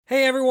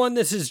Hey everyone,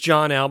 this is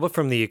John Alba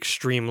from The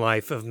Extreme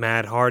Life of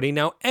Matt Hardy.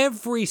 Now,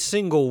 every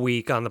single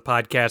week on the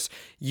podcast,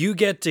 you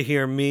get to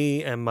hear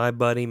me and my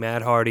buddy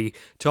Matt Hardy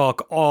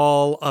talk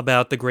all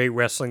about the great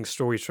wrestling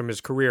stories from his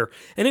career.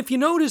 And if you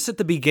notice at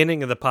the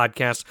beginning of the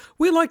podcast,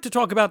 we like to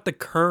talk about the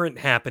current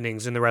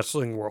happenings in the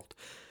wrestling world.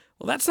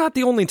 Well, that's not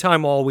the only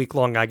time all week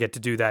long I get to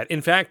do that.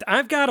 In fact,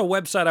 I've got a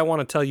website I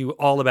want to tell you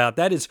all about.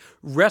 That is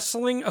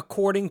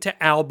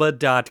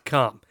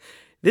wrestlingacordingtoalba.com.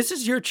 This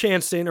is your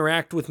chance to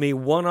interact with me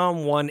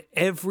one-on-one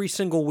every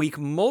single week,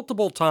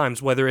 multiple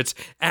times, whether it's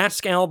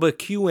Ask Alba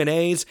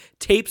Q&As,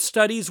 tape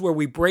studies where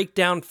we break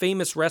down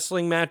famous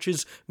wrestling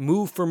matches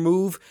move for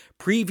move,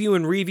 preview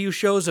and review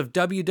shows of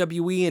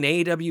WWE and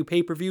AEW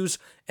pay-per-views,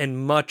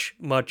 and much,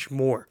 much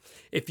more.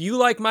 If you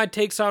like my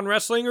takes on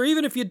wrestling, or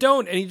even if you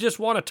don't and you just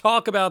want to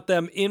talk about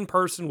them in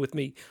person with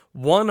me,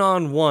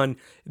 one-on-one,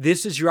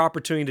 this is your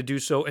opportunity to do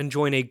so and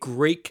join a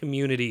great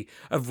community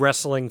of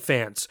wrestling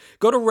fans.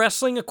 Go to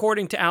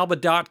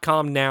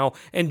wrestlingacordingtoalba.com now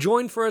and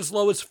join for as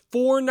low as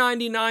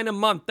 $4.99 a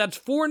month. That's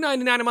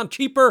 $4.99 a month,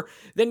 cheaper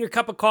than your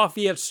cup of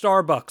coffee at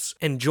Starbucks.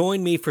 And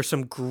join me for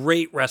some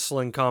great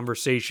wrestling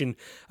conversation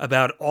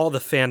about all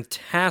the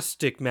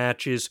fantastic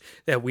matches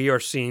that we are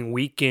seeing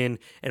week in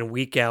and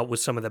week out with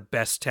some of the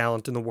best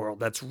talent in the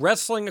world. That's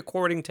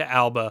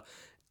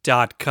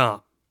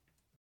wrestlingacordingtoalba.com.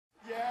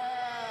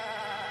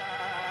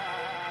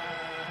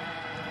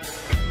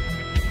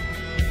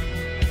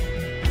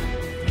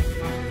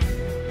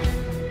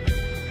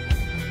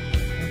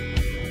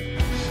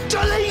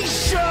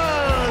 Deletion!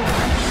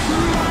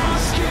 My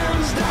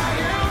skin's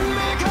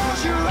dying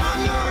because you're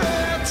under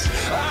it.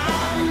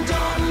 I'm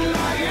done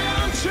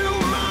lying to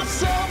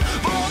myself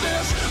for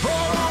this. For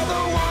all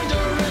the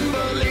wondering,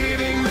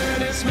 believing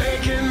that it's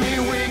making me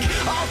weak.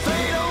 I'll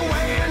fade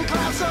away and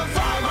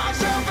classify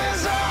myself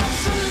as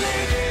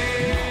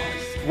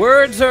obsolete.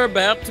 Words are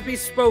about to be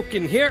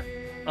spoken here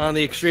on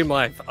The Extreme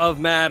Life of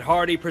Matt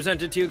Hardy,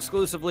 presented to you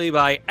exclusively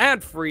by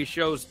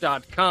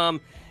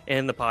adfreeshows.com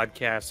and the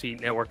Podcast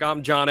Heat Network.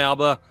 I'm John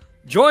Alba,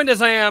 joined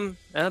as I am,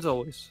 as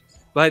always,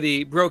 by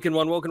the broken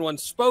one, woken one,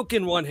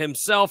 spoken one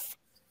himself,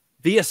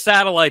 via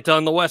satellite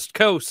on the West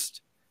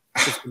Coast,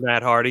 Mr.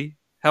 Matt Hardy.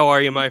 How are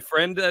you, my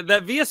friend?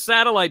 That via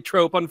satellite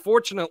trope,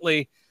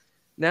 unfortunately,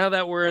 now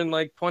that we're in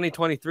like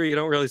 2023, you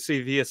don't really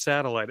see via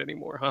satellite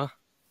anymore, huh?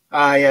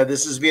 Yeah,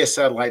 this is via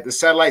satellite. The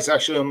satellite's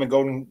actually on the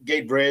Golden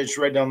Gate Bridge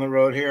right down the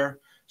road here.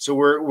 So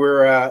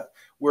we're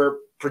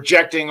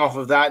projecting off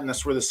of that, and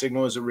that's where the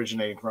signal is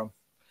originating from.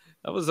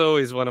 That was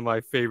always one of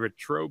my favorite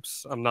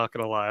tropes. I'm not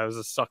going to lie. I was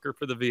a sucker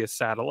for the via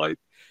satellite.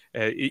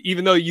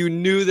 Even though you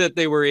knew that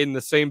they were in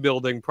the same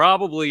building,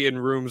 probably in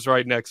rooms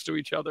right next to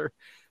each other.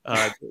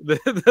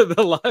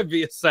 The live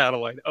via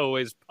satellite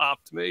always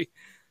popped me.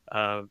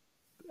 I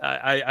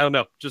don't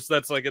know. Just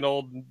that's like an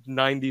old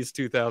 90s,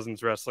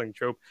 2000s wrestling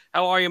trope.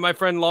 How are you, my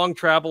friend? Long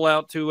travel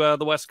out to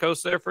the West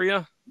Coast there for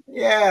you?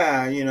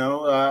 Yeah,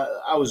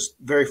 I was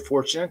very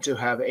fortunate to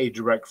have a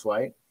direct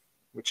flight,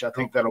 which I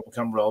think that'll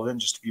become relevant in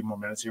just a few more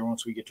minutes here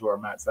once we get to our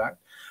Matt fact.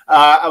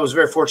 I was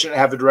very fortunate to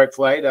have a direct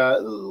flight,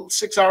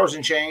 6 hours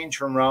and change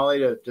from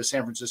Raleigh to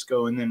San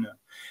Francisco. And then,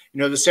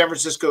 the San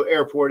Francisco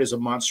airport is a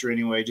monster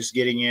anyway, just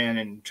getting in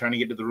and trying to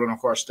get to the rental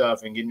car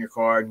stuff and get in your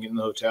car and get in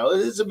the hotel.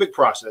 It's a big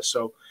process.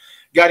 So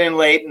got in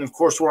late, and of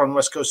course we're on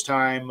West Coast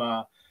time,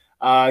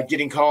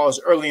 getting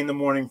calls early in the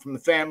morning from the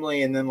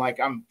family. And then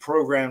I'm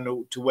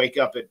programmed to wake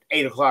up at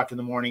 8 o'clock in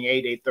the morning,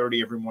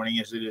 8:30 every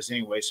morning as it is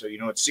anyway. So,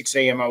 at 6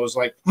 a.m. I was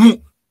like,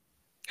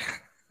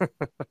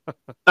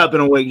 up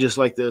and awake just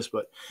like this,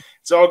 but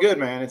it's all good,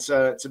 man. It's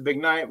a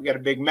big night. We got a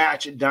big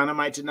match at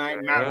Dynamite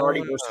tonight. Matt Hardy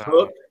versus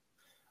Hook.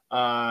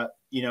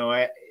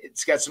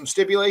 It's got some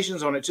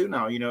stipulations on it too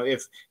now.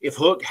 If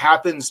Hook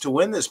happens to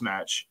win this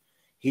match,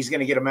 he's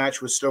going to get a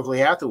match with Stokely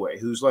Hathaway,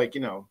 who's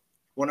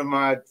one of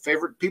my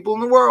favorite people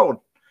in the world,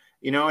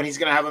 and he's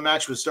going to have a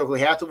match with Stokely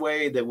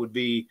Hathaway that would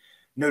be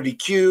no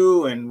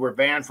DQ, and we're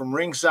banned from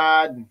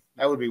ringside. And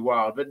that would be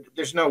wild, but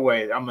there's no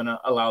way I'm going to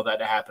allow that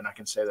to happen. I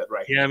can say that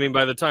right here. I mean,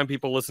 by the time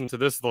people listen to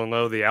this, they'll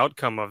know the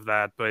outcome of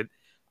that. But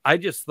I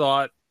just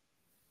thought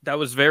that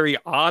was very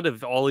odd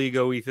of All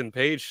Ego Ethan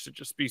Page to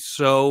just be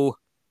so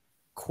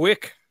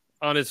quick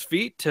on his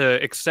feet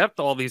to accept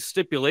all these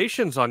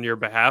stipulations on your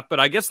behalf.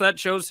 But I guess that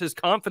shows his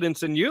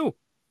confidence in you.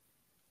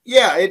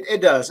 Yeah,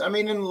 it does. I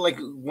mean, and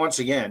once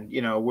again,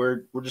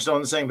 we're just on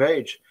the same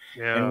page,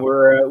 and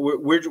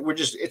we're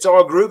just, it's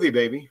all groovy,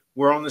 baby.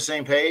 We're on the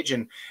same page,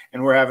 and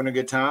we're having a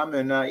good time,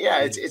 and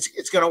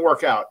it's going to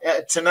work out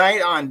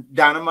tonight on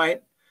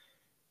Dynamite.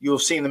 You'll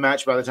have seen the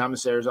match by the time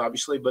it's airs,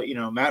 obviously, but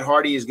Matt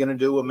Hardy is going to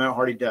do what Matt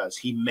Hardy does.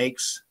 He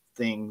makes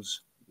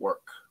things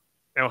work.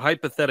 Now,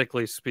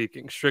 hypothetically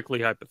speaking,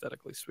 strictly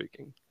hypothetically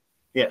speaking,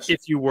 yes,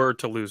 if you were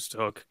to lose to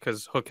Hook,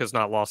 because Hook has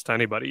not lost to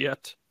anybody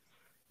yet.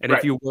 And right.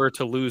 If you were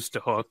to lose to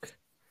Hook,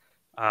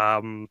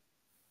 I mean,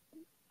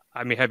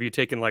 have you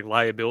taken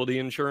liability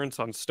insurance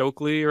on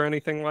Stokely or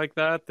anything like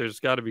that? There's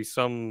got to be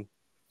some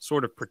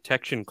sort of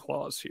protection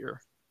clause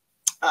here.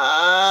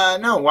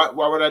 No.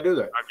 Why would I do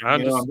that?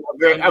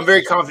 I'm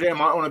very confident in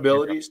my own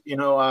abilities.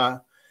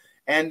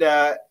 And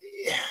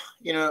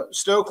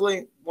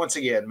Stokely, once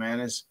again, man,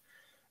 is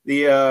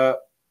the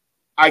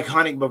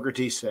iconic Booker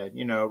T said,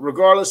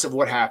 regardless of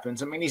what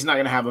happens, I mean, he's not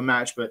going to have a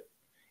match, but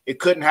it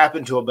couldn't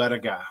happen to a better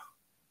guy.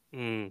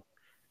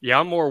 Yeah,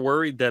 I'm more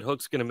worried that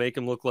Hook's going to make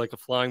him look like a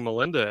flying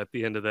Melinda at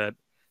the end of that.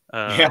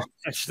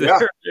 Match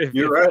there.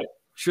 You're right.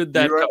 Should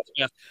that come to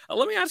pass.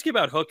 Let me ask you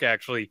about Hook,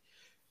 actually.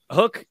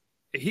 Hook,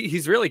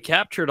 he's really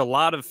captured a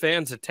lot of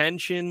fans'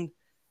 attention.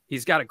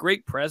 He's got a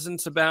great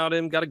presence about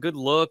him, got a good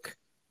look.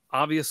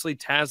 Obviously,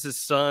 Taz's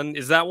son.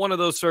 Is that one of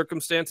those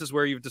circumstances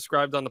where you've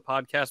described on the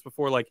podcast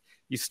before, like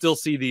you still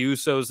see the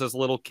Usos as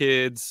little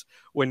kids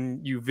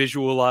when you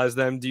visualize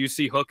them? Do you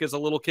see Hook as a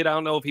little kid? I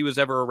don't know if he was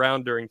ever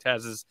around during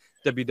Taz's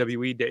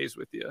WWE days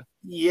with you.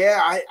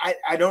 Yeah,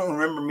 I don't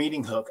remember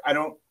meeting Hook. I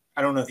don't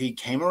know if he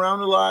came around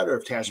a lot or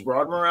if Taz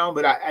brought him around,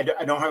 but I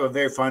don't have a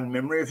very fond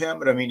memory of him.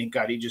 But I mean,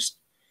 God,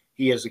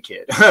 he is a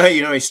kid.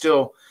 He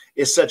still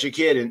is such a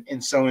kid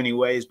in so many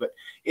ways. But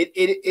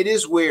it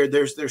is weird.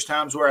 There's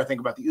times where I think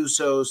about the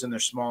Usos and they're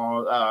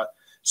small.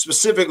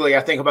 Specifically,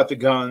 I think about the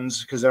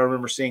Guns because I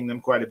remember seeing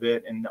them quite a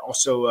bit, and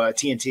also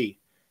TNT,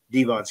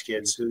 Devon's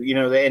kids. Who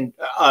and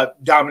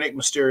Dominic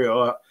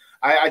Mysterio.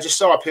 I just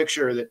saw a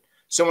picture that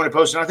someone had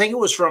posted. I think it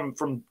was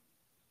from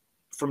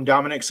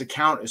Dominic's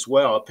account as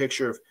well. A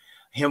picture of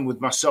him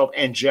with myself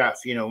and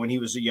Jeff, when he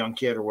was a young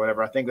kid or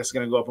whatever. I think that's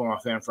going to go up on my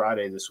Fan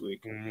Friday this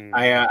week. Mm-hmm.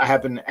 I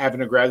happen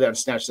to grab that and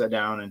snatch that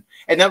down.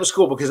 And that was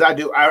cool because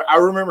I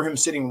remember him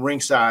sitting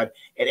ringside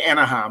at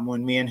Anaheim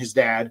when me and his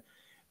dad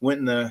went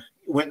in the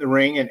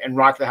ring and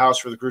rocked the house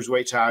for the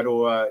Cruiserweight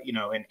title,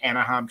 in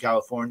Anaheim,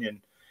 California.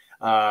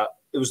 And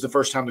it was the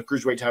first time the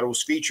Cruiserweight title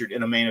was featured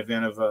in a main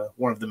event of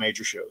one of the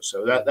major shows.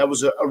 So that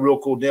was a real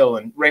cool deal.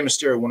 And Rey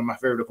Mysterio, one of my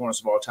favorite opponents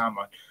of all time,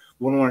 I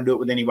wouldn't want to do it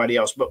with anybody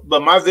else.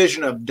 But my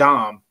vision of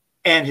Dom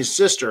and his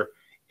sister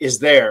is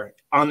there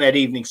on that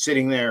evening,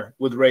 sitting there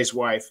with Ray's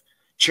wife,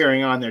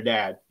 cheering on their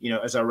dad,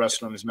 as I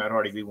wrestled him as Matt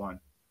Hardy V1.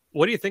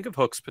 What do you think of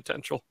Hook's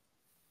potential?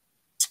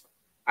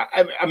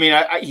 I mean,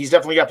 he's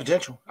definitely got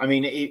potential. I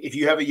mean, if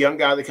you have a young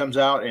guy that comes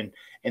out and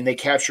they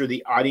capture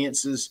the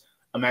audience's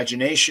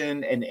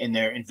imagination and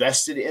they're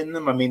invested in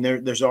them, I mean,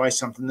 there's always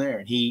something there.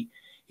 And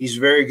he's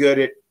very good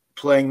at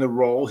playing the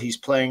role he's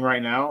playing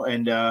right now.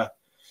 And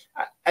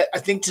I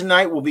think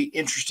tonight will be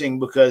interesting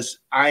because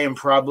I am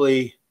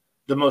probably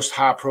the most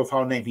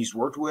high-profile name he's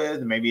worked with.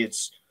 And maybe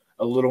it's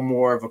a little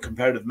more of a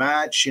competitive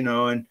match,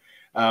 and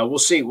we'll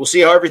see. We'll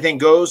see how everything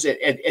goes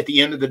at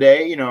the end of the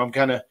day. I'm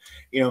kind of,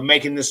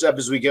 making this up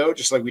as we go,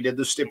 just like we did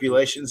the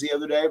stipulations the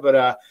other day.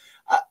 But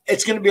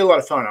it's going to be a lot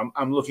of fun.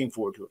 I'm looking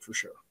forward to it for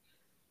sure.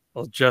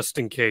 Well, just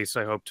in case,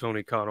 I hope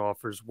Tony Khan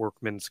offers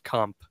workman's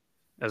comp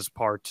as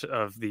part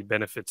of the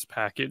benefits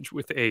package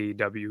with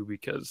AEW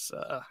because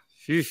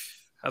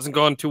hasn't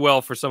gone too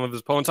well for some of his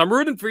opponents. I'm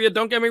rooting for you.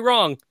 Don't get me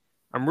wrong.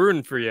 I'm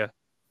rooting for you.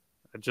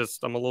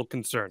 I'm a little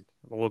concerned.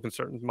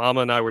 Mama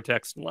and I were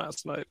texting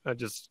last night.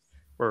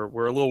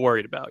 We're a little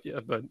worried about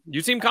you, but you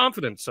seem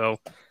confident. So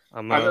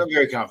I'm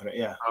very confident.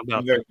 Yeah.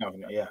 I'm very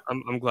confident. Yeah.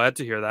 I'm glad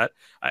to hear that.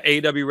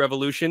 AEW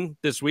Revolution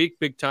this week,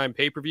 big time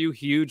pay-per-view,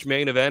 huge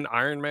main event,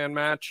 Iron Man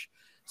match,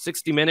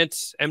 60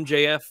 minutes,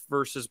 MJF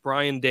versus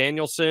Bryan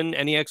Danielson.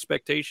 Any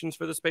expectations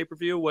for this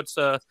pay-per-view? What's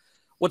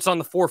on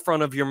the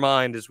forefront of your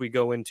mind as we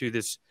go into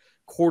this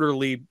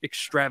quarterly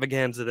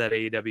extravaganza that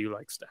AEW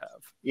likes to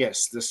have?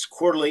 Yes, this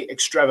quarterly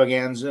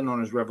extravaganza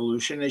known as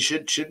Revolution. It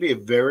should be a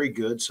very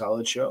good,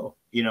 solid show.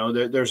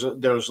 There's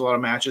a lot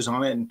of matches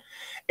on it, and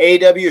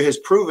AEW has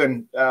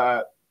proven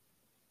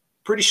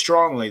pretty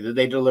strongly that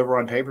they deliver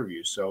on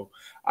pay-per-views. So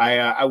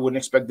I wouldn't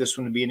expect this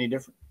one to be any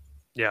different.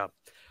 Yeah,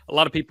 a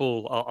lot of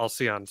people I'll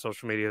see on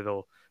social media,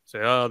 they'll say,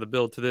 "Oh, the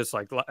build to this."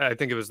 Like I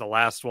think it was the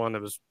last one.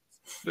 It was.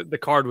 The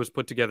card was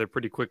put together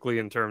pretty quickly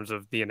in terms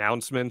of the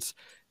announcements.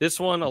 This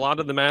one, a lot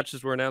of the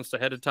matches were announced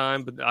ahead of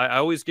time, but I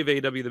always give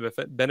AEW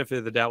the benefit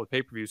of the doubt with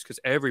pay-per-views because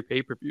every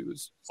pay-per-view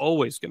is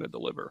always going to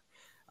deliver.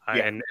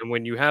 Yeah. And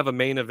when you have a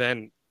main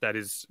event that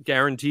is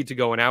guaranteed to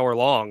go an hour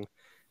long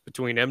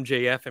between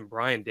MJF and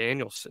Bryan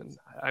Danielson,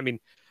 I mean,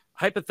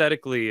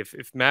 hypothetically,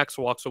 if Max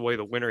walks away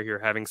the winner here,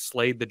 having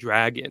slayed the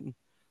dragon,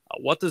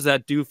 what does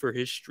that do for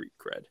his street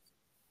cred?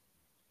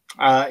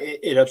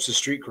 It ups the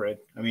street cred.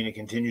 I mean, it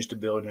continues to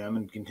build him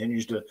and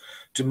continues to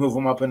move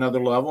him up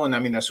another level. And I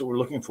mean, that's what we're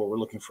looking for. We're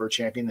looking for a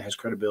champion that has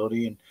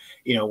credibility. And,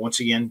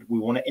 once again, we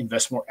want to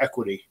invest more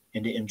equity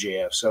into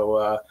MJF.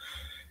 So,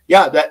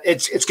 that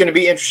it's going to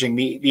be interesting,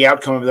 the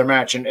outcome of their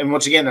match. And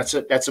once again,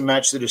 that's a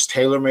match that is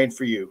tailor-made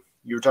for you.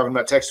 You were talking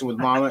about texting with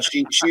Mama.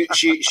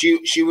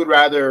 She would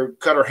rather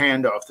cut her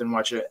hand off than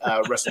watch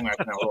a wrestling match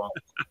an hour long.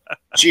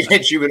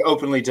 She would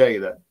openly tell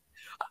you that.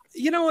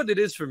 You know what it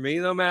is for me,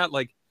 though, Matt?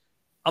 Like,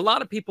 a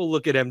lot of people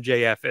look at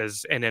MJF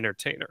as an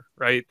entertainer,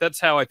 right? That's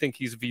how I think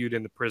he's viewed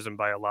in the prison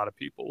by a lot of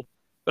people.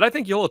 But I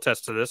think you'll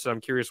attest to this, and I'm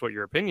curious what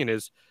your opinion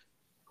is.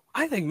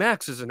 I think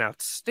Max is an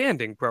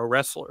outstanding pro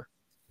wrestler.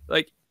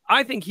 Like,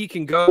 I think he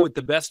can go with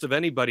the best of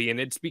anybody, and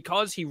it's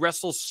because he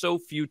wrestles so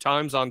few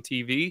times on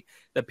TV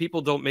that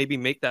people don't maybe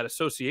make that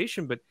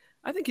association. But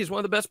I think he's one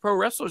of the best pro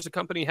wrestlers the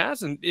company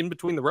has in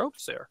between the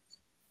ropes there.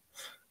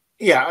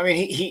 Yeah, I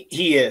mean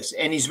he is,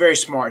 and he's very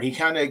smart. He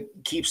kind of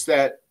keeps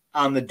that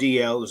on the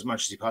DL as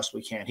much as he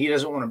possibly can. He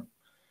doesn't want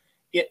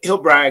to.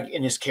 He'll brag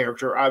in his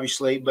character,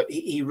 obviously, but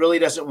he really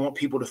doesn't want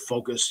people to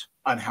focus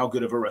on how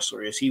good of a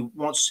wrestler he is. He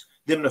wants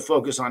them to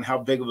focus on how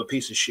big of a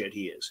piece of shit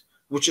he is,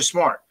 which is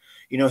smart.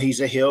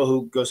 He's a heel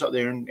who goes out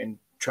there and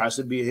tries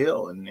to be a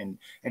heel and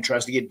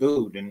tries to get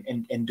booed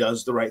and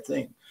does the right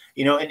thing.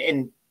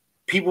 And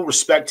people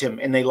respect him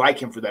and they like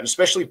him for that,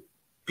 especially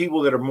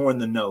people that are more in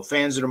the know,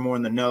 fans that are more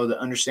in the know, that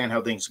understand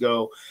how things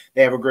go.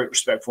 They have a great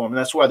respect for him. And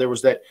that's why there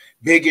was that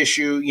big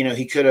issue.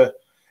 He could have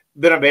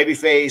been a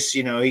babyface,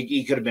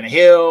 he could have been a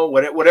heel,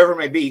 whatever it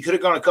may be. He could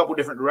have gone a couple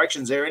different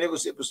directions there. And it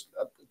was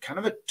kind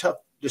of a tough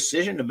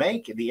decision to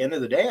make at the end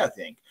of the day, I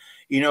think,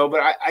 but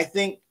I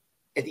think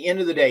at the end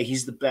of the day,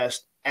 he's the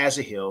best as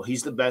a heel.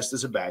 He's the best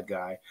as a bad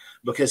guy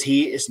because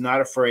he is not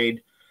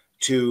afraid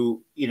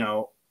to,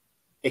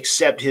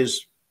 accept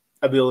his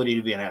ability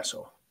to be an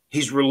asshole.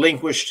 He's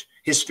relinquished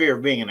his fear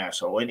of being an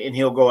asshole, and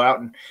he'll go out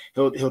and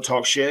he'll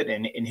talk shit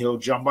and he'll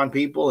jump on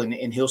people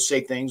and he'll say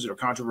things that are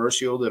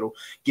controversial that'll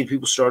get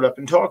people started up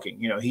and talking.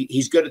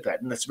 He's good at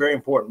that, and that's very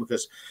important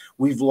because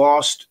we've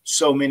lost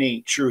so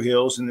many true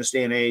heels in this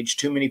day and age.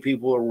 Too many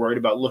people are worried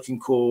about looking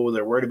cool.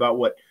 They're worried about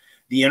what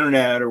the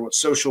internet or what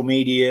social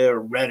media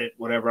or Reddit,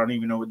 whatever. I don't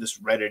even know what this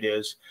Reddit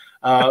is.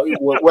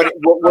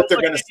 What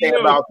they're going to say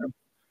about them.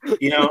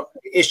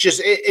 It's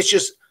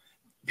just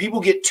people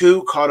get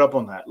too caught up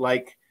on that.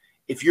 Like,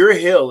 if you're a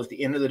heel at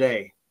the end of the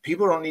day,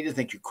 people don't need to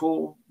think you're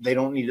cool. They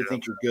don't need to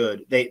think you're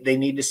good. They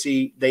need to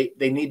see they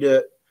need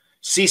to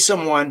see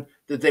someone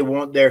that they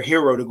want their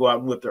hero to go out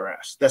and whip their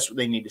ass. That's what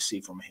they need to see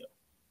from a heel.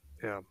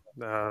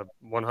 Yeah,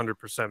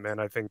 100%, man.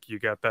 I think you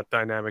got that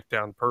dynamic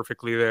down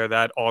perfectly there.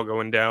 That all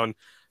going down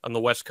on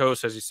the West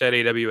Coast, as you said.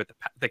 AW at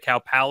the Cow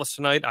Palace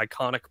tonight.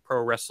 Iconic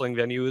pro wrestling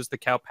venue is the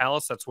Cow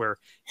Palace. That's where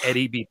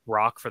Eddie beat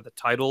Brock for the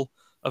title,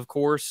 of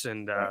course,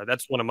 and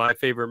that's one of my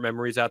favorite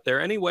memories out there.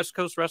 Any West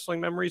Coast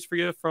wrestling memories for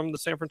you from the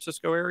San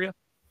Francisco area?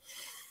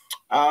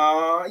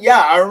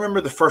 Yeah, I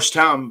remember the first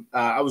time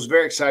I was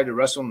very excited to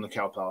wrestle in the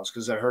Cow Palace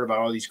because I heard about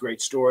all these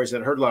great stories.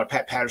 I'd heard a lot of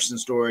Pat Patterson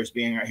stories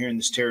being out here in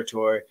this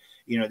territory,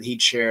 that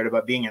he'd shared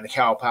about being in the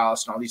Cow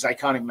Palace and all these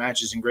iconic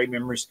matches and great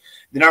memories.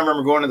 Then I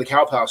remember going to the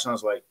Cow Palace and I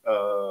was like,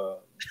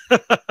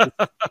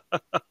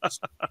 this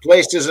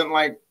place isn't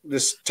like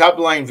this top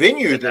line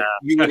venue that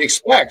you would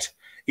expect.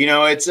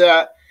 It's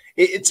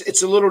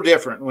a little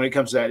different when it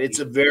comes to that. It's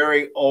a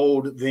very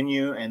old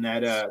venue, and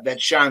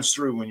that shines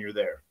through when you're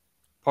there.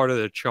 Part of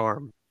the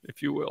charm,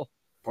 if you will.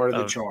 Part of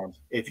the charm,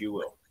 if you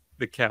will.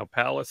 The Cow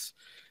Palace.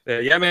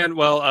 Yeah, man.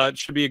 Well, it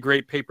should be a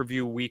great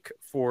pay-per-view week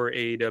for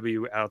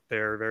AEW out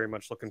there. Very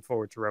much looking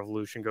forward to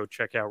Revolution. Go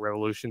check out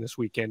Revolution this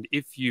weekend.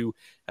 If you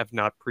have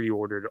not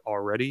pre-ordered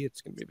already,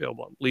 it's going to be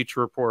available on Bleacher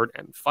Report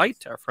and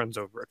Fight, our friends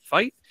over at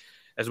Fight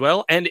as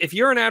well. And if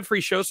you're an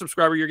ad-free show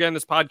subscriber, you're getting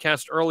this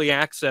podcast early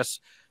access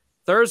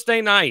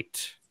Thursday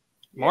night,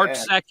 March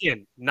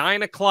 2nd,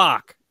 9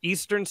 o'clock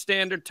Eastern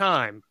Standard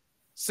Time,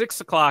 6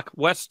 o'clock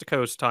West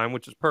Coast time,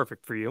 which is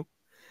perfect for you.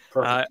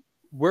 Perfect.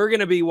 We're going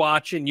to be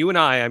watching, you and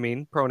I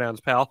mean,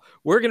 pronouns, pal.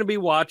 We're going to be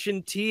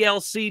watching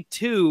TLC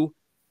 2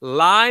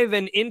 live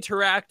and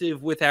interactive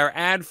with our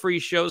ad-free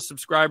show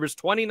subscribers.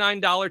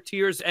 $29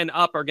 tiers and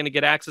up are going to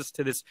get access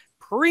to this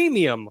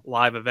premium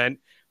live event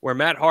where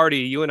Matt Hardy,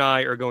 you and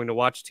I are going to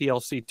watch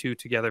TLC 2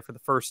 together for the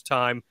first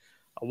time.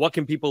 What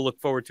can people look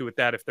forward to with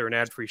that if they're an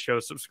ad-free show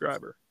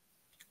subscriber?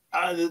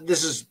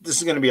 This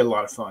is going to be a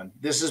lot of fun.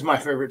 This is my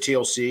favorite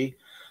TLC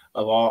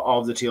of all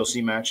of the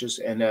TLC matches,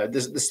 and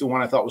this is the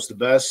one I thought was the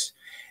best.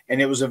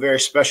 And it was a very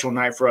special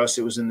night for us.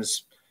 It was in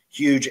this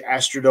huge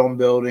Astrodome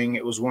building.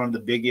 It was one of the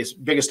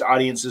biggest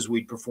audiences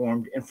we'd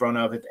performed in front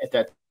of at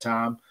that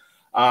time.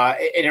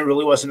 And it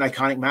really was an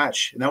iconic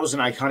match. And that was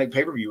an iconic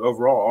pay-per-view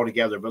overall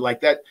altogether. But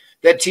like that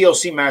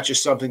TLC match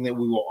is something that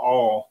we will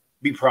all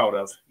be proud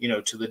of,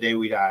 to the day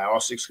we die. All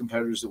 6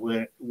 competitors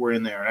that were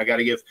in there. And I got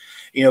to give,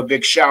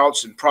 big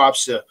shouts and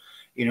props to,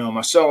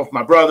 myself,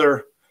 my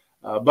brother,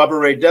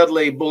 Bubba Ray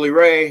Dudley, Bully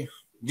Ray,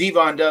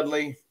 Devon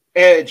Dudley,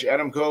 Edge,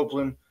 Adam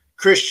Copeland,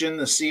 Christian,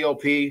 the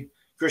CLP,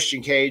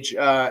 Christian Cage.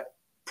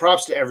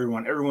 Props to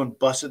everyone. Everyone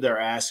busted their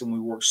ass, and we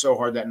worked so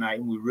hard that night,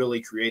 and we really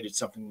created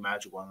something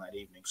magical on that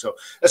evening. So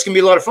that's going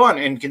to be a lot of fun.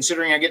 And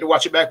considering I get to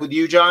watch it back with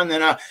you, John,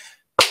 then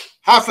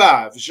high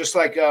five. It's just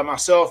like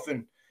myself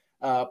and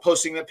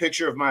posting that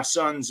picture of my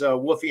sons,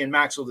 Wolfie and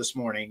Maxwell this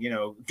morning.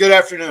 Good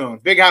afternoon.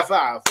 Big high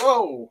five.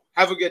 Whoa.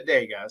 Have a good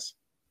day, guys.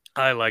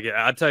 I like it.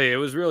 I'll tell you, it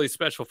was really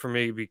special for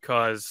me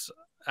because,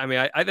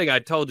 I think I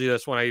told you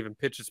this when I even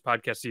pitched this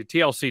podcast to you.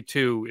 TLC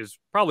 2 is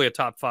probably a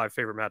top 5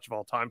 favorite match of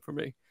all time for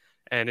me.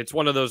 And it's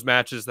one of those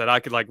matches that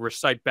I could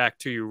recite back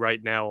to you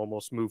right now,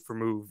 almost move for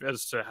move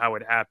as to how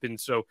it happened.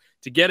 So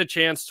to get a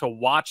chance to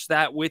watch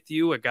that with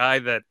you, a guy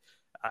that,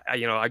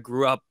 I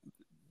grew up,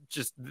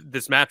 just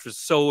this match was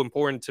so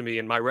important to me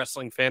in my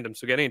wrestling fandom.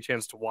 So getting a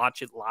chance to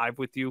watch it live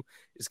with you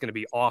is going to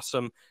be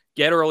awesome.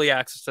 Get early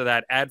access to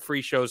that,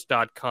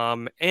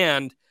 adfreeshows.com.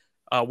 And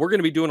we're going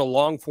to be doing a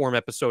long form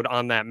episode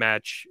on that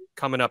match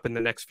coming up in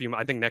the next few.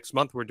 I think next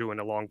month we're doing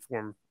a long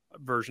form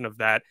version of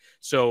that.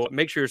 So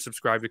make sure you're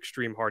subscribed to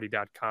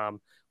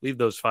extremehardy.com. Leave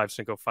those five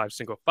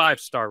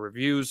star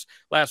reviews.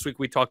 Last week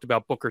we talked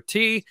about Booker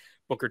T.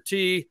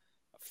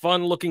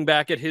 Fun looking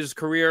back at his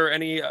career.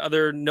 Any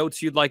other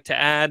notes you'd like to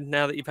add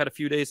now that you've had a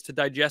few days to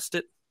digest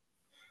it?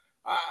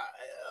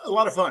 A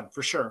lot of fun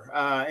for sure.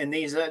 And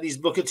these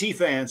Booker T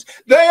fans,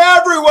 they're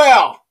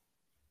everywhere.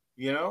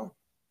 You know,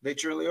 they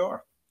truly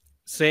are.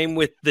 Same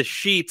with the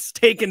Sheets,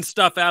 taking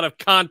stuff out of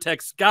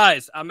context.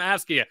 Guys, I'm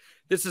asking you.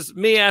 This is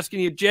me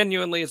asking you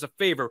genuinely as a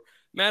favor.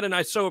 Matt and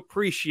I so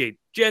appreciate,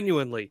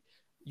 genuinely,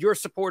 your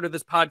support of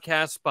this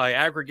podcast by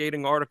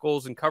aggregating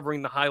articles and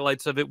covering the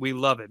highlights of it. We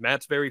love it.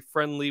 Matt's very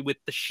friendly with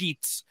the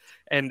Sheets,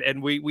 and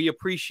we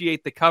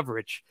appreciate the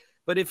coverage.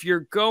 But if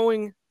you're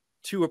going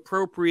to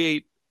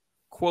appropriate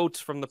quotes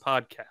from the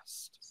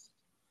podcast,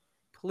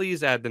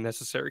 please add the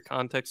necessary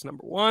context,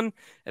 number one.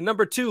 And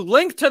number two,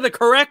 link to the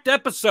correct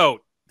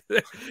episode.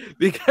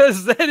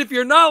 Because then if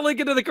you're not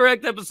linking to the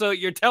correct episode,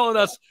 you're telling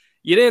us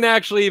you didn't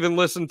actually even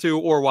listen to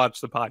or watch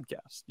the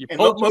podcast. And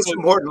most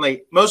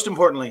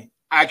importantly,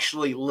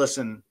 actually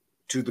listen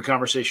to the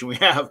conversation we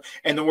have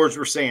and the words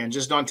we're saying.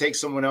 Just don't take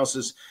someone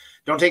else's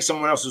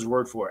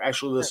word for it.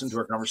 Actually listen to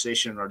our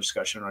conversation and our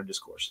discussion and our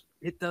discourse.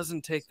 It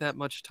doesn't take that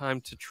much time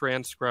to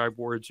transcribe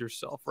words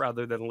yourself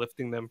rather than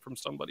lifting them from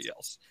somebody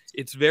else.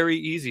 It's very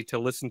easy to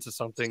listen to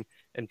something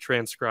and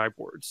transcribe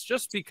words,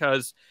 just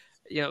because,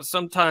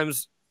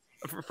 sometimes,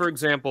 for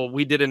example,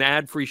 we did an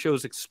ad-free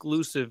show's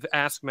exclusive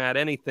Ask Matt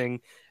Anything,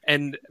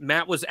 and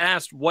Matt was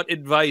asked what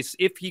advice,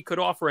 if he could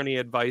offer any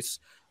advice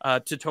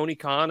to Tony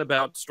Khan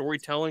about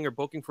storytelling or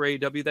booking for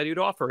AEW, that he'd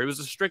offer. It was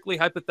a strictly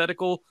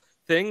hypothetical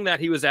thing that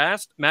he was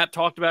asked. Matt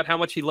talked about how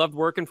much he loved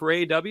working for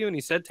AEW, and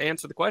he said, to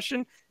answer the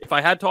question, if I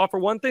had to offer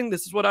one thing,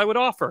 this is what I would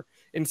offer.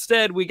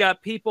 Instead, we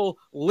got people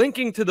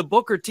linking to the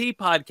Booker T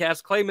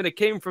podcast, claiming it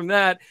came from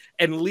that,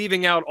 and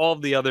leaving out all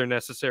the other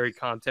necessary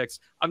context.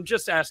 I'm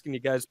just asking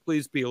you guys,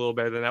 please be a little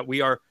better than that.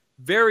 We are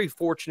very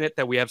fortunate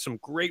that we have some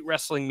great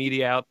wrestling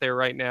media out there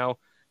right now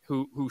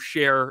who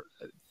share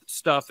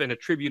stuff and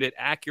attribute it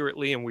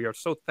accurately, and we are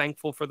so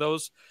thankful for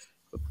those.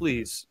 But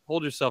please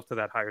hold yourself to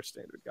that higher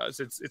standard, guys.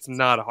 It's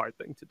not a hard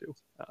thing to do.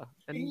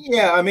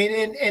 Yeah, I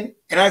mean,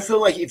 and I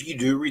feel like if you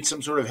do read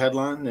some sort of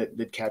headline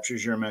that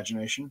captures your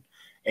imagination,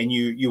 and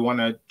you want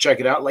to check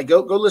it out, like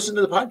go listen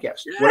to the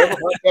podcast. Yeah. Whatever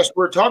podcast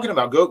we're talking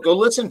about, go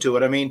listen to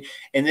it. I mean,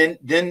 and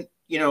then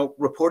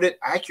report it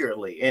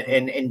accurately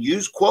and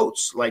use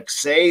quotes, like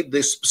say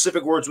the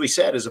specific words we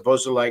said, as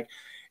opposed to like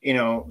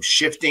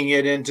shifting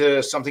it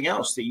into something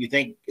else that you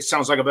think it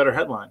sounds like a better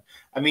headline.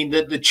 I mean,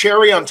 the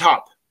cherry on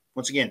top.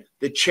 Once again,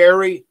 the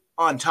cherry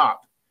on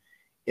top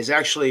is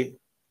actually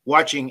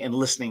watching and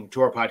listening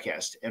to our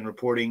podcast and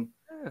reporting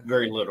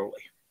very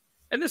literally.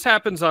 And this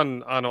happens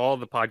on all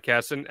the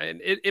podcasts. And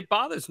it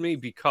bothers me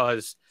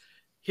because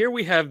here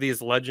we have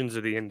these legends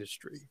of the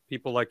industry,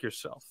 people like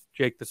yourself,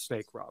 Jake the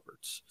Snake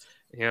Roberts,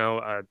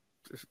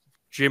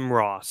 Jim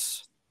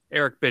Ross,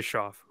 Eric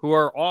Bischoff, who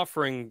are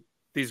offering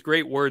these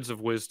great words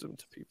of wisdom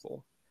to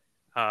people,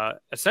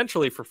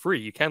 essentially for free.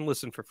 You can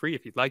listen for free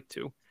if you'd like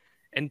to.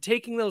 And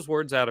taking those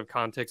words out of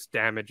context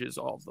damages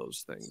all of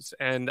those things.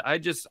 And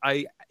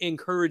I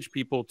encourage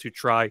people to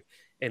try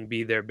and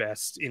be their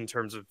best in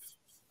terms of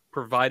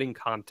providing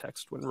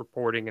context when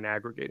reporting and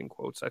aggregating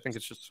quotes. I think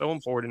it's just so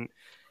important.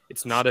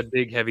 It's not a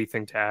big, heavy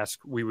thing to ask.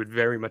 We would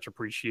very much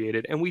appreciate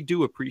it. And we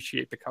do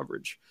appreciate the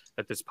coverage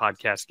that this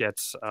podcast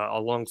gets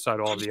alongside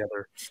all the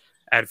other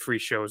ad-free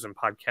shows and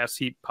podcast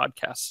heat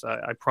podcasts.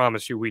 I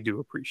promise you, we do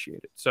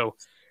appreciate it. So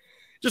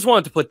just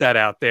wanted to put that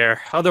out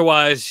there.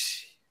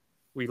 Otherwise,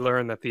 we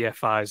learn that the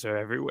FIs are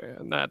everywhere,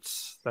 and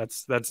that's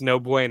no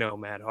bueno,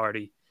 Matt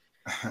Hardy.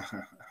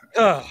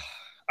 All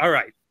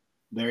right.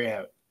 There you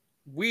have it.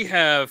 We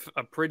have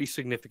a pretty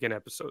significant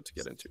episode to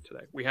get into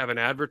today. We haven't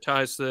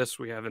advertised this.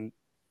 We haven't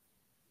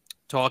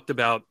talked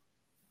about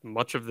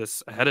much of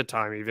this ahead of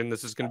time. Even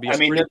this is going to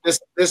be.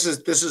 This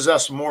is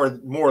us more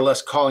or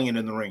less calling it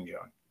in the ring,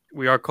 John.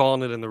 We are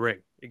calling it in the ring.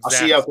 Exactly. I'll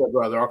see you out there,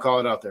 brother. I'll call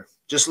it out there.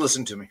 Just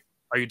listen to me.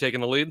 Are you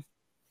taking the lead?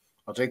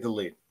 I'll take the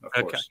lead. Of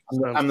okay. course.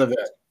 I'm the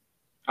vet.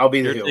 I'll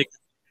be the heel.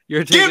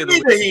 You're Give me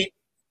the heat.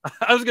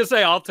 I was going to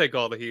say, I'll take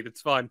all the heat.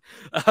 It's fine.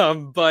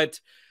 But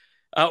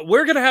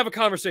we're going to have a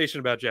conversation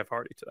about Jeff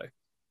Hardy today.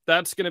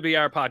 That's going to be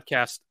our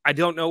podcast. I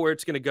don't know where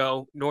it's going to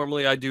go.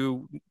 Normally, I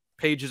do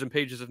pages and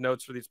pages of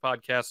notes for these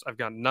podcasts. I've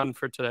got none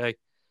for today.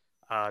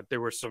 There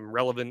were some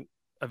relevant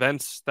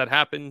events that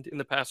happened in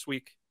the past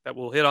week that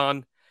we'll hit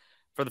on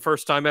for the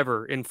first time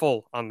ever in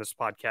full on this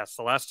podcast.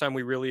 The last time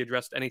we really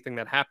addressed anything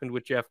that happened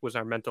with Jeff was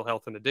our mental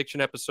health and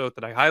addiction episode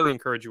that I highly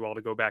encourage you all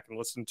to go back and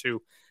listen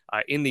to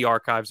in the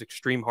archives,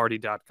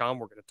 extremehardy.com.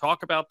 We're going to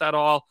talk about that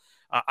all.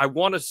 I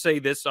want to say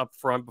this up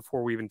front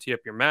before we even tee up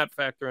your Matt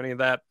fact or any of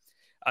that.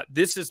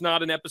 This is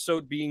not an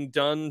episode being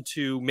done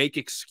to make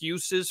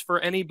excuses for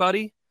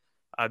anybody.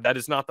 That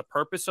is not the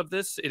purpose of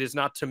this. It is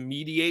not to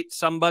mediate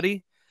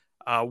somebody.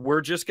 We're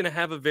just going to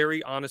have a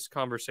very honest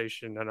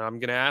conversation, and I'm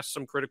going to ask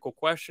some critical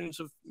questions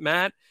of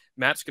Matt.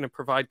 Matt's going to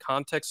provide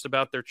context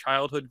about their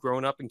childhood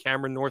growing up in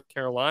Cameron, North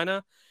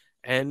Carolina,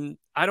 And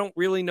I don't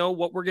really know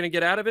what we're going to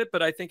get out of it,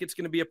 but I think it's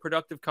going to be a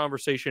productive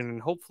conversation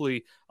and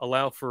hopefully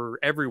allow for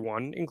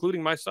everyone,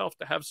 including myself,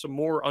 to have some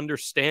more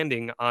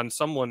understanding on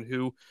someone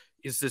who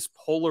is this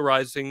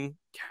polarizing,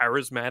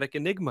 charismatic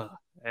enigma.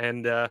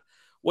 And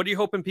what are you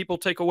hoping people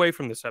take away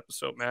from this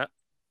episode, Matt?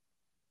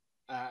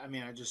 I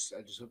mean, I just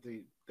hope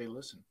they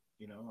listen.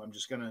 You know, I'm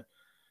just gonna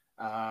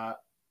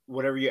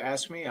whatever you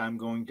ask me, I'm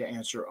going to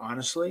answer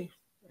honestly,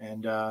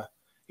 and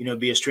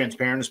be as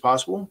transparent as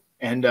possible.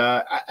 And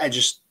I'm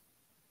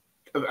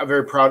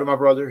very proud of my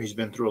brother. He's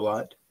been through a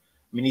lot.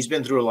 I mean, he's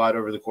been through a lot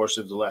over the course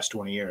of the last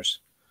 20 years.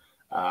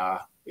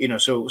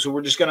 So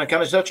we're just gonna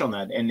kind of touch on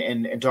that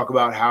and talk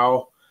about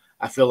how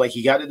I feel like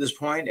he got to this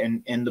point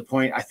and the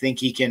point I think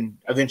he can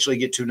eventually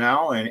get to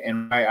now,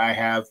 and I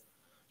have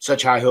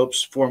such high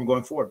hopes for him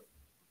going forward.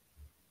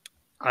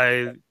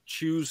 I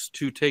choose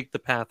to take the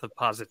path of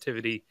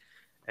positivity,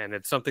 and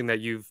it's something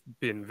that you've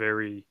been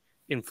very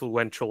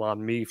influential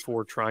on me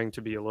for, trying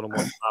to be a little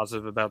more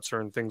positive about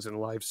certain things in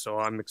life. So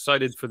I'm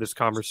excited for this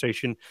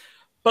conversation.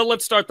 But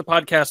let's start the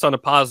podcast on a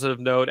positive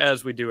note,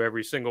 as we do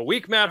every single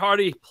week. Matt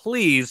Hardy,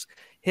 please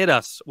hit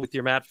us with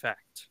your Matt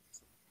Fact.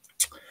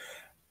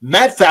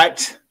 Matt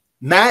Fact,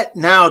 Matt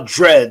now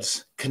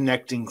dreads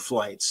connecting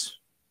flights.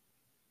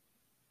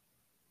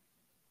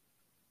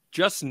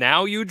 Just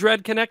now you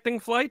dread connecting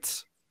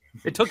flights?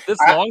 It took this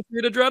long for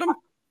you to dread them?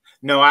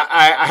 No,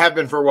 I have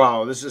been for a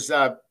while. This is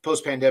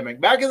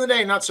post-pandemic. Back in the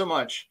day, not so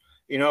much,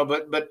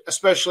 but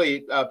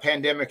especially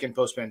pandemic and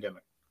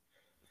post-pandemic.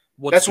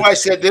 That's why I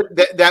said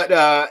that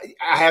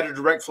I had a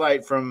direct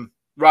flight from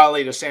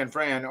Raleigh to San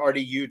Fran.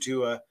 RDU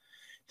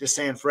to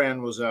San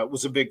Fran was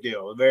a big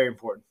deal, very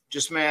important.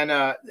 Just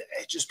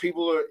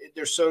people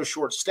they're so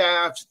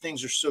short-staffed.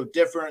 Things are so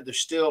different. There's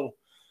still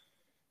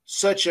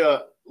such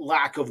a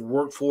lack of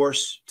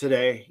workforce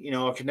today.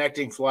 A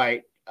connecting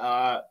flight.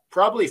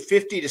 Probably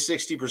 50 to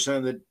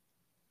 60%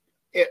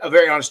 a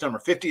very honest number,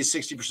 50 to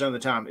 60% of the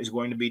time is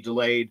going to be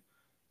delayed,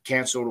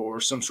 canceled,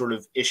 or some sort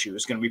of issue.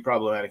 It's going to be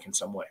problematic in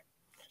some way.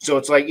 So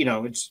it's like,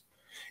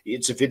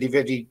 it's a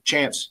 50-50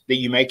 chance that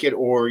you make it,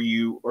 or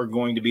you are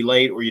going to be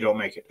late, or you don't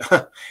make it.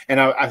 And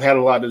I've had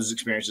a lot of those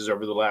experiences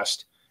over the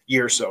last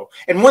year or so.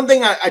 And one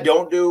thing I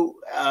don't do,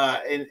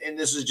 and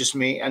this is just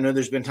me, I know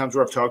there's been times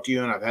where I've talked to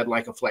you and I've had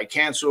like a flight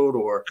canceled,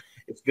 or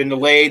it's been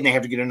delayed and they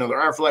have to get another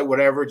hour flight,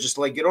 whatever. Just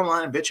like get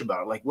online and bitch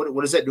about it. Like,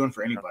 what is that doing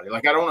for anybody?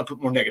 Like, I don't want to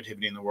put more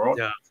negativity in the world.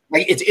 Yeah.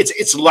 Like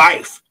it's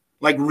life,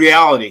 like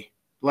reality.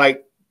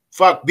 Like,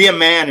 fuck, be a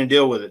man and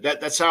deal with it.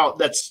 That's how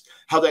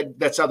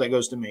that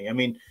goes to me. I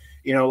mean,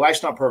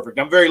 life's not perfect.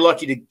 I'm very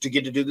lucky to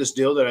get to do this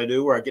deal that I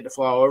do, where I get to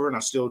fly over and I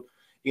still,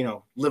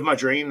 live my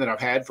dream that I've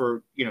had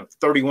for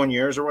 31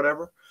 years or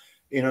whatever.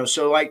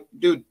 So like,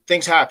 dude,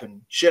 things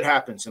happen, shit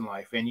happens in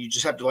life, and you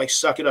just have to like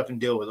suck it up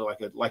and deal with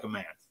it like a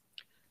man.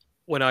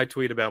 When I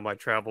tweet about my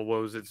travel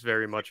woes, it's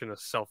very much in a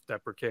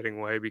self-deprecating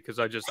way, because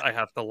I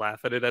have to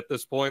laugh at it at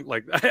this point.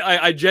 Like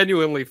I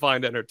genuinely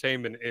find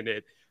entertainment in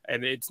it,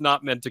 and it's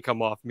not meant to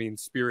come off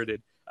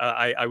mean-spirited.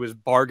 I was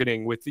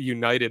bargaining with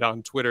United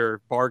on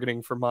Twitter,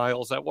 bargaining for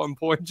miles at one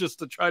point just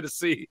to try to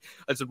see.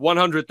 I said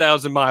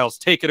 100,000 miles,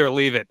 take it or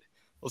leave it.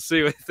 We'll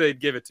see if they'd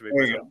give it to me.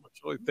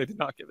 Unfortunately, they did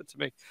not give it to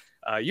me.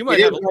 You might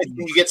have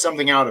when you get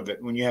something out of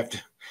it. When you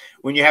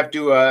have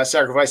to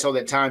sacrifice all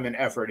that time and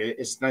effort,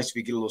 it's nice if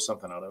you get a little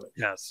something out of it.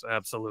 Yes,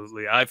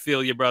 absolutely. I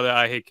feel you, brother.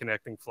 I hate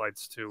connecting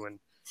flights too. And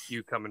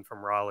you coming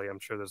from Raleigh, I'm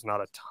sure there's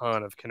not a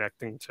ton of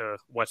connecting to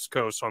West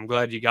Coast. So I'm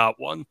glad you got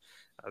one.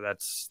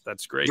 That's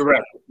great.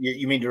 Direct.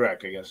 You mean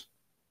direct, I guess.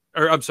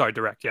 Or I'm sorry,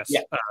 direct. Yes.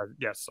 Yeah.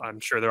 Yes. I'm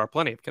sure there are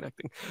plenty of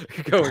connecting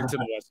going to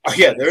the West. Oh,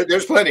 yeah,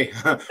 there's plenty.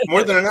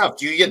 More than enough.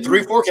 You get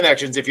 3-4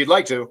 connections if you'd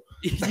like to.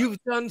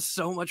 You've done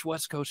so much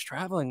West Coast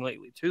traveling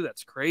lately too.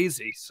 That's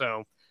crazy.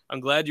 So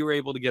I'm glad you were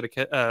able to get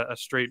a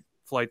straight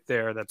flight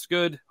there. That's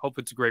good. Hope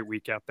it's a great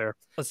week out there.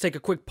 Let's take a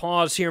quick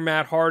pause here,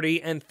 Matt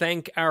Hardy, and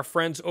thank our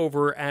friends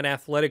over at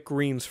Athletic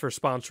Greens for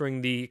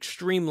sponsoring the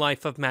extreme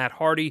life of Matt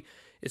Hardy,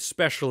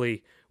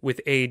 especially with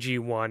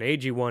AG1.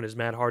 AG1 is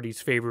Matt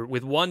Hardy's favorite.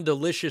 With one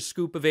delicious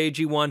scoop of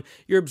AG1,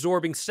 you're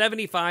absorbing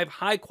 75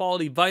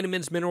 high-quality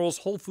vitamins, minerals,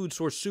 whole food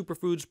source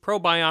superfoods,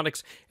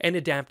 probiotics, and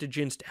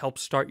adaptogens to help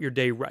start your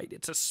day right.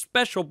 It's a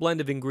special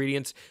blend of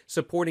ingredients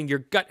supporting your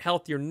gut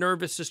health, your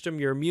nervous system,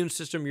 your immune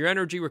system, your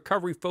energy,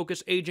 recovery,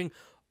 focus, aging,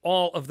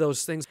 all of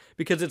those things,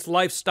 because it's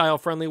lifestyle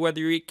friendly.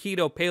 Whether you eat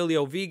keto,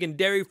 paleo, vegan,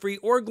 dairy free,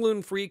 or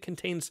gluten free, it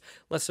contains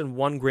less than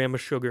 1 gram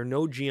of sugar,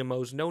 no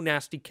GMOs, no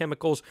nasty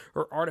chemicals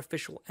or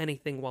artificial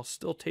anything, while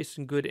still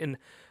tasting good. And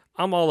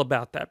I'm all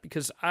about that,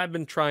 because I've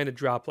been trying to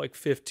drop like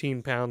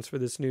 15 pounds for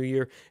this new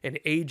year, and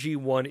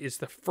AG1 is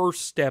the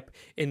first step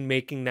in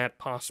making that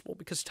possible,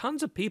 because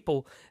tons of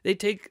people, they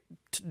take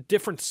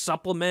different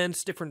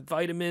supplements, different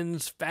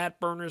vitamins, fat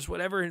burners,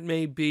 whatever it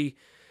may be.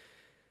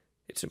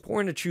 It's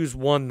important to choose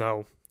one,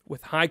 though,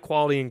 with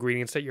high-quality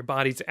ingredients that your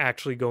body's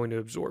actually going to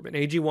absorb. And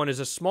AG1 is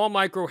a small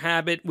micro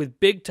habit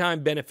with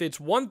big-time benefits,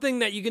 one thing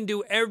that you can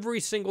do every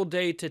single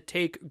day to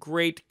take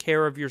great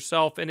care of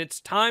yourself. And it's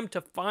time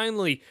to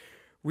finally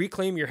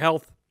reclaim your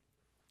health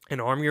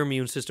and arm your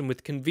immune system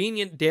with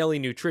convenient daily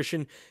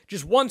nutrition.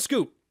 Just one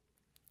scoop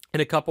in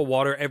a cup of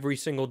water every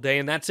single day,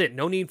 and that's it.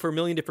 No need for a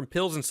million different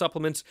pills and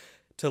supplements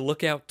to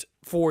look out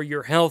for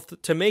your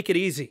health. To make it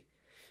easy,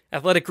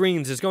 Athletic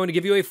Greens is going to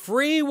give you a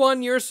free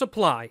 1-year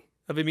supply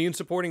of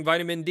immune-supporting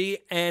vitamin D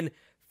and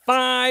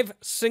 5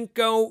 free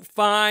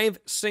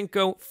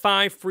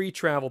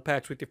travel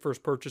packs with your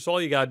first purchase.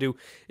 All you got to do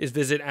is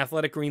visit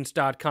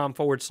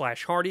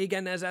athleticgreens.com/Hardy.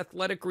 Again, that's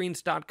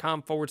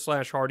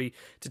athleticgreens.com/Hardy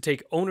to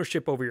take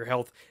ownership over your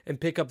health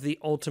and pick up the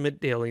ultimate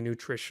daily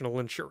nutritional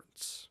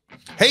insurance.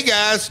 Hey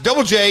guys,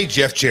 Double J,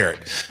 Jeff Jarrett.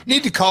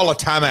 Need to call a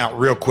timeout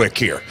real quick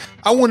here.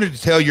 I wanted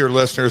to tell your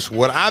listeners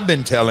what I've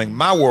been telling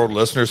my world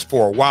listeners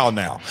for a while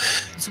now.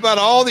 It's about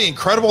all the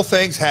incredible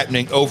things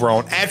happening over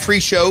on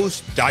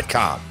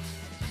adfreeshows.com.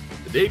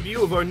 The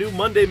debut of our new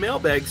Monday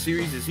Mailbag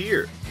series is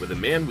here with a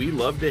man we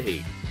love to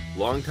hate,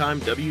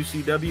 longtime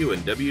WCW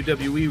and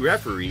WWE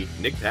referee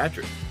Nick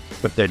Patrick.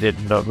 But they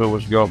didn't know who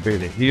was going to be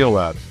the heel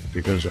at it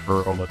because of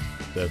Earl at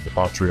the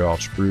Montreal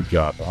screw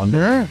job on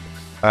there.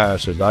 I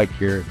said, I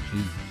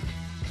guarantee,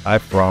 I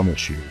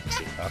promise you,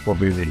 I will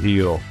be the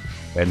heel,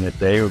 and that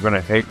they were going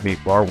to hate me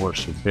far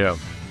worse than him.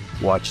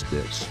 Watch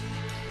this.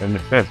 And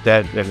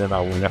then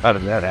I went, how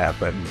did that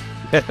happen?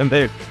 And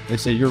they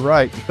said, you're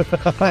right.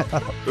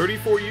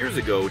 34 years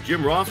ago,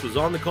 Jim Ross was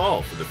on the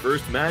call for the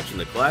first match in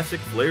the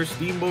classic Flair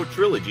Steamboat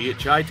trilogy at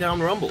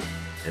Chi-Town Rumble.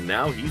 And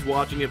now he's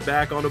watching it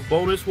back on a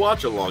bonus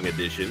watch-along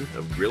edition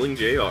of Grilling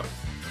JR.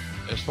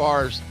 As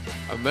far as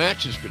a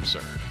match is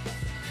concerned,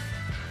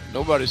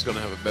 nobody's going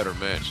to have a better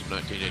match in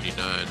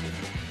 1989 than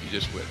you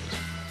just witnessed.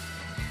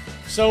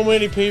 So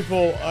many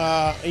people,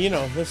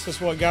 this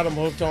is what got them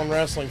hooked on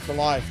wrestling for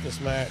life,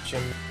 this match.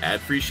 And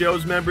Ad-free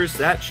shows members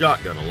sat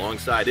shotgun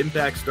alongside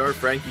Impact star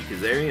Frankie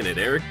Kazarian and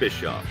Eric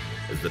Bischoff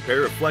as the pair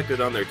reflected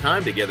on their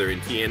time together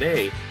in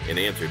TNA and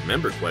answered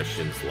member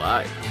questions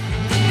live.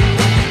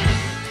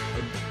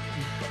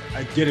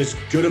 I did as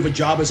good of a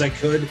job as I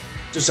could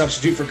to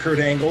substitute for Kurt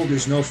Angle.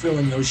 There's no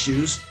filling those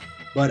shoes,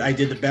 but I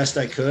did the best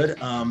I could.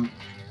 I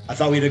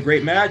thought we had a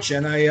great match,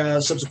 and I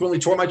subsequently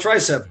tore my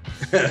tricep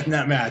in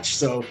that match.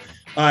 So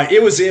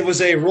it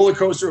was a roller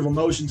coaster of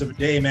emotions of a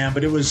day, man.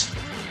 But it was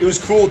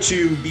cool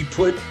to be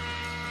put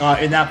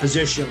in that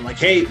position. Like,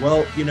 hey,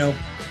 well,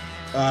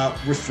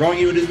 we're throwing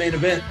you into the main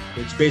event.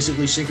 It's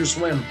basically sink or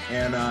swim,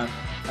 and I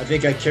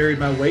think I carried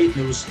my weight,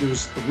 and it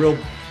was a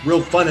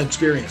real fun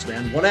experience,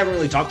 man. One I haven't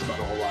really talked about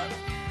a whole lot.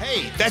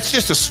 Hey, that's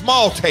just a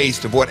small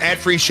taste of what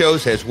Ad-Free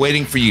Shows has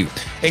waiting for you,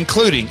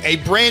 including a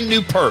brand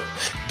new perk,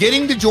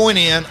 getting to join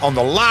in on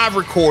the live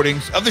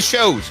recordings of the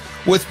shows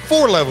with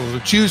 4 levels to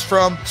choose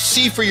from.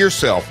 See for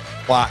yourself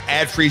why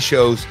Ad-Free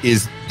Shows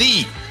is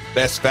the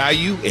best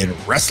value in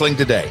wrestling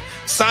today.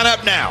 Sign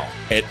up now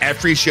at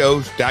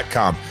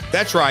adfreeshows.com.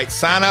 That's right,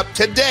 sign up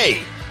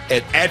today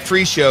at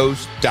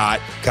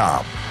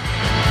adfreeshows.com.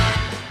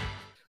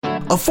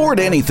 Afford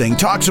Anything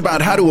talks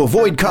about how to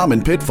avoid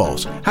common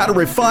pitfalls, how to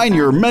refine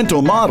your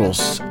mental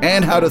models,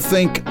 and how to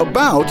think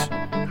about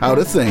how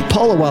to think.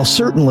 Paula, while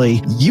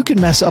certainly you can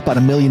mess up on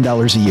 $1 million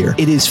a year,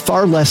 it is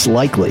far less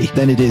likely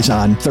than it is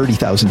on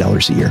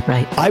 $30,000 a year.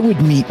 Right. I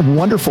would meet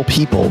wonderful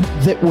people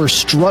that were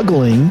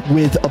struggling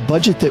with a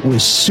budget that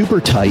was super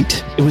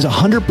tight. It was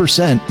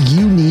 100%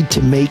 you need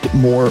to make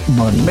more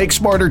money. Make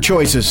smarter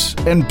choices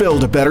and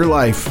build a better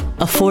life.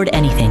 Afford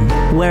Anything,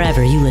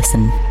 wherever you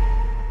listen.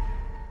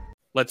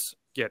 Let's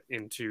get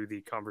into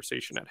the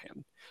conversation at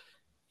hand.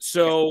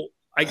 So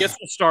I guess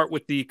we'll start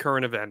with the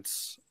current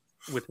events,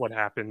 with what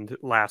happened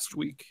last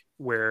week,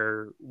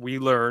 where we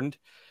learned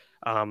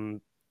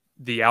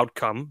the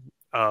outcome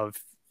of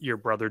your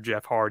brother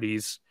Jeff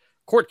Hardy's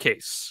court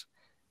case.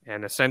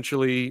 And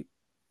essentially,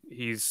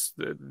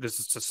 this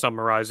is to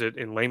summarize it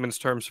in layman's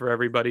terms for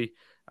everybody.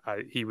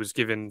 He was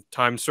given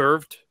time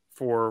served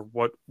for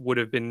what would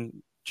have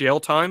been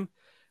jail time.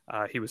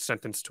 He was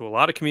sentenced to a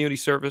lot of community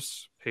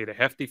service, paid a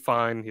hefty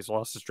fine. He's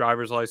lost his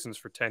driver's license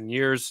for 10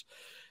 years,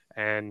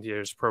 and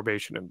there's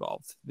probation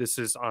involved. This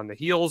is on the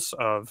heels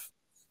of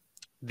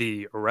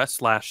the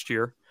arrest last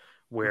year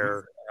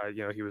where,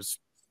 he was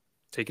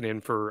taken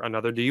in for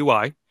another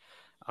DUI.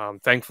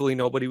 Thankfully,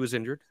 nobody was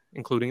injured,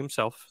 including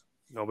himself.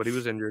 Nobody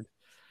was injured.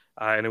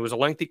 And it was a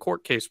lengthy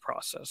court case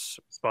process.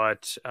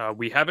 But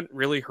we haven't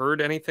really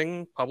heard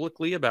anything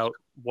publicly about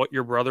what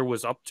your brother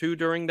was up to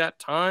during that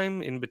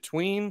time in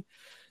between.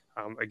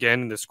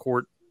 Again, this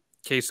court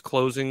case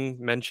closing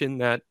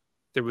mentioned that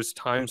there was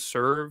time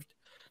served.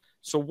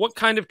 So what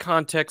kind of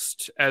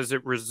context as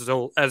it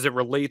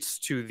relates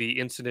to the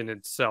incident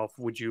itself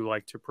would you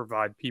like to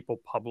provide people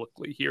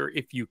publicly here,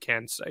 if you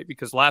can say?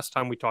 Because last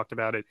time we talked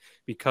about it,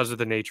 because of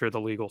the nature of the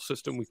legal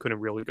system, we couldn't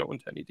really go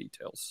into any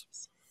details.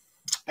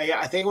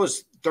 I think it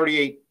was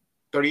 38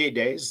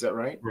 days. Is that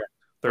right? Right.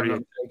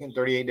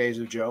 38 days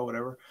of jail,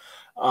 whatever.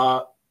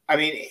 The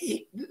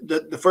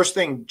first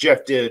thing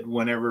Jeff did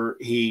whenever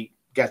he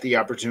got the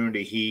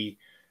opportunity, he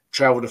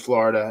traveled to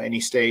Florida and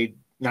he stayed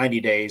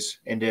 90 days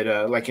and did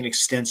an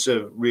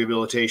extensive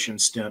rehabilitation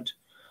stint.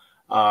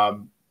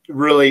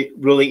 really,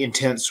 really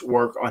intense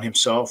work on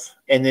himself.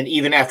 And then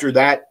even after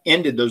that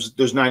ended,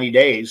 those 90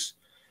 days,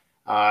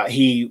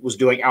 he was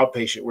doing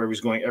outpatient where he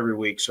was going every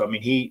week. So,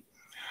 he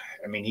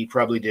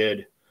probably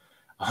did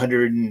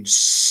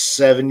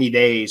 170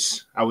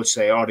 days, I would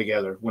say,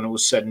 altogether when it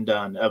was said and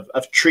done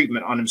of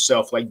treatment on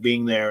himself, like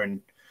being there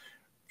and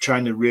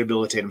trying to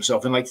rehabilitate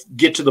himself and like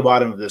get to the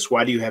bottom of this.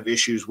 Why do you have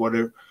issues?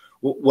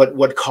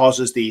 What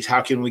causes these?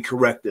 How can we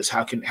correct this?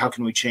 How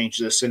can we change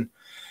this? And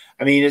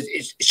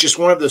it's just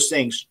one of those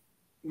things.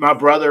 My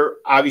brother,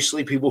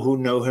 obviously, people who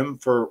know him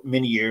for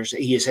many years,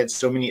 he has had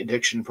so many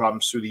addiction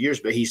problems through the years,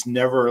 but he's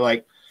never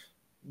like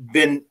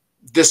been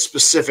this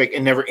specific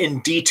and never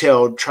in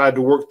detail tried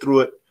to work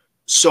through it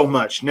so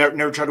much.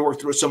 Never tried to work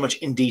through it so much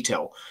in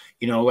detail.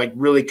 Like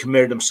really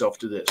committed himself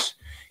to this.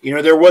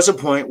 There was a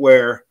point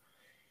where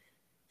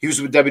he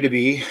was with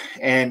WWE,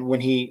 and when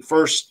he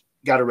first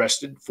got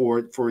arrested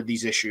for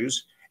these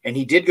issues, and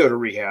he did go to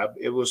rehab.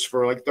 It was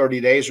for like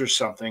 30 days or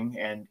something.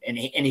 And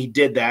he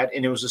did that,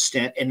 and it was a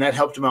stint, and that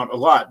helped him out a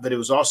lot. But it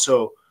was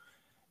also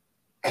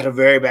at a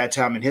very bad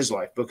time in his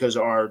life because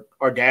our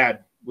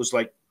dad was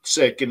like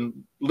sick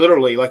and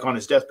literally like on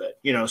his deathbed,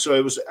 so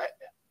it was,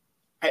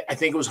 I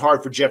think it was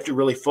hard for Jeff to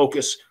really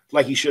focus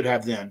like he should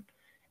have then.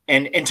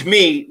 And to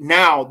me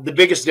now, the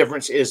biggest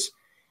difference is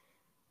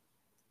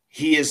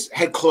he has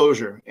had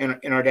closure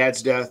in our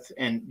dad's death,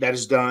 and that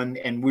is done.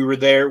 And we were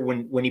there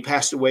when he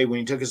passed away, when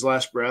he took his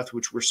last breath,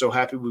 which we're so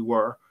happy we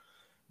were.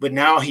 But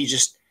now he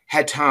just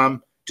had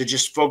time to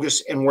just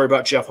focus and worry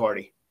about Jeff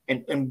Hardy.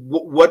 And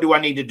what do I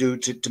need to do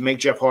to make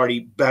Jeff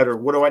Hardy better?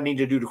 What do I need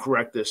to do to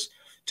correct this,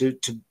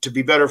 to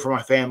be better for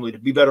my family, to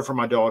be better for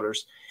my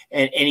daughters?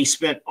 And he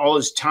spent all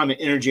his time and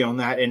energy on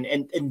that.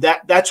 And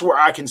that's where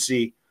I can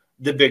see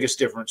the biggest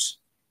difference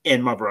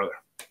in my brother.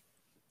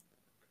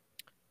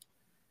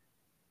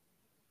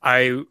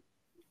 I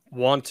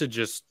want to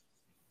just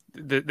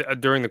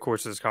during the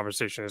course of this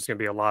conversation, there's going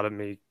to be a lot of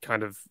me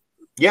kind of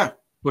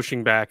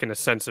pushing back in a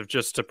sense of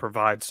just to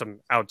provide some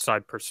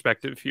outside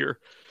perspective here.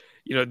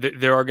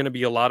 There are going to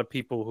be a lot of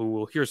people who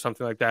will hear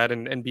something like that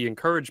and be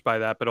encouraged by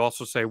that, but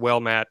also say, well,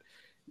 Matt,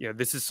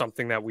 this is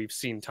something that we've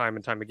seen time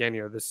and time again.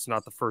 This is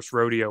not the first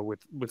rodeo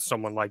with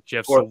someone like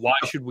Jeff. So why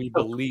should we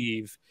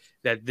believe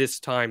that this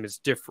time is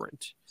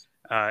different?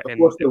 Of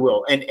course they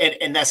will.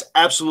 And that's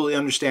absolutely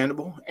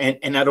understandable.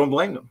 And I don't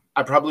blame them.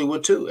 I probably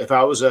would too, if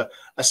I was a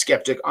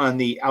skeptic on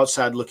the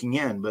outside looking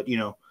in, but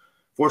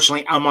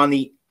fortunately I'm on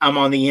the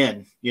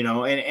end,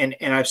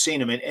 and I've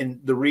seen him. And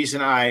the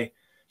reason I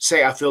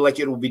say I feel like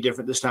it will be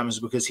different this time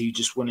is because he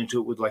just went into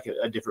it with like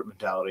a different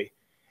mentality,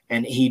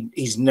 and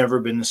he's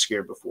never been this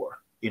scared before.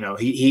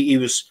 He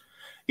was,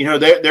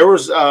 there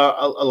was a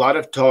lot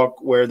of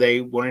talk where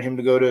they wanted him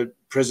to go to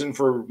prison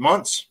for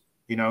months,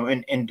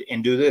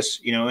 and do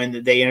this,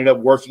 and they ended up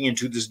working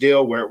into this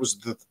deal where it was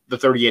the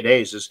 38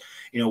 days is,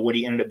 what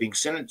he ended up being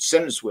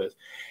sentenced with.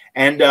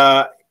 And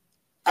I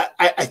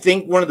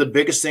think one of the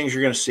biggest things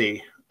you're going to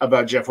see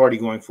about Jeff Hardy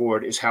going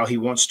forward is how he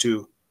wants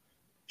to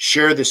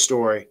share this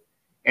story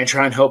and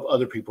try and help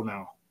other people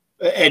now.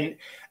 And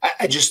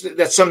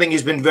that's something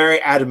he's been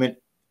very adamant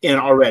in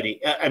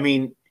already.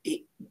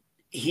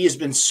 He has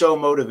been so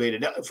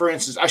motivated. For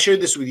instance, I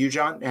shared this with you,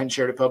 John. I hadn't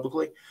shared it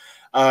publicly.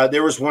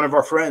 There was one of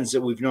our friends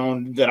that we've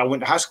known that I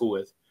went to high school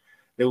with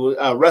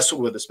that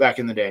wrestled with us back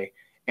in the day.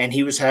 And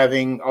he was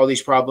having all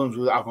these problems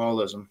with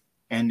alcoholism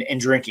and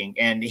drinking.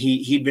 And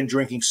he'd been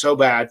drinking so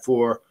bad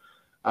for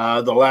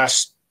the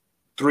last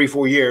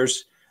 3-4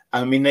 years.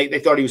 They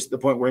thought he was at the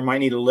point where he might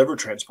need a liver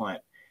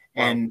transplant.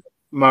 Wow. And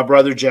my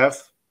brother,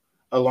 Jeff,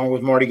 along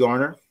with Marty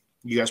Garner,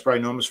 you guys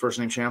probably know him as first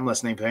name Sham,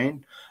 last name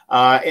Payne,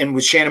 and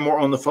with Shannon Moore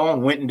on the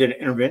phone, went and did an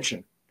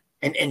intervention.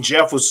 And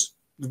Jeff was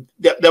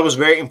that was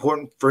very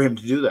important for him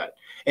to do that.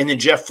 And then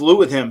Jeff flew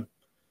with him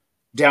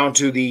down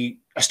to the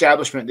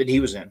establishment that he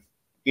was in,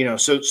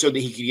 so that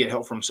he could get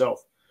help for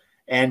himself.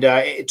 And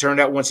it turned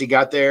out once he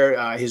got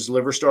there, his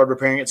liver started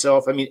repairing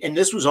itself. And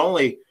this was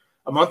only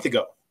a month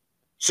ago,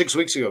 6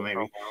 weeks ago,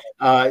 maybe,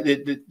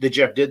 that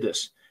Jeff did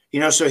this.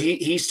 So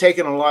he's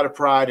taken a lot of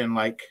pride in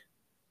like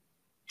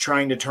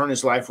trying to turn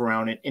his life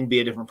around and be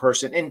a different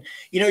person. And,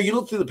 you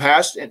look through the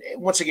past, and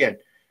once again,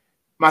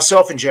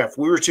 myself and Jeff,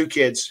 we were two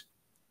kids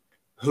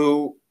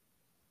who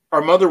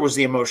our mother was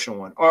the emotional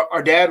one.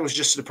 Our dad was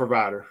just the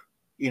provider,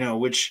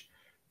 which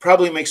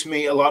probably makes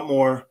me a lot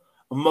more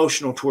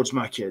emotional towards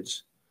my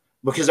kids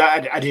because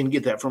I didn't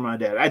get that from my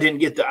dad. I didn't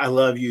get the I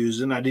love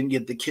yous, and I didn't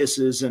get the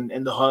kisses and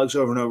the hugs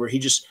over and over.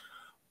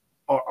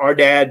 Our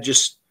dad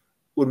just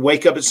would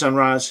wake up at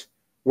sunrise,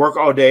 work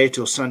all day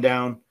till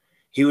sundown.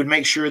 He would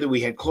make sure that we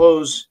had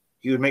clothes.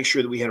 He would make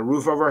sure that we had a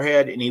roof over our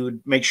head, and he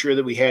would make sure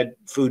that we had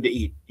food to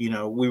eat.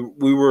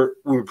 We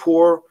were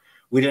poor.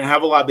 We didn't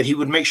have a lot, but he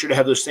would make sure to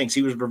have those things.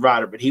 He was a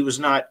provider, but he was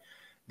not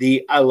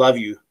the I love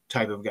you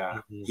type of guy.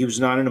 Mm-hmm. He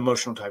was not an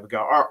emotional type of guy.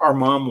 Our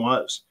mom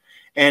was.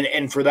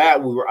 And for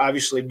that, we were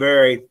obviously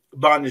very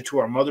bonded to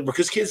our mother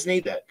because kids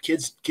need that.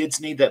 Kids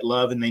need that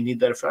love, and they need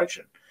that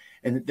affection.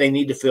 And they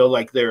need to feel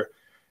like they're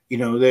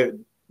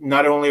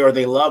not only are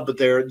they loved, but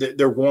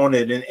they're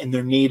wanted and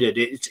they're needed.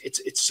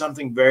 It's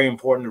something very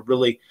important to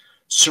really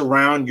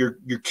surround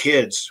your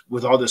kids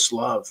with all this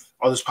love,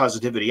 all this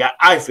positivity.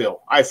 I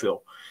feel.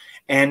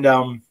 And,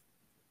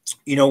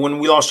 when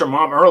we lost our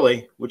mom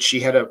early, which she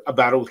had a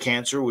battle with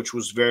cancer, which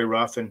was very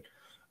rough. And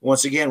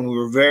once again, we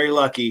were very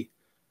lucky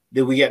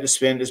that we got to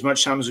spend as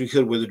much time as we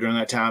could with her during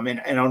that time.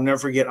 And I'll never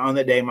forget, on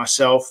that day,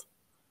 myself,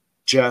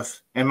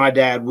 Jeff, and my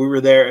dad, we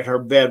were there at her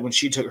bed when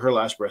she took her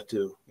last breath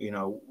too.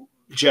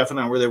 Jeff and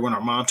I were there when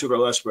our mom took her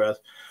last breath.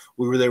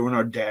 We were there when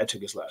our dad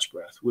took his last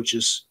breath, which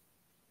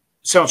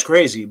sounds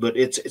crazy, but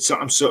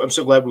I'm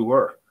so glad we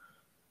were.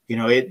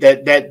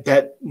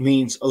 That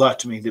means a lot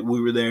to me that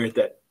we were there at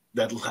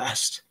that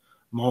last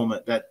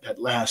moment, that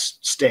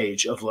last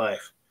stage of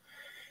life.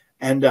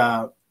 And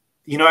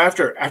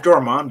after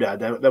our mom died,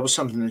 that was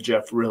something that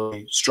Jeff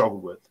really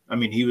struggled with. I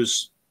mean, he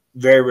was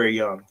very, very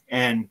young,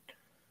 and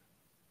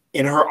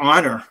in her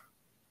honor,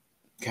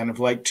 kind of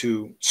like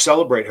to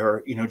celebrate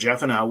her,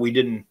 Jeff and I,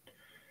 we'd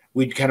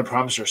kind of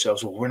promised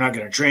ourselves, well, we're not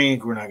going to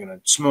drink, we're not going to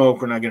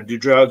smoke, we're not going to do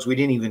drugs. We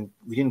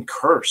didn't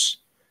curse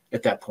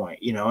at that point,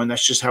 and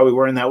that's just how we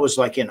were. And that was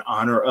like in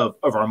honor of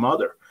our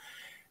mother.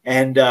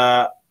 And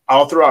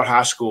all throughout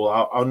high school,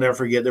 I'll never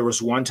forget, there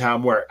was one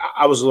time where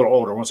I was a little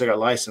older. Once I got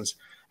licensed,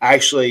 I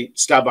actually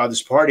stopped by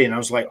this party, and I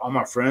was like, all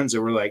my friends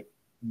that were like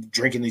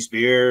drinking these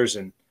beers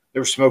and they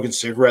were smoking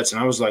cigarettes.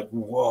 And I was like,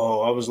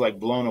 whoa, I was like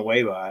blown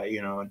away by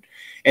it,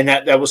 and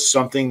that was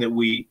something that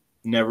we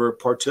never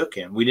partook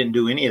in. We didn't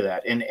do any of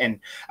that. And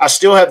I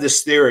still have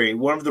this theory.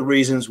 One of the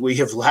reasons we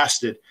have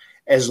lasted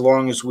as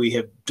long as we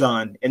have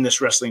done in this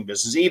wrestling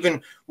business,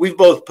 even we've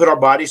both put our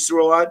bodies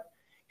through a lot.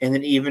 And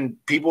then even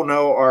people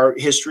know our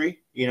history,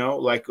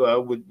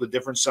 with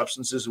different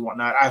substances and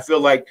whatnot. I feel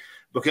like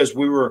because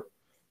we were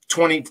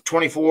 20,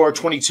 24,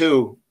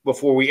 22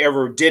 before we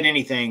ever did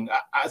anything,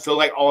 I feel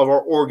like all of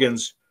our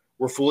organs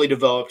were fully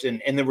developed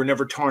and they were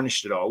never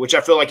tarnished at all, which I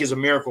feel like is a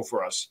miracle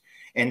for us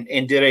and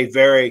had a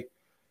very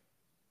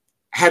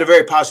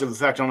positive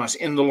effect on us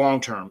in the long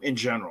term, in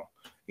general,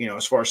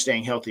 as far as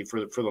staying healthy for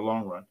the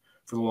long run,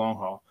 for the long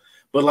haul.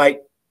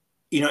 But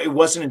it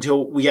wasn't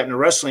until we got into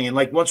wrestling and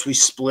once we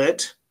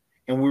split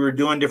and we were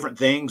doing different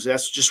things,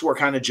 that's just where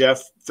kind of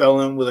Jeff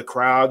fell in with a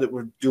crowd that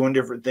were doing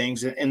different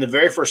things. And the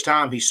very first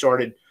time he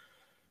started,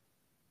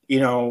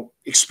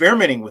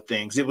 experimenting with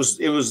things, it was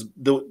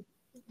the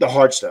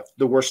hard stuff,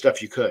 the worst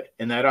stuff you could.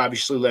 And that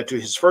obviously led to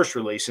his first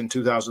release in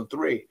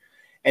 2003.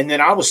 And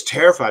then I was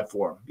terrified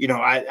for him.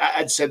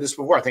 I'd said this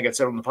before. I think I'd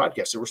said on the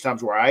podcast. There was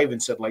times where I even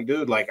said,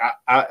 dude,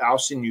 I'll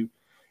send you,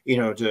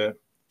 to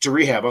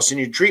rehab. I'll send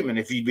you to treatment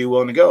if you'd be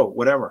willing to go,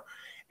 whatever.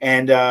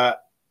 And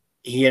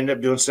he ended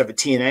up doing stuff at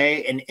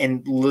TNA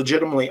and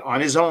legitimately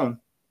on his own,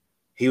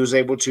 he was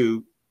able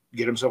to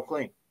get himself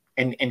clean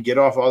and get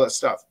off all that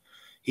stuff.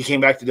 He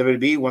came back to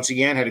WWE once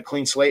again, had a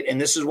clean slate.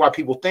 And this is why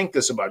people think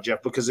this about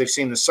Jeff, because they've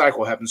seen this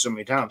cycle happen so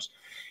many times.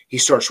 He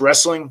starts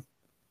wrestling.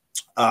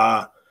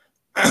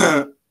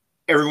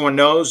 Everyone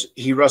knows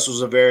he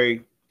wrestles a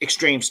very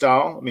extreme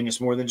style. I mean, it's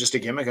more than just a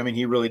gimmick. I mean,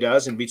 he really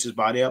does and beats his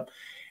body up.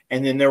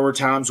 And then there were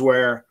times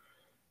where,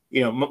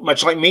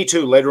 much like me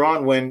too, later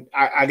on when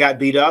I got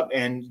beat up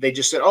and they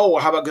just said, oh,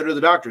 well, how about go to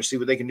the doctor, see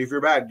what they can do for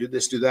your back, do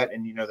this, do that.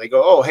 And, they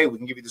go, oh, hey, we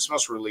can give you this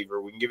muscle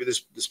reliever. We can give you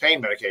this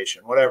pain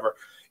medication, whatever.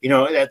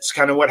 That's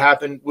kind of what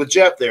happened with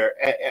Jeff there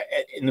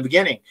in the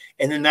beginning.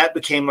 And then that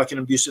became like an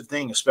abusive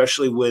thing,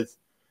 especially with,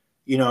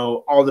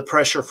 all the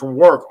pressure from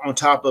work on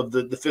top of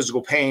the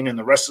physical pain and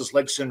the restless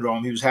leg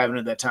syndrome he was having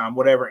at that time,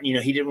 whatever.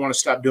 He didn't want to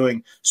stop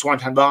doing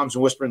swanton bombs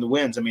and whisper in the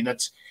winds. I mean,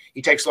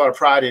 he takes a lot of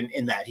pride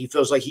in that. He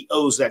feels like he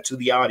owes that to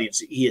the audience.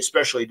 He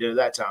especially did at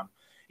that time,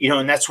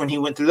 and that's when he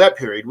went through that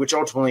period, which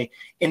ultimately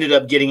ended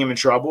up getting him in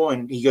trouble.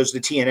 And he goes to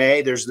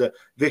TNA. There's the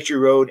Victory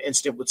Road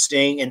incident with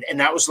Sting. And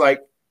that was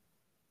like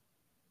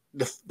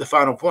the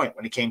final point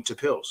when it came to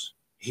pills.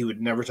 He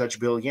would never touch a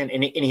pill again.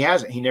 And he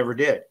hasn't. He never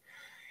did.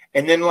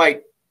 And then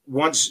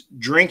once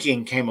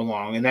drinking came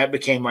along and that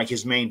became like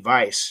his main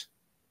vice,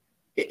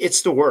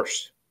 it's the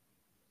worst.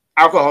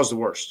 Alcohol is the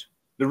worst.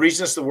 The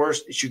reason it's the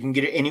worst is you can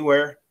get it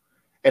anywhere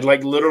at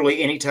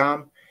literally any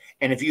time.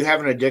 And if you have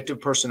an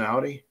addictive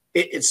personality,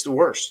 it's the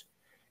worst,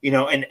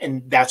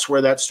 and that's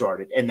where that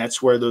started. And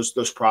that's where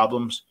those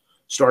problems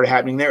started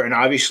happening there. And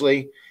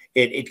obviously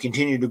it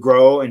continued to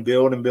grow and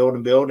build and build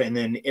and build. And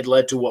then it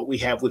led to what we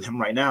have with him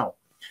right now.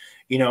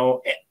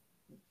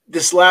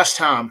 This last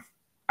time,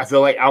 I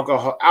feel like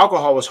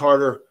alcohol was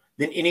harder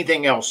than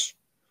anything else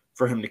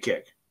for him to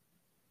kick.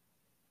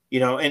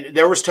 And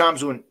there was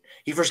times when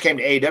he first came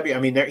to AEW, I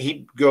mean,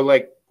 he'd go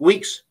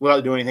weeks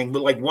without doing anything.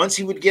 But once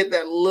he would get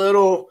a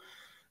little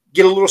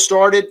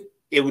started,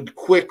 it would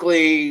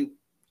quickly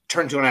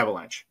turn to an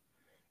avalanche.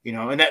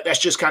 And that's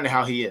just kind of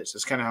how he is.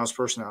 That's kind of how his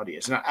personality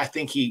is. And I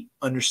think he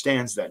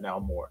understands that now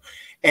more.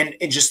 And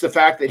just the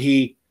fact that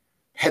he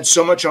had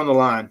so much on the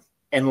line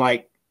and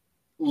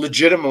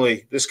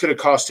legitimately, this could have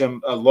cost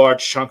him a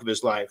large chunk of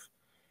his life.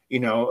 He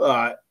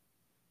was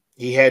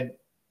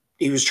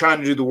trying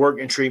to do the work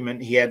and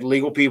treatment. He had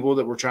legal people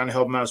that were trying to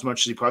help him out as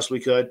much as he possibly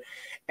could.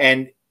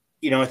 And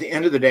at the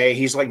end of the day,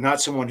 he's like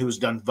not someone who's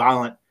done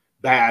violent,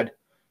 bad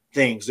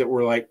things that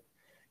were like,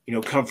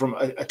 come from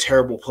a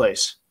terrible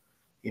place.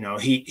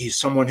 He's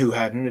someone who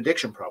had an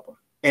addiction problem,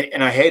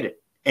 and I hate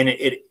it.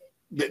 And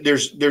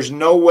there's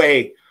no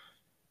way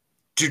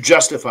to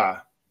justify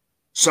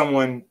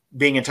someone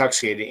being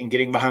intoxicated and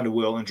getting behind a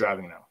wheel and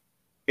driving now.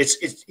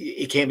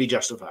 It can't be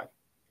justified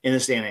in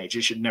this day and age.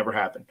 It should never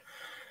happen.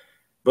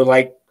 But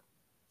like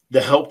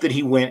the help that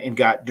he went and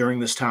got during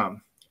this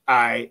time,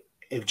 I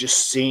have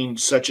just seen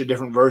such a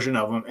different version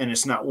of him. And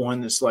it's not one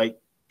that's like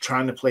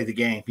trying to play the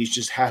game. He's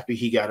just happy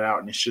he got out,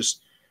 and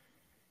he's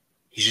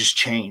just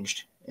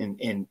changed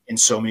in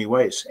so many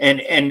ways.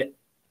 And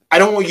I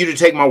don't want you to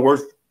take my word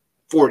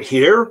for it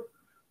here.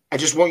 I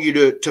just want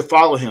you to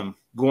follow him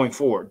going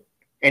forward,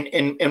 and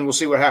we'll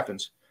see what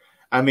happens.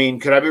 I mean,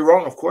 could I be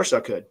wrong? Of course I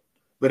could,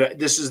 but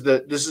this is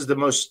the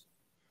most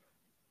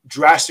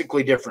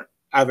drastically different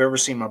I've ever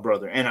seen my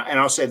brother. And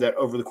I'll say that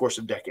over the course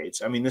of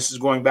decades. I mean, this is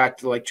going back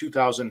to like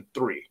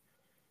 2003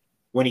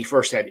 when he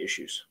first had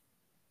issues.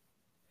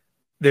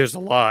 There's a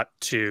lot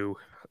to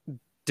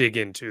dig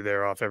into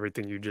there off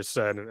everything you just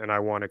said. And I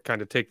want to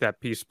kind of take that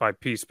piece by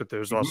piece, but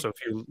there's also a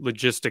few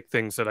logistic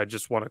things that I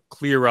just want to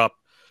clear up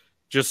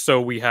just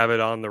so we have it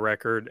on the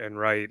record and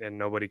right, and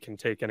nobody can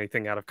take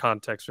anything out of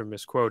context or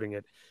misquoting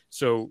it.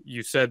 So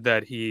you said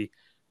that he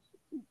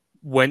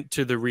went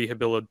to the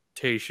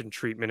rehabilitation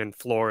treatment in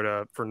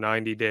Florida for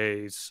 90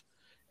 days,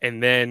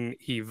 and then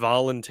he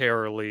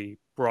voluntarily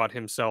brought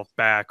himself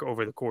back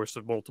over the course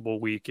of multiple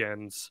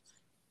weekends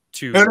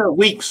to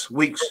weeks.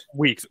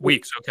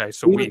 Okay.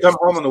 So he would come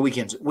home on the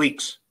weekends,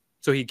 weeks.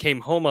 So he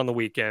came home on the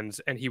weekends,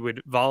 and he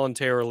would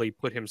voluntarily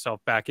put himself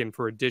back in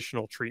for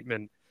additional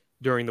treatment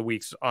during the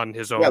weeks on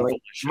his own.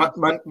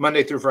 Like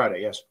Monday through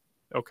Friday. Yes.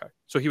 Okay.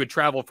 So he would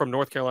travel from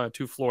North Carolina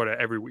to Florida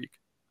every week.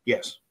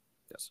 Yes.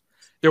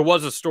 There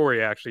was a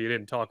story, actually, you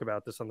didn't talk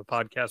about this on the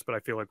podcast, but I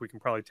feel like we can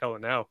probably tell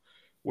it now,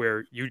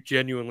 where you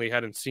genuinely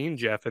hadn't seen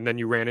Jeff, and then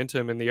you ran into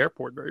him in the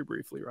airport very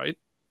briefly, right?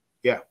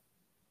 Yeah.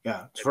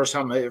 It's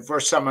the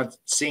first time I'd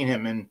seen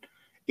him, and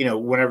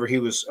whenever he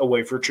was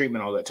away for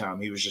treatment all that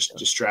time, he was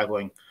just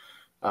traveling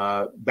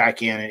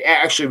back in, and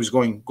actually was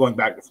going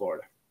back to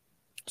Florida.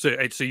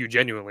 So you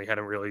genuinely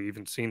hadn't really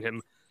even seen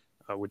him,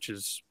 which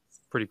is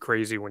pretty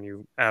crazy when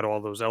you add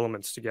all those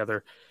elements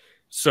together.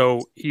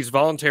 So he's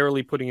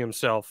voluntarily putting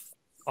himself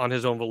on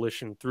his own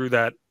volition through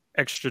that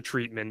extra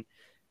treatment.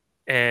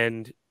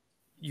 And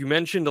you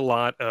mentioned a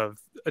lot of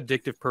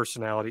addictive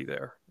personality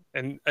there.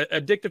 And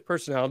addictive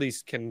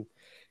personalities can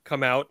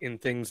come out in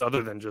things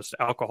other than just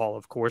alcohol,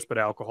 of course, but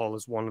alcohol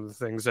is one of the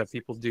things that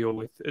people deal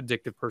with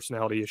addictive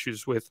personality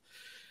issues with.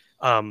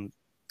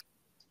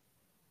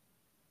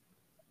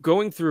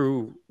 Going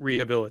through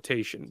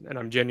rehabilitation, and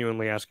I'm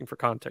genuinely asking for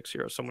context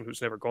here as someone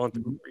who's never gone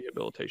through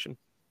rehabilitation.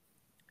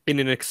 In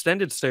an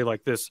extended stay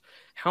like this,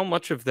 how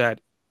much of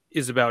that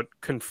is about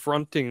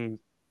confronting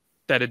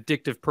that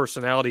addictive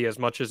personality as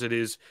much as it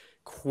is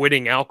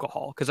quitting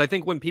alcohol? Because I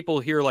think when people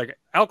hear like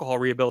alcohol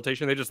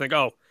rehabilitation, they just think,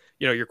 oh,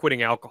 you're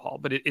quitting alcohol.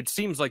 But it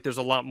seems like there's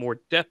a lot more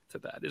depth to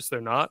that. Is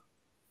there not?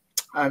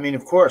 I mean,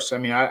 of course. I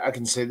mean, I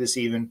can say this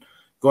even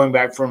going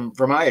back from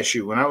my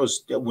issue when I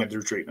went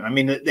through treatment. I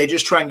mean, they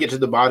just try and get to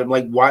the bottom.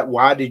 Like,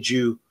 why do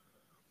you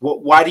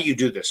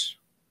do this?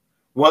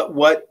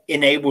 What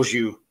enables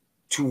you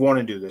to want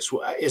to do this?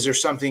 Is there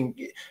something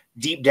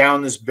deep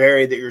down that's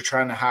buried that you're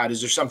trying to hide?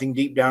 Is there something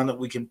deep down that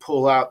we can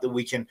pull out, that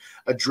we can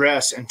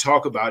address and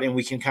talk about, and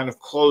we can kind of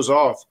close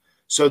off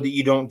so that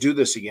you don't do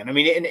this again? I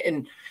mean,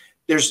 and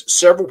there's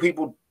several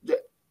people,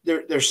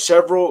 there's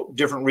several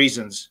different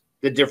reasons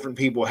that different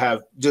people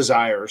have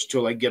desires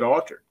to like get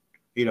altered,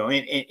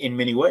 in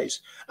many ways,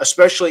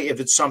 especially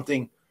if it's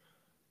something,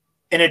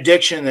 an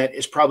addiction that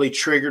is probably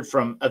triggered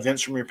from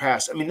events from your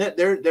past. I mean,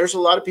 there's a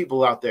lot of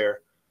people out there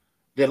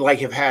that like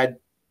have had,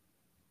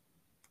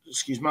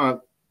 excuse my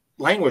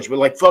language, but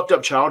like fucked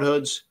up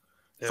childhoods,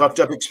 fucked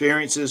up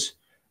experiences,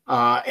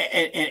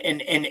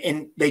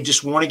 and they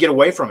just want to get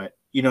away from it.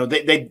 They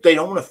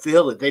don't want to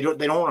feel it. They don't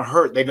want to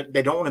hurt.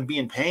 They don't want to be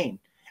in pain,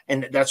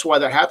 and that's why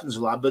that happens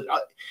a lot. But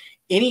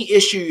any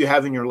issue you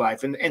have in your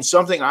life, and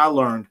something I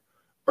learned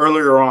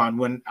earlier on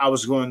when I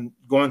was going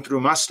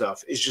through my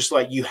stuff, is just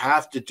like you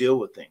have to deal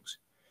with things.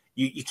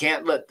 You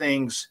can't let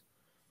things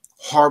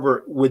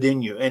harbor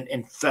within you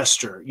and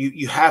fester.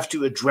 You have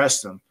to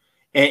address them.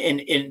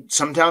 And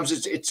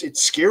sometimes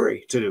it's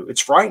scary to do.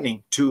 It's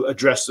frightening to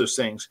address those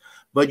things,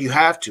 but you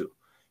have to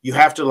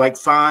like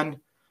find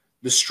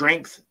the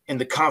strength and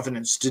the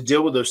confidence to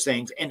deal with those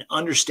things and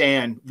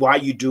understand why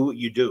you do what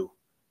you do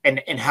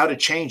and how to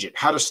change it,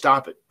 how to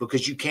stop it,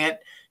 because you can't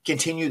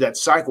continue that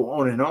cycle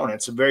on and on.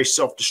 It's a very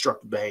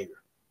self-destructive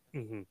behavior.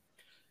 Mm-hmm.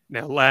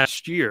 Now,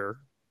 last year,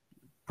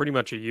 pretty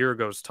much a year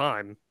ago's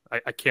time,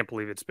 I can't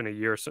believe it's been a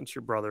year since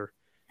your brother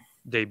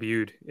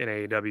debuted in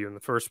AEW in the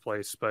first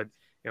place, but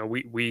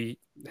we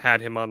had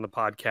him on the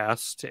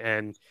podcast,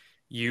 and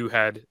you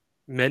had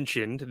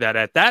mentioned that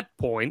at that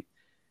point,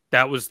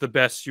 that was the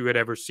best you had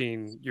ever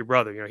seen your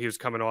brother. He was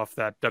coming off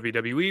that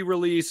WWE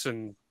release,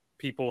 and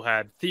people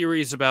had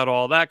theories about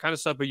all that kind of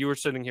stuff, but you were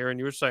sitting here and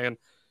you were saying,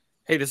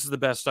 hey, this is the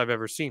best I've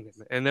ever seen him.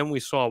 And then we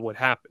saw what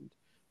happened.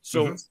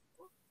 So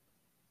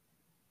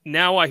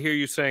now I hear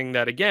you saying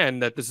that again,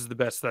 that this is the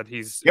best that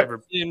he's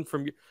ever been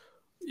from you.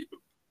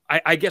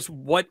 I guess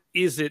what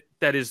is it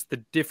that is the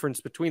difference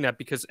between that?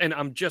 Because, and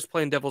I'm just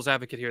playing devil's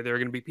advocate here, there are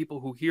going to be people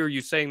who hear you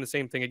saying the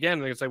same thing again,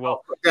 and they're going to say,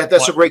 well,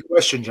 that's a great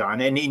question,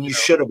 John. And you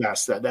should have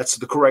asked that. That's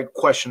the correct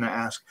question to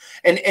ask.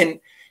 And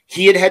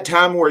he had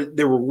time where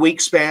there were weak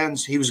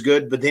spans. He was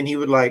good, but then he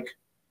would like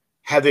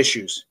have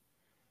issues.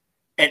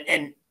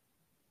 And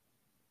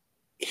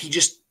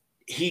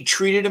he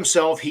treated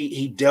himself.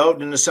 He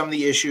delved into some of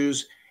the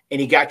issues,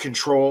 and he got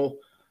control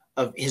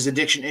of his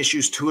addiction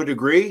issues to a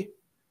degree,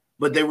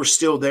 but they were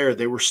still there.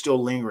 They were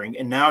still lingering.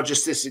 And now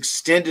just this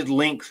extended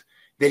length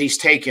that he's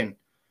taken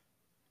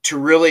to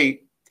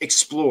really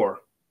explore,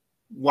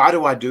 why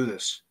do I do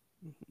this?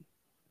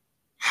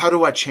 How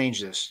do I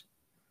change this?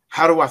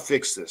 How do I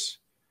fix this?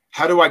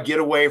 How do I get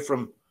away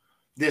from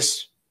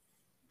this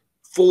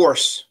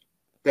force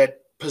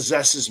that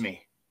possesses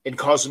me and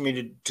causes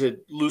me to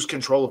lose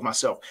control of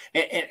myself?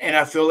 And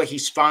I feel like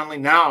he's finally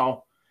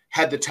now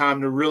had the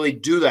time to really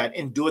do that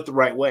and do it the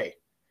right way.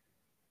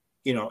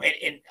 You know,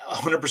 and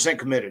 100%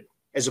 committed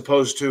as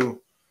opposed to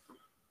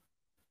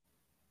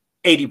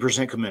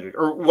 80% committed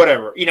or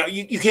whatever. You know,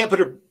 you can't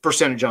put a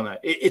percentage on that.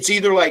 It's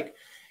either like,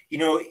 you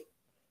know,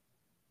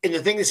 and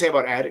the thing they say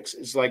about addicts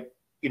is like,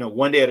 you know,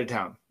 one day at a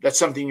time. That's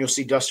something you'll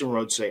see Dustin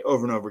Rhodes say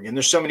over and over again.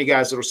 There's so many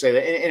guys that will say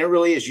that. And it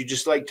really is. You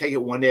just like take it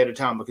one day at a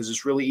time because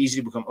it's really easy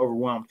to become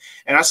overwhelmed.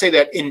 And I say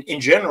that in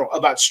general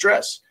about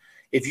stress.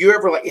 If you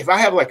ever if I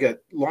have like a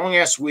long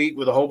ass week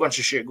with a whole bunch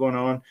of shit going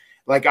on,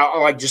 like I'll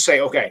like just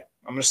say, okay,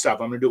 I'm going to stop.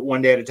 I'm going to do it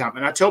one day at a time.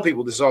 And I tell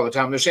people this all the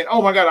time. They're saying,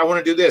 oh my God, I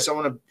want to do this. I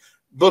want to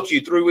book you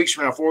 3 weeks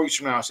from now, 4 weeks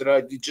from now. I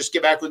said, just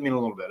get back with me in a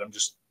little bit. I'm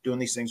just doing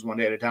these things one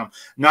day at a time,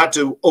 not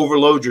to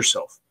overload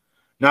yourself,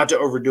 not to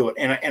overdo it.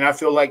 And I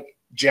feel like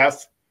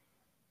Jeff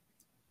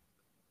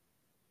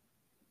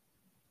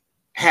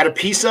had a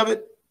piece of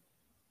it,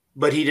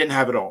 but he didn't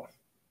have it all.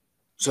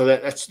 So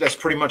that's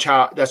pretty much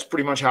how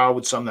I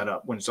would sum that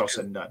up when it's all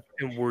said and done.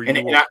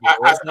 And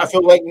I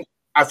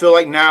feel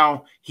like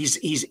now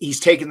he's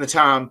taken the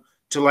time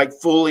to like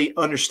fully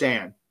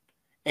understand,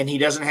 and he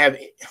doesn't have.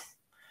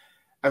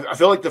 I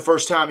feel like the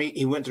first time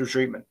he went through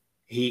treatment,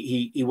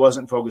 he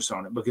wasn't focused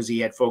on it because he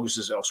had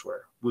focuses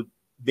elsewhere with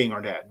being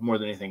our dad more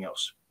than anything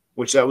else.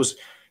 Which that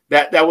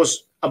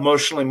was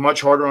emotionally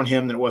much harder on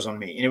him than it was on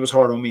me, and it was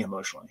hard on me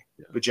emotionally.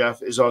 Yeah. But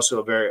Jeff is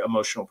also a very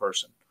emotional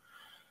person.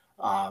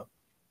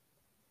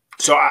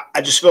 So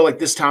I just feel like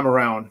this time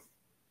around,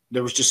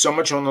 there was just so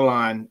much on the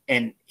line,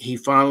 and he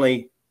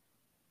finally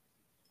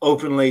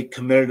openly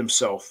committed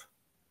himself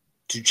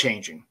to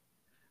changing,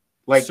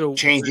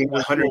 changing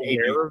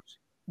 180.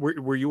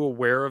 Were you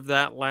aware of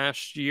that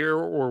last year,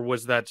 or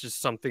was that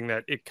just something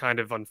that it kind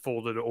of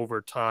unfolded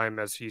over time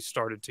as he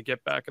started to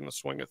get back in the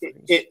swing of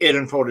things? It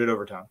unfolded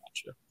over time.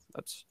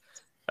 Gotcha.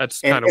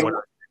 That's kind of what I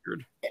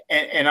figured.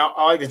 And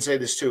I'll even say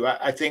this too.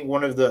 I think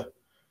one of the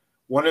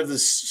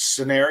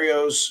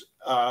scenarios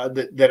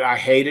that I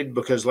hated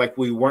because like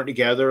we weren't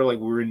together, like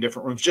we were in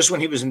different rooms, just when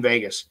he was in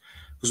Vegas.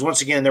 Because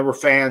once again, there were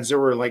fans. There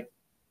were like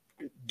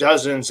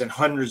dozens and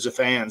hundreds of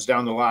fans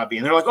down the lobby.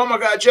 And they're like, oh, my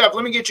God, Jeff,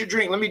 let me get you a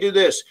drink. Let me do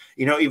this.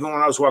 You know, even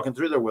when I was walking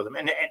through there with him.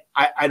 And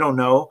I don't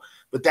know.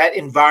 But that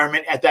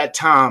environment at that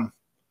time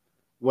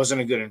wasn't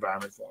a good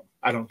environment for him,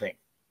 I don't think.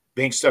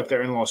 Being stuck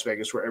there in Las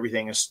Vegas where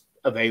everything is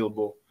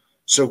available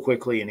so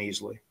quickly and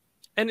easily.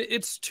 And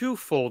it's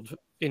twofold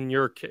in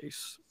your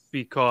case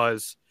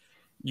because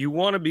you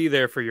want to be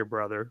there for your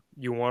brother.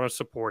 You want to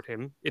support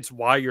him. It's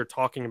why you're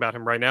talking about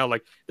him right now.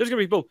 Like, there's going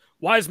to be people,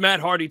 why is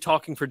Matt Hardy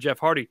talking for Jeff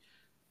Hardy?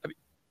 I mean,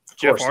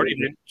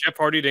 Jeff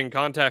Hardy didn't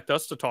contact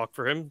us to talk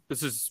for him.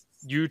 This is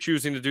you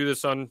choosing to do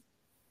this on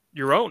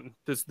your own.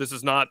 This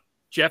is not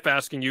Jeff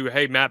asking you,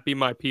 hey, Matt, be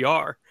my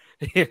PR.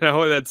 You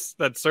know, that's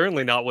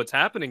certainly not what's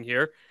happening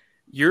here.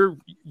 You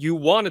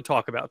want to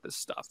talk about this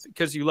stuff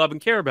because you love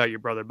and care about your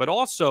brother, but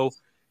also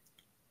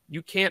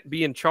you can't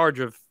be in charge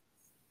of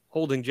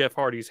holding Jeff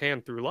Hardy's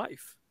hand through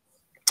life.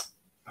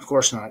 Of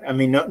course not. I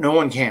mean, no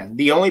one can.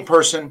 The only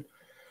person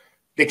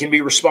that can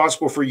be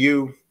responsible for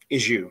you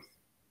is you.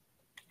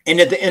 And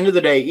at the end of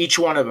the day, each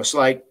one of us,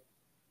 like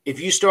if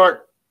you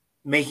start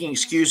making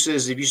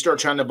excuses, if you start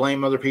trying to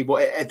blame other people,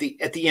 at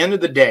the end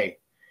of the day,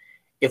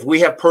 if we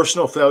have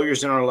personal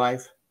failures in our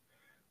life,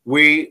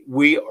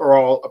 we are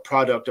all a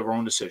product of our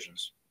own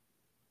decisions.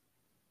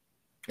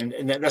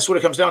 And that's what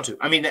it comes down to.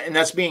 I mean, and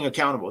that's being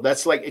accountable.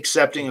 That's like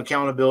accepting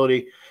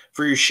accountability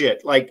for your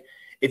shit. Like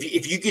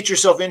if you get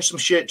yourself in some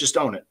shit, just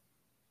own it.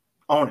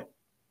 Own it.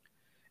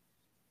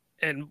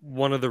 And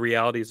one of the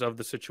realities of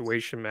the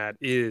situation, Matt,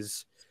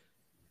 is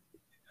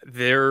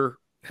there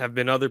have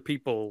been other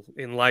people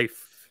in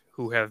life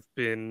who have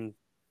been,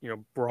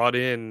 brought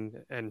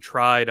in and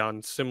tried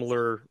on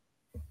similar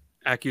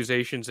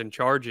accusations and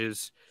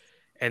charges,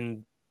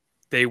 and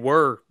they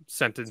were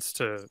sentenced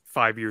to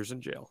 5 years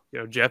in jail.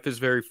 Jeff is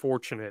very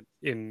fortunate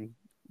in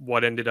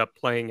what ended up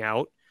playing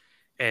out,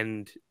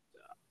 and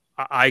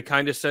I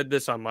kind of said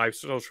this on my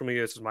social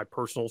media. This is my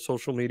personal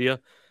social media,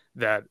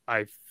 that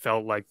I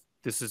felt like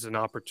this is an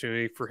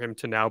opportunity for him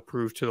to now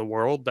prove to the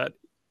world that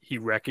he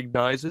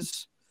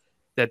recognizes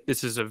that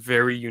this is a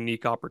very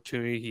unique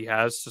opportunity he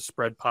has to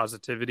spread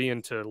positivity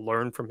and to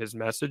learn from his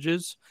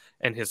messages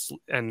and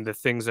the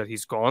things that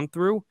he's gone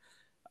through.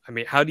 I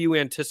mean, how do you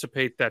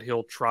anticipate that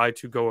he'll try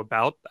to go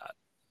about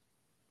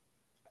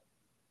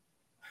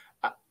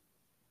that?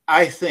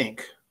 I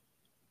think,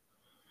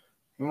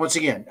 and once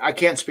again, I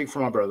can't speak for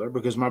my brother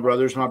because my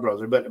brother's my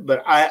brother,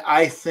 but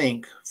I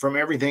think from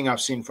everything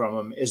I've seen from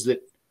him is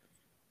that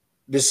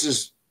this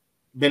has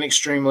been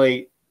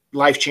extremely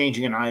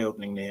life-changing and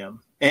eye-opening to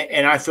him.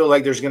 And I feel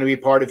like there's going to be a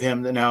part of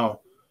him that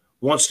now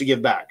wants to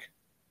give back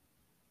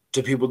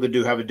to people that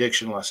do have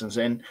addiction lessons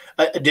and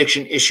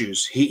addiction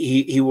issues.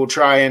 He will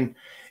try and,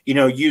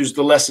 use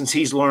the lessons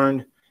he's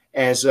learned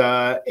as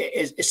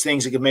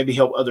things that could maybe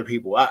help other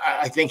people.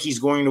 I think he's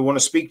going to want to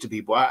speak to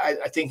people. I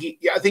think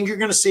you're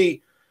going to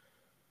see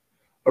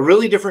a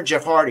really different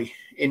Jeff Hardy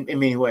in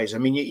many ways. I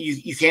mean,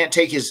 you can't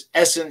take his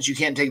essence, you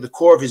can't take the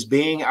core of his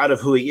being out of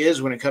who he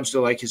is when it comes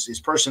to like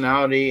his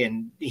personality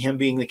and him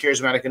being the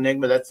charismatic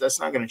enigma. That's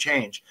not going to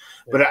change.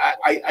 Yeah. But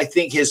I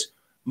think his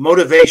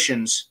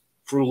motivations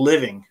for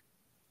living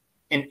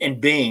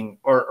and being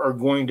are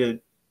going to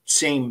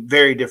seem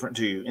very different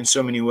to you in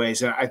so many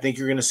ways. And I think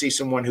you're going to see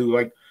someone who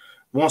like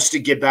wants to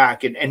get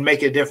back and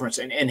make a difference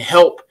and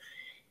help.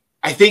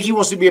 I think he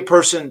wants to be a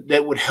person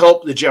that would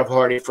help the Jeff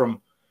Hardy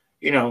from,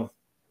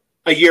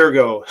 a year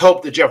ago,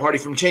 help the Jeff Hardy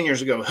from 10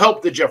 years ago,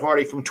 help the Jeff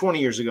Hardy from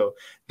 20 years ago.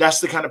 That's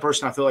the kind of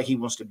person I feel like he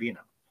wants to be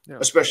now,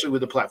 especially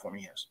with the platform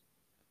he has.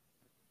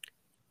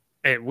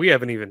 And we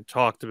haven't even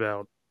talked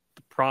about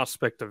the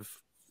prospect of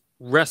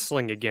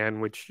wrestling again,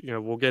 which,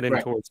 we'll get in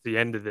towards the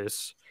end of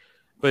this.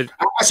 But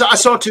I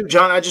saw too,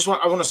 John, I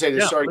want to say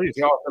this. Sorry,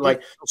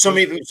 like so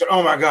many people said,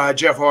 "Oh my God,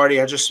 Jeff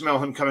Hardy! I just smell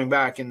him coming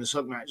back in this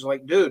hook match."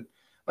 Like, dude,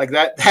 like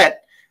that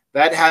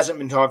hasn't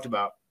been talked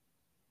about.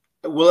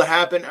 Will it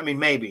happen? I mean,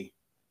 maybe.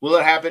 Will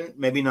it happen?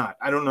 Maybe not.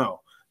 I don't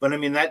know. But I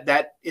mean,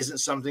 that isn't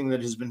something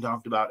that has been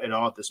talked about at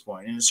all at this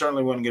point. And it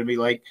certainly wasn't going to be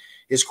like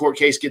his court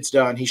case gets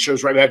done, he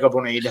shows right back up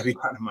on AEW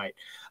Dynamite.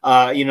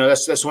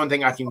 That's one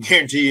thing I can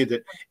guarantee you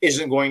that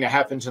isn't going to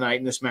happen tonight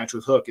in this match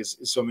with Hook, as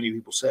so many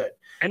people said.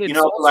 And it's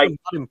also not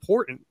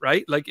important,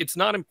 right? Like, it's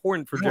not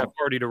important for Jeff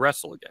Hardy to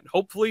wrestle again.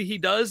 Hopefully he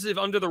does, if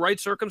under the right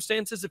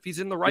circumstances, if he's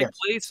in the right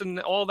place and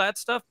all that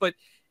stuff. But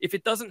if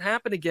it doesn't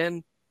happen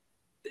again,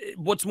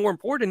 what's more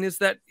important is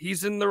that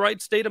he's in the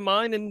right state of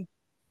mind and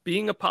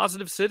being a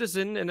positive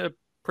citizen and a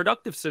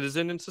productive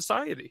citizen in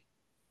society.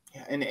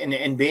 Yeah,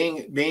 and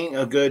being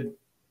a good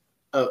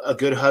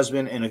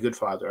husband and a good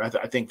father.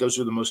 I think those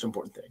are the most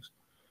important things.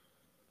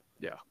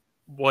 Yeah.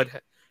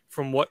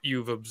 From what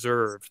you've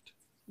observed,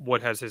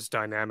 what has his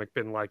dynamic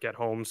been like at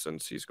home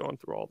since he's gone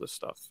through all this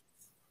stuff?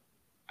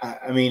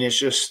 I mean, it's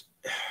just,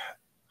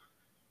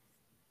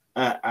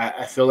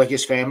 I feel like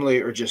his family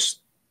are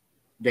just,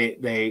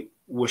 they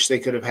wish they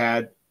could have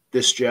had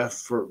this Jeff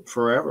for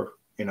forever.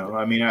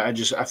 I mean, I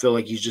feel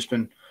like he's just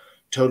been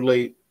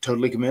totally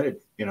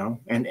committed,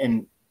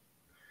 and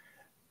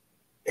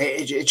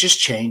it just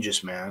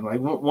changes, man.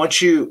 Like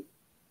once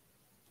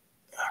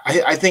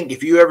I think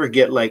if you ever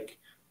get like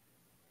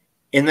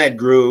in that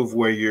groove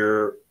where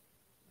you're,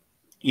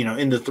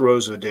 in the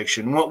throes of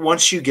addiction,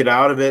 once you get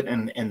out of it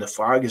and the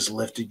fog is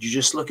lifted, you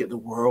just look at the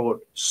world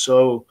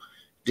so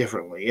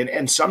differently.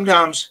 And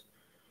sometimes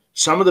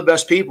some of the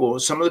best people,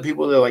 some of the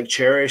people that like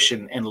cherish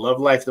and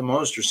love life the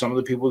most, are some of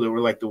the people that were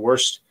like the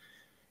worst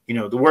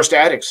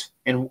addicts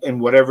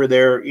and whatever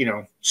their,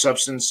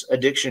 substance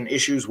addiction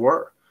issues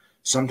were.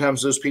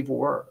 Sometimes those people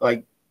were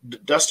like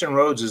Dustin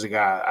Rhodes is a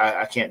guy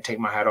I can't take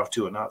my hat off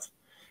to enough.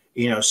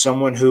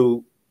 Someone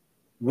who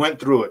went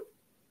through it,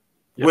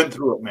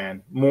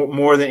 man,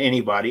 more than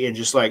anybody. And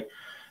just like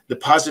the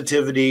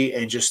positivity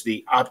and just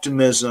the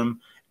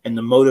optimism and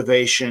the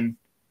motivation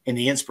and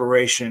the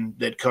inspiration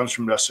that comes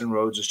from Dustin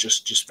Rhodes is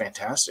just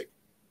fantastic.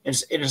 And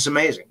it's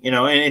amazing, and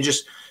it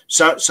just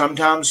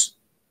sometimes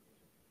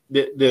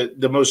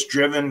the most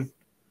driven,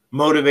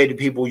 motivated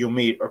people you'll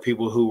meet are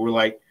people who were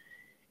like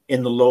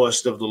in the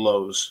lowest of the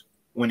lows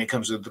when it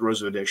comes to the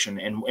throes of addiction.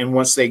 And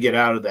once they get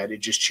out of that, it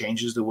just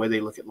changes the way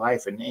they look at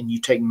life. And you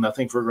take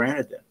nothing for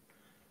granted then.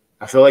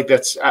 I feel like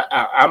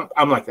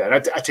I'm like that.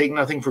 I take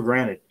nothing for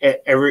granted.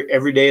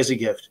 Every day is a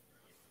gift.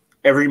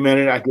 Every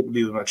minute I get to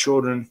be with my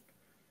children.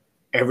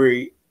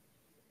 Every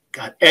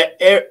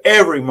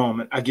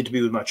moment I get to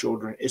be with my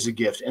children is a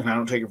gift, and I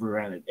don't take it for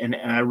granted. And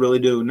I really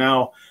do.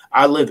 Now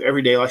I live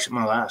every day like it's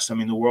my last. I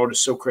mean, the world is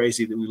so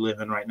crazy that we live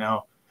in right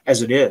now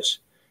as it is,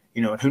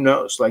 and who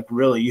knows, like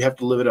really you have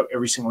to live it up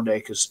every single day,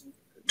 because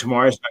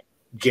tomorrow is not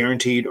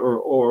guaranteed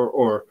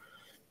or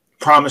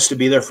promised to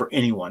be there for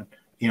anyone,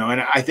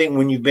 and I think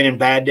when you've been in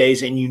bad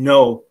days and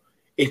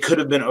it could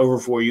have been over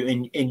for you,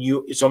 and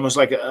it's almost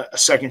like a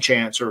second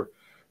chance, or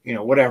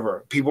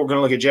whatever. People are going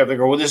to look at Jeff. They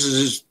go, well, this is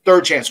his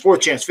third chance,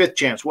 fourth chance, fifth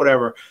chance,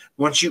 whatever.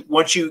 Once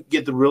you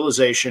get the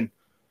realization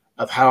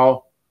of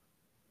how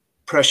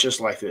precious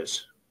life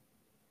is,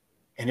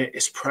 and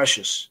it's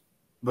precious,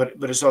 but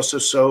it's also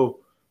so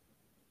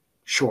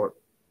short.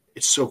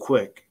 It's so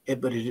quick,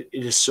 but it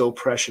is so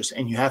precious,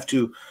 and you have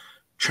to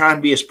try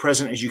and be as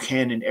present as you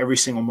can in every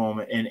single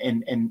moment,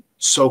 and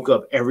soak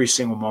up every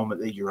single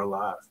moment that you're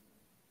alive.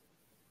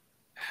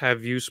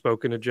 Have you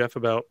spoken to Jeff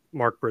about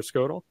Mark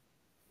Briscoe at all?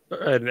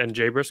 And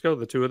Jay Briscoe,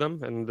 the two of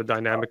them, and the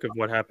dynamic of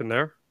what happened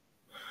there?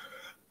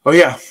 Oh,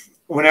 yeah.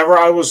 Whenever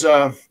I was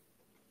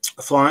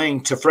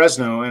flying to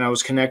Fresno and I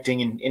was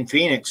connecting in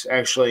Phoenix,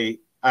 actually,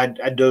 I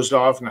dozed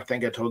off, and I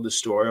think I told this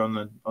story on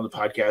the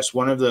podcast.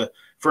 One of the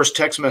first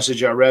text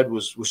message I read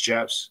was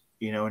Jeff's,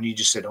 and he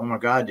just said, "Oh my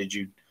God, did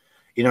you?"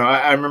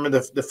 I remember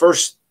the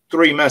first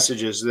 3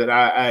 messages that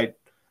I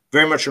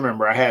very much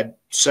remember. I had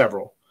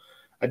several.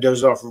 I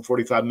dozed off for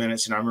 45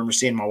 minutes, and I remember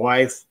seeing my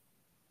wife,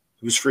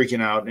 who was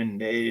freaking out,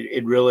 and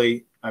it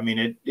really,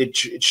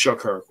 it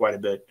shook her quite a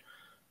bit.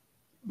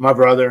 My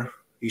brother,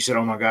 he said,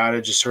 "Oh my God,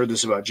 I just heard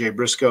this about Jay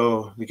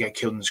Briscoe. He got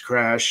killed in this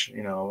crash.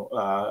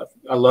 I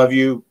love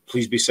you.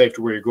 Please be safe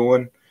to where you're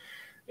going."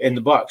 And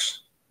the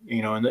Bucks,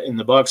 in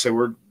the Bucks, they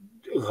were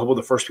a couple of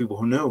the first people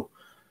who knew.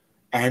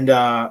 And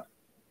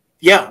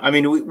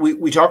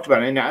we talked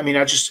about it. And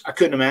I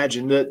couldn't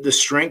imagine the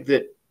strength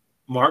that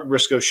Mark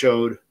Briscoe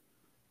showed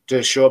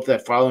to show up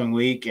that following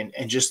week, and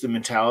just the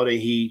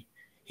mentality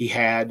he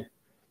had.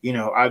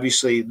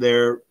 Obviously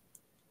they're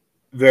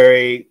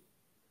very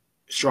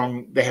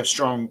strong. They have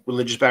strong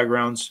religious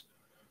backgrounds,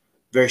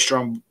 very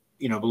strong,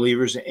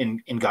 believers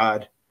in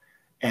God,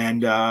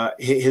 and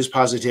his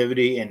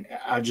positivity. And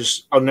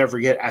I'll never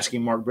forget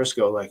asking Mark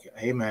Briscoe, like,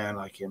 "Hey man,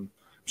 like, I'm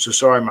so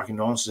sorry, my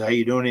condolences. How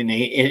you doing?" And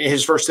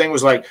his first thing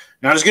was like,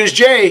 "Not as good as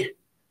Jay.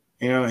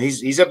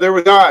 He's up there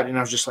with God." And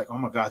I was just like, oh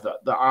my God,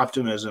 the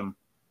optimism.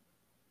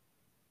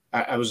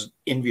 I was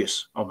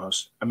envious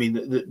almost.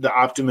 The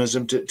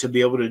optimism to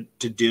be able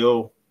to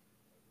deal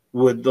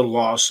with the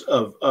loss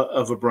of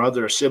a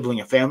brother, a sibling,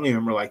 a family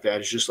member like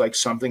that is just like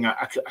something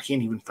I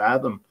can't even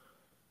fathom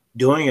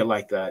doing it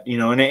like that.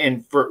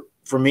 And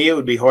for me, it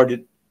would be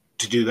hard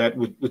to do that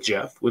with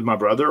Jeff, with my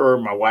brother or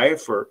my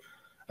wife or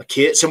a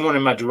kid, someone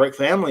in my direct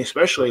family,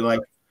 especially,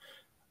 like,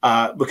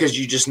 because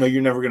you just know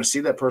you're never going to see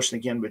that person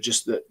again. But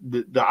just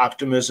the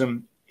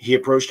optimism he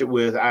approached it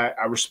with,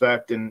 I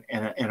respect, and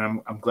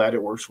I'm glad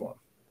it works for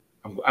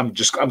him. I'm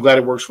glad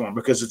it works for him,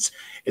 because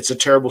it's a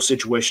terrible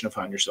situation to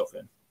find yourself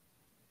in.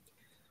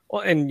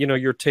 Well, and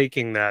you're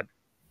taking that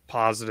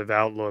positive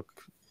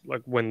outlook.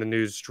 Like when the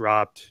news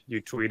dropped,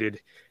 you tweeted,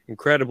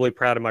 "Incredibly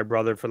proud of my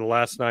brother. For the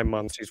last 9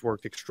 months, he's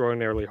worked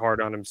extraordinarily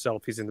hard on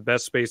himself. He's in the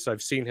best space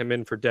I've seen him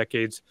in for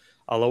decades.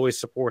 I'll always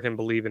support him,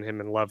 believe in him,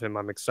 and love him.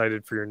 I'm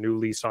excited for your new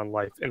lease on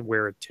life and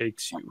where it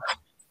takes you."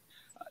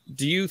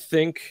 Do you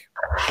think,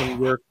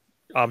 in your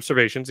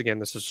observations, again,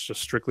 this is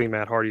just strictly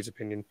Matt Hardy's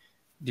opinion,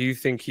 do you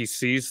think he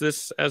sees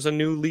this as a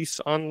new lease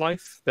on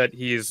life, that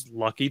he is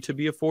lucky to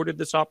be afforded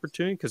this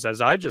opportunity? Because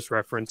as I just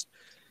referenced,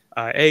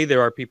 A,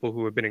 there are people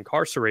who have been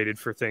incarcerated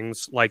for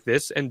things like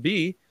this, and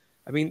B,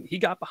 he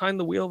got behind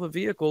the wheel of a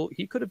vehicle.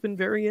 He could have been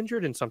very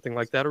injured in something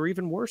like that, or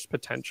even worse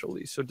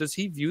potentially. So does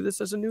he view this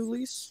as a new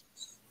lease?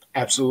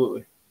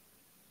 Absolutely.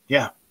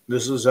 Yeah,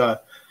 this is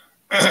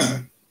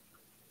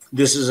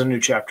this is a new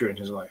chapter in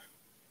his life,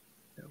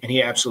 and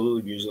he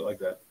absolutely views it like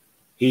that.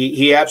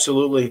 He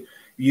absolutely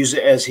views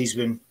it as he's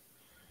been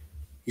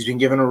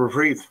given a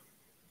reprieve.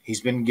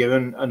 He's been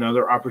given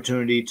another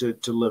opportunity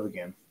to live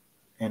again,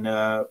 and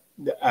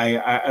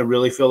I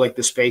really feel like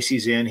the space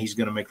he's in, he's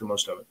going to make the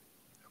most of it.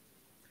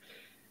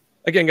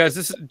 Again,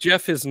 guys,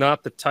 Jeff is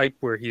not the type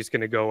where he's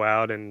going to go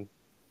out and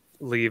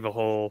leave a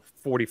whole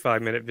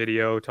 45-minute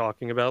video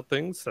talking about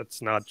things.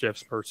 That's not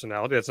Jeff's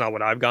personality. That's not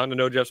what I've gotten to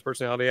know Jeff's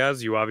personality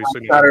as. You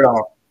obviously not at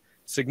all.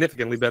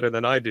 Significantly better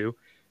than I do.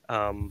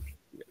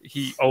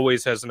 He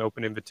always has an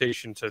open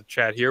invitation to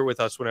chat here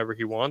with us whenever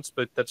he wants,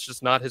 but that's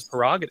just not his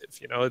prerogative.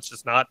 It's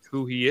just not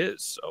who he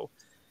is. So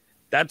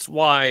that's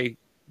why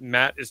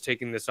Matt is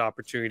taking this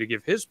opportunity to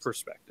give his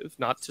perspective,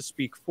 not to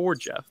speak for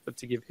Jeff, but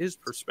to give his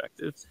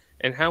perspective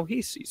and how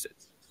he sees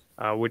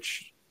it,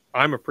 which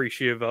I'm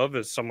appreciative of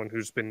as someone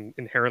who's been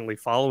inherently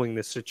following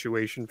this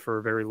situation for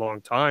a very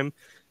long time.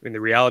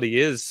 The reality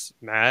is,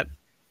 Matt,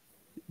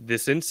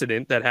 this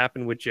incident that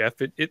happened with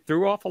Jeff, it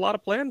threw off a lot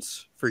of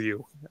plans for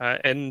you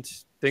and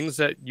things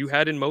that you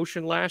had in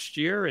motion last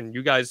year. And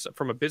you guys,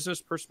 from a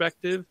business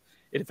perspective,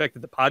 it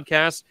affected the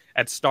podcast.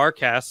 At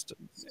StarCast,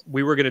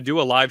 we were going to do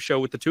a live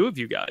show with the two of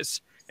you guys,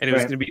 and it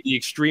was going to be the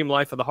Extreme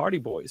Life of the Hardy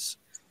Boys.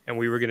 And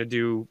we were going to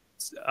do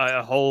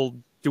a whole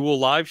dual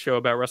live show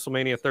about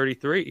WrestleMania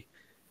 33.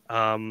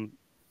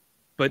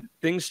 But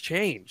things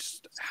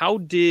changed. How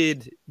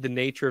did the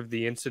nature of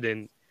the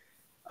incident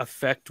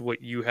affect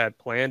what you had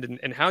planned?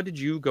 And how did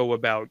you go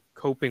about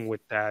coping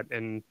with that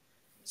and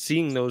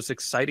seeing those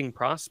exciting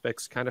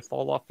prospects kind of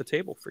fall off the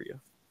table for you?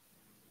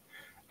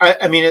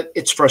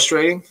 It's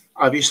frustrating,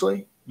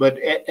 obviously, but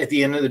at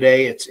the end of the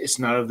day, it's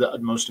not of the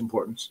utmost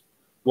importance.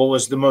 What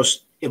was the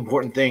most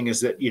important thing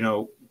is that,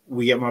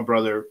 we get my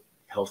brother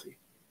healthy.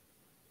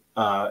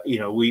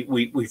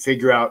 We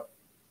figure out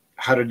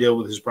how to deal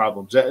with his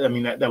problems.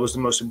 That was the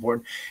most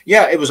important.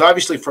 Yeah, it was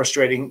obviously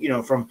frustrating,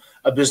 from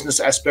a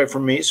business aspect for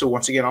me. So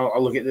once again,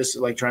 I'll look at this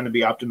like trying to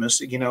be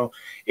optimistic.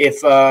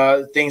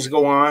 If things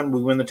go on,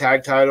 we win the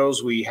tag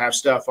titles, we have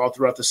stuff all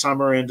throughout the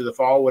summer into the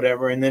fall,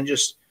 whatever, and then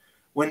just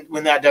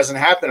when that doesn't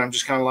happen, I'm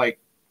just kind of like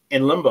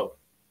in limbo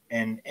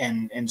and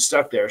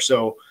stuck there.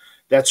 So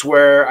that's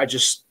where I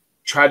just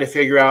try to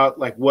figure out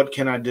like what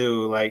can I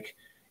do, like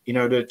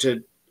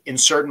to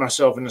insert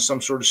myself into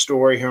some sort of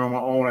story here on my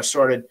own. I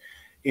started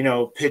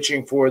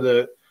pitching for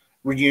the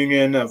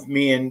reunion of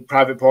me and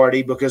Private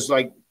Party because,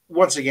 like,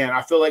 once again,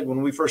 I feel like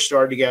when we first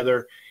started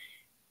together,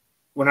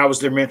 when I was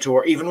their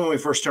mentor, even when we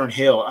first turned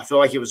heel, I feel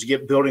like it was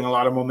building a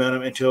lot of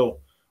momentum until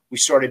we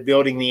started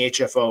building the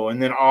HFO.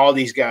 And then all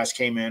these guys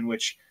came in,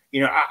 which,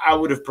 I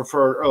would have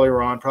preferred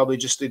earlier on, probably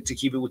just to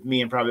keep it with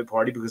me and Private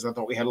Party because I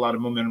thought we had a lot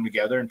of momentum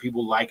together and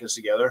people like us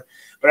together.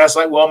 But I was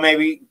like, well,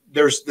 maybe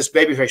there's this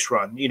babyface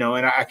run,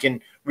 and I can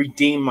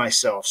redeem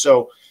myself.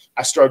 So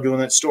I started doing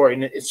that story.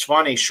 And it's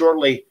funny,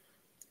 shortly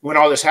when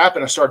all this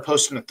happened, I started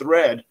posting a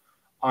thread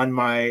on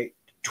my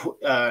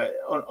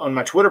on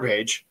my Twitter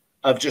page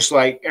of just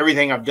like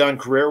everything I've done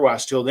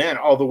career-wise till then,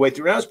 all the way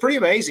through. Now, it's pretty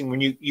amazing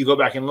when you go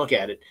back and look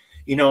at it,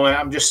 and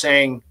I'm just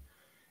saying,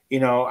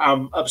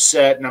 I'm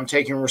upset and I'm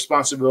taking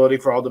responsibility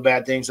for all the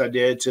bad things I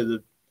did to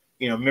the,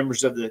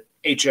 members of the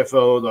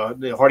HFO,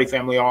 the Hardy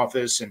family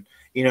office. And,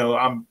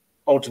 I'm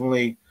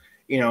ultimately,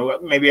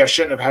 maybe I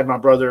shouldn't have had my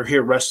brother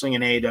here wrestling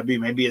in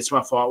AEW. Maybe it's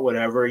my fault,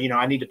 whatever.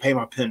 I need to pay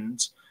my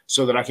penance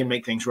so that I can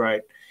make things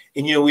right.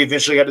 And, we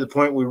eventually got to the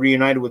point we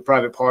reunited with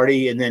Private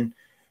Party. And then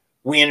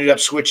we ended up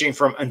switching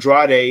from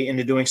Andrade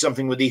into doing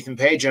something with Ethan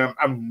Page. And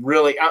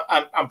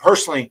I'm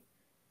personally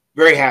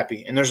very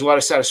happy. And there's a lot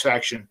of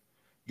satisfaction,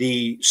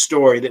 the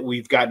story that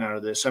we've gotten out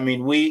of this. I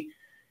mean, we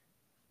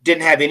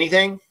didn't have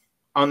anything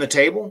on the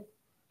table.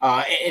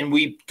 And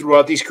we threw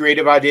out these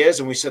creative ideas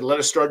and we said, let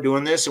us start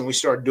doing this. And we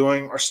started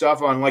doing our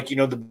stuff on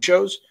the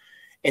shows.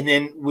 And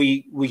then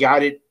we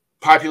got it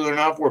popular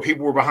enough where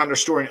people were behind our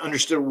story and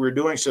understood what we were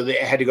doing. So they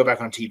had to go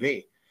back on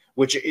TV,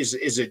 which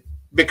is a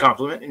big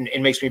compliment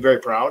and makes me very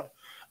proud.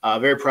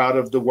 Very proud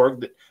of the work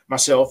that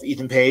myself,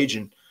 Ethan Page,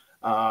 and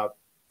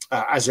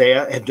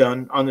Isaiah have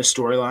done on this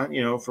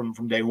storyline,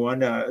 from day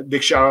one.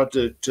 Big shout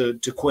out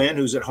to Quinn,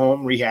 who's at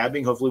home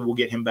rehabbing. Hopefully we'll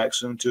get him back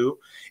soon too.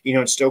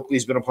 And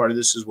Stokely's been a part of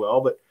this as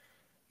well. But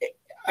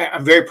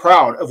I'm very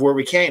proud of where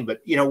we came.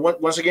 But,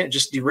 once again, it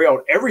just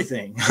derailed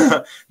everything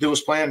that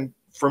was planned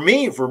for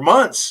me for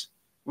months,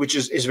 which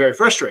is very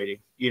frustrating,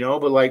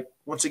 But, like,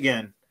 once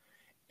again,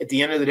 at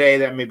the end of the day,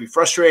 that may be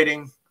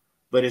frustrating,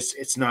 but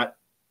it's not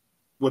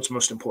what's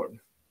most important.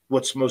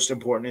 What's most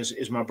important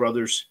is my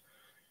brother's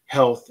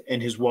health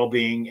and his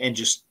well-being and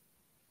just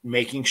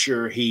making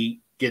sure he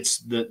gets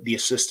the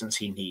assistance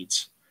he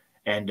needs.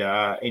 And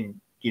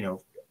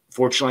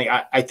fortunately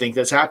I think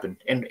that's happened.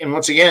 And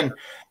once again,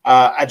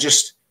 I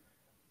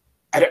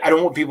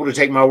don't want people to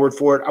take my word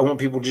for it. I want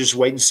people to just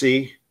wait and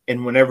see.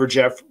 And whenever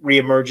Jeff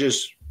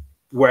reemerges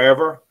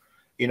wherever,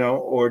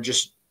 or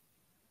just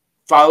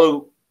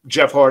follow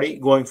Jeff Hardy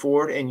going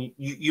forward and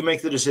you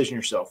make the decision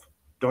yourself.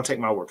 Don't take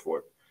my word for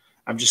it.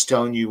 I'm just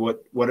telling you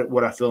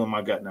what I feel in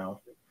my gut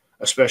now.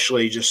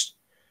 Especially just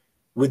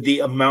with the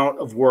amount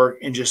of work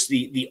and just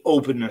the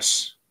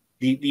openness,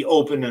 the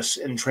openness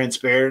and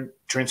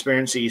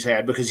transparency he's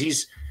had, because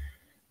he's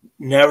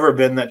never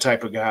been that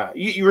type of guy.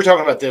 You were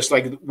talking about this,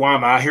 like, why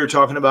am I here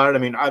talking about it?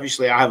 I mean,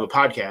 obviously I have a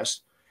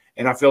podcast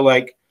and I feel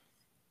like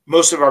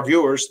most of our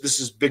viewers, this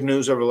is big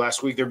news over the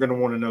last week. They're going to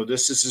want to know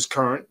this. This is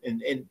current.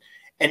 And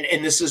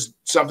this is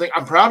something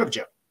I'm proud of,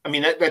 Jeff. I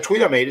mean, that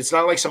tweet I made, it's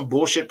not like some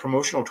bullshit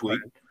promotional tweet.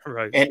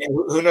 Right. And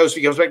who knows if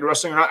he comes back to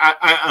wrestling or not.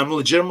 I'm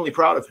legitimately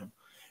proud of him.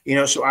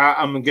 So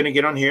I'm going to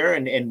get on here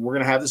and we're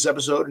going to have this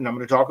episode and I'm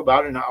going to talk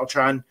about it and I'll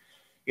try and,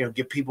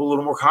 give people a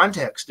little more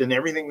context and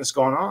everything that's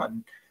going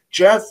on.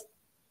 Jeff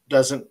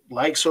doesn't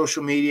like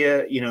social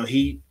media.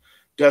 He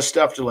does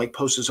stuff to like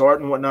post his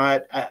art and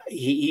whatnot.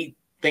 He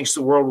thinks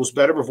the world was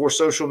better before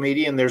social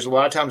media. And there's a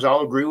lot of times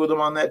I'll agree with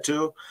him on that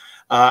too.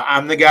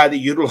 I'm the guy that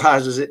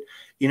utilizes it.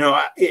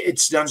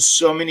 It's done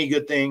so many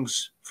good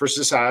things for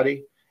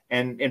society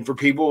and for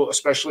people,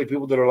 especially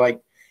people that are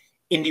like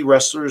indie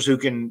wrestlers who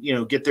can,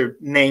 get their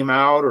name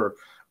out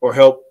or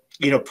help,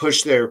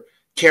 push their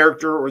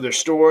character or their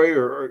story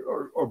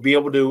or be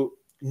able to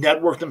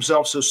network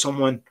themselves so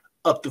someone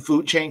up the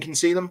food chain can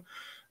see them.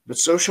 But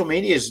social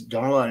media has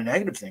done a lot of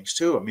negative things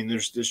too. I mean,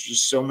 there's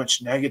just so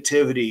much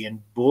negativity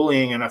and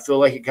bullying, and I feel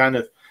like it kind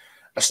of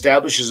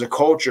establishes a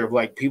culture of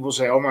like people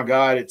say, oh my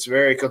God, it's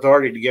very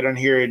cathartic to get on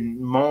here and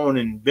moan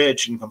and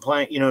bitch and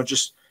complain.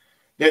 Just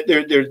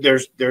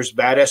there's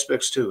bad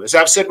aspects too. As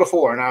I've said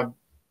before, and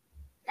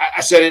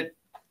I said it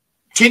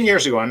 10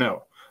 years ago, I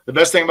know. The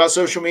best thing about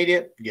social media,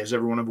 it gives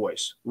everyone a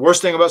voice. The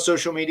worst thing about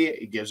social media,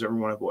 it gives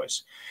everyone a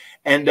voice.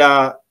 And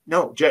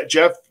no,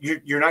 Jeff,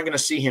 you're not going to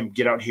see him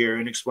get out here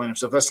and explain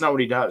himself. That's not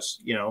what he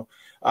does.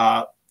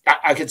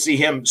 I could see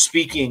him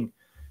speaking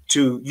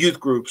to youth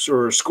groups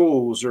or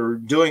schools or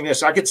doing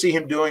this. I could see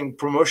him doing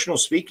promotional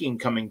speaking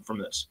coming from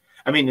this.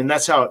 I mean, and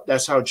that's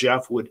how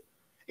Jeff would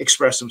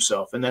express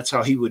himself, and that's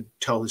how he would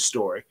tell his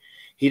story.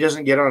 He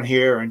doesn't get on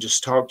here and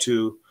just talk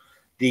to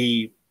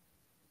the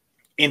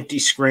empty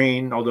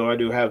screen, although I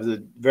do have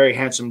the very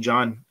handsome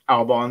John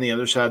Alba on the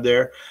other side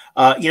there.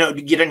 To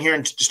get in here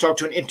and just talk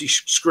to an empty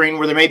screen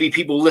where there may be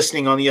people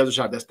listening on the other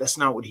side. That's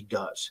not what he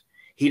does.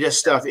 He does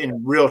stuff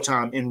in real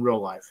time, in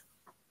real life.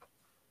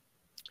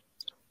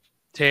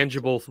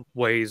 Tangible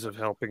ways of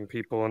helping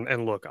people.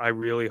 And look, I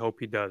really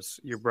hope he does.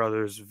 Your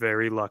brother's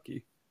very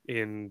lucky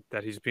in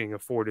that he's being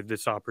afforded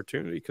this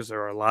opportunity, because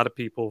there are a lot of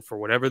people, for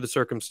whatever the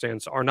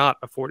circumstance, are not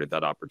afforded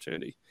that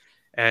opportunity.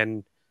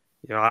 And,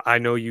 I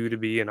know you to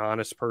be an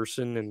honest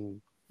person,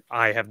 and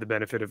I have the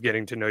benefit of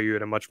getting to know you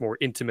at a much more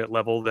intimate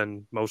level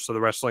than most of the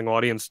wrestling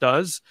audience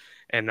does.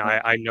 And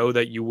I know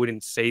that you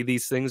wouldn't say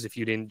these things if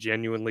you didn't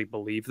genuinely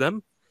believe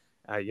them.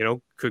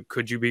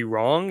 Could you be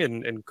wrong,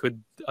 and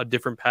could a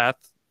different path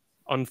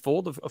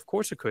unfold? Of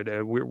course it could.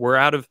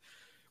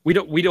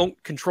 We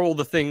don't control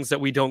the things that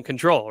we don't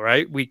control,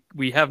 right?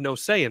 We have no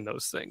say in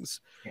those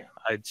things. Yeah.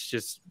 It's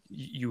just,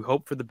 you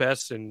hope for the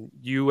best, and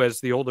you, as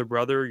the older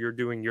brother, you're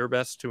doing your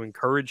best to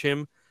encourage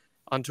him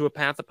onto a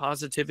path of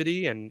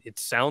positivity. And it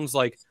sounds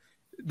like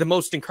the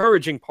most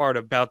encouraging part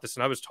about this,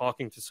 and I was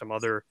talking to some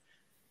other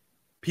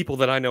people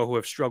that I know who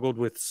have struggled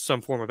with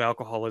some form of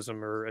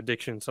alcoholism or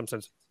addiction in some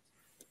sense,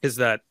 is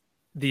that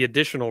the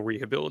additional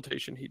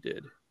rehabilitation he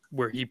did,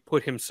 where he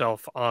put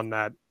himself on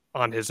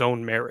his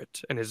own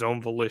merit and his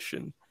own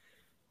volition,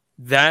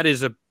 that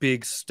is a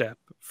big step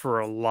for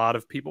a lot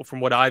of people, from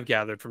what I've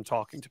gathered from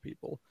talking to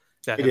people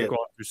that have gone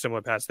through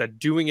similar paths, that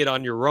doing it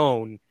on your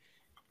own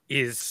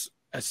is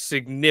a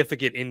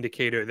significant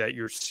indicator that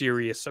you're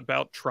serious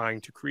about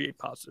trying to create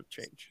positive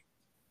change.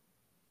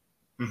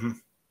 Mm-hmm.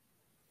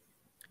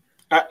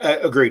 I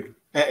agreed.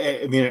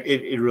 I mean,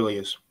 it really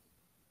is.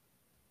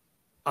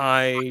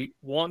 I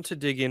want to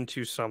dig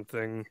into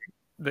something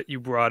that you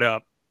brought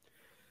up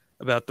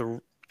about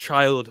the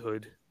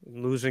childhood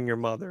and losing your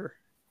mother,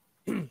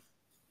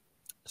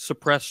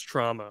 suppressed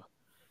trauma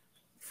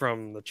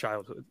from the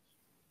childhood.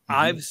 Mm-hmm.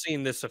 I've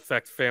seen this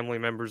affect family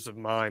members of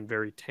mine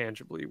very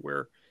tangibly,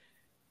 where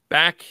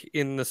back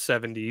in the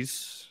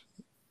 70s,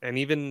 and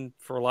even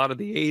for a lot of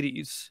the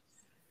 80s,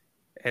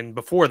 and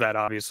before that,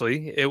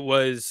 obviously, it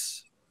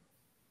was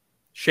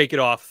shake it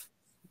off,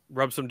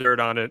 rub some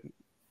dirt on it,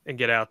 and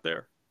get out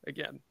there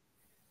again.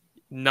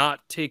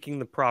 Not taking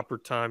the proper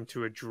time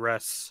to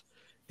address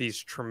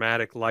these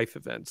traumatic life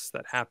events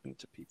that happen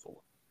to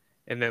people.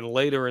 And then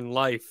later in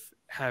life,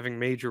 having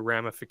major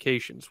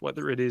ramifications,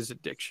 whether it is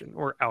addiction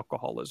or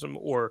alcoholism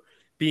or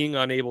being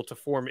unable to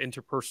form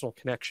interpersonal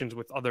connections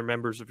with other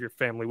members of your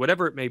family,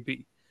 whatever it may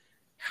be.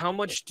 How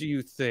much do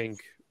you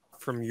think,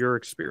 from your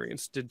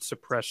experience, did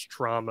suppressed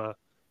trauma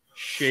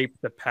shape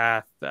the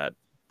path that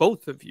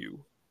both of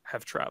you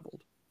have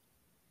traveled?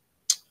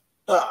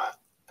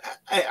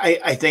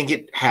 I think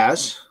it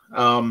has.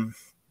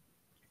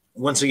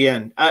 Once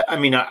again,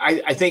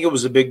 I think it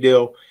was a big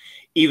deal,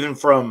 even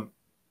from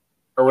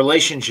a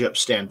relationship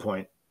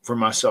standpoint, for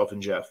myself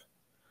and Jeff.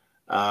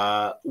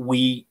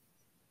 We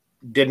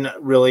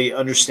didn't really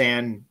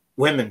understand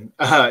women.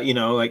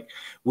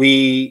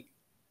 We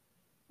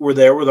were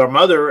there with our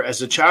mother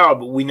as a child,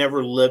 but we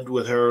never lived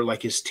with her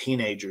like as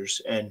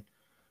teenagers, and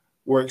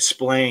were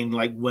explained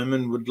like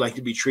women would like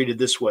to be treated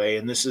this way,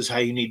 and this is how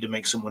you need to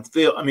make someone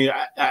feel. I mean,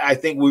 I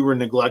think we were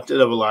neglected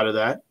of a lot of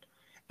that.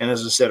 And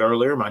as I said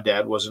earlier, my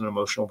dad was an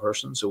emotional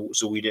person, so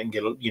we didn't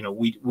get,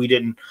 we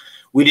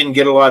didn't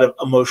get a lot of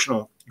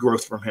emotional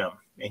growth from him.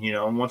 And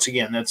and once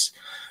again, that's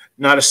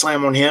not a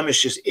slam on him.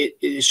 It's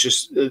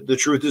just the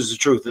truth is the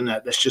truth, and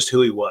that's just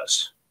who he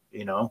was.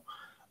 He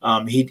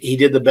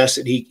did the best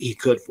that he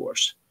could for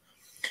us.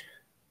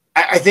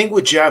 I think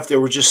with Jeff,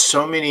 there were just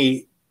so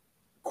many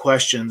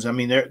questions. I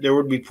mean, there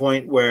would be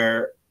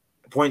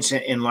points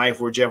in life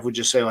where Jeff would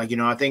just say, like,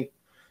 I think,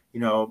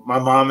 my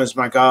mom is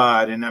my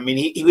God. And I mean,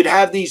 he would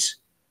have these,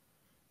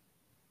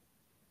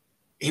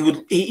 he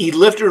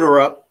lifted her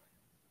up,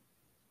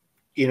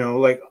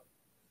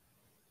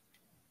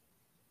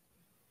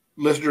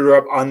 lifted her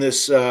up on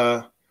this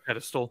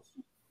pedestal.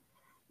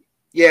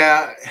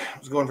 Yeah, I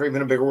was going for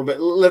even a bigger word,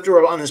 but lifted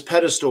her up on this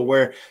pedestal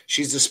where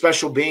she's a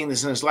special being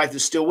that's in his life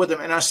that's still with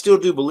him. And I still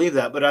do believe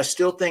that, but I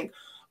still think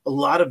a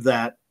lot of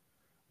that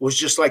was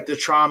just like the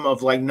trauma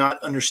of like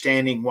not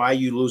understanding why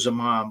you lose a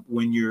mom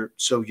when you're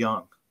so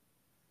young.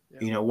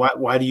 Yeah.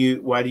 Why do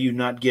you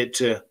not get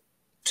to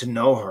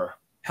know her?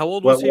 How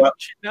old was he when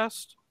she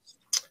passed?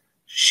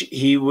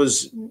 He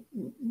was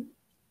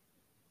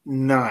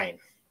 9.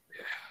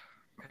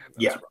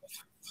 Yeah,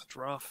 that's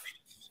rough.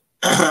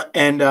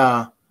 And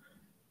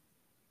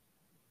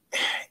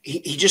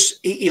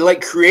he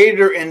like created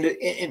her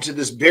into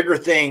this bigger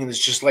thing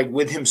that's just like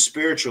with him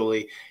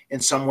spiritually in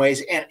some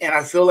ways. And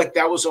I feel like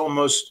that was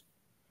almost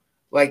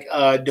like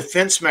a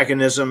defense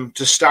mechanism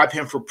to stop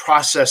him from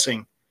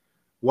processing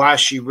why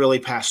she really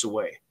passed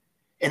away.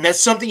 And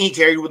that's something he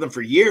carried with him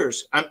for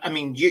years. I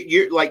mean,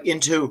 you're like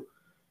into,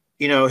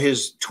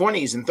 his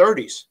 20s and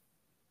 30s,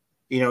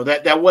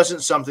 that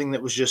wasn't something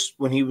that was just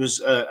when he was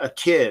a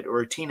kid or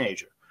a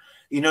teenager.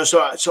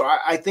 So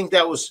I think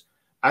that was,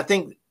 I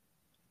think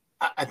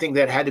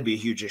that had to be a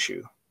huge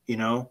issue,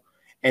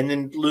 and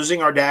then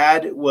losing our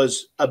dad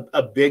was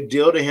a big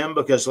deal to him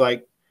because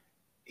like,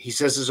 he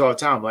says this all the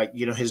time, like,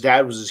 his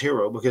dad was his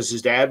hero because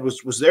his dad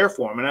was there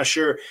for him. And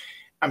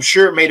I'm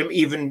sure it made him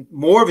even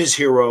more of his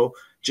hero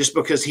just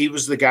because he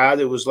was the guy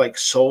that was like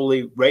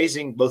solely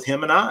raising both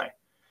him and I,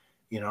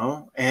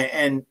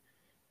 and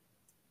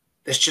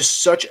it's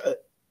just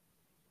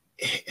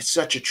it's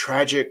such a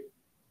tragic,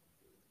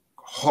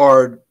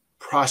 hard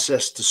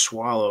process to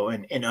swallow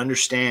and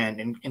understand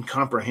and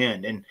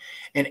comprehend. And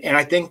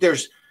I think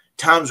there's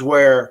times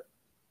where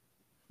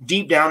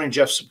deep down in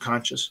Jeff's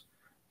subconscious,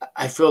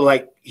 I feel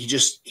like he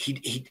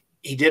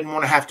didn't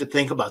want to have to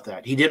think about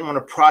that. He didn't want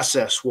to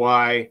process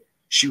why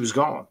she was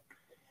gone.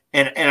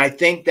 And I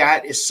think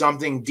that is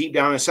something deep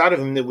down inside of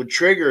him that would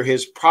trigger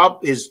his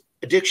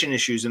addiction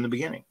issues in the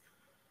beginning.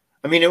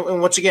 I mean,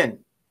 and once again,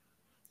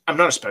 I'm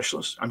not a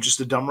specialist. I'm just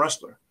a dumb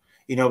wrestler,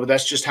 but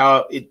that's just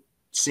how it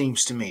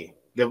seems to me.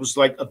 That was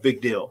like a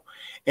big deal.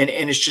 And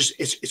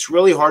it's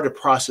really hard to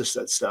process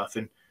that stuff.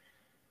 And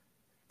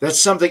that's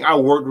something I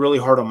worked really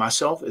hard on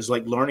myself, is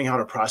like learning how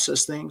to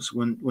process things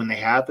when they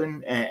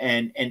happen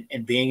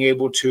and being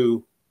able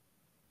to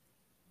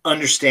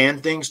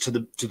understand things to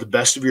the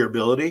best of your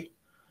ability.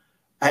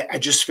 I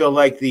just feel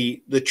like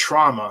the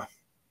trauma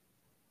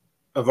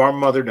of our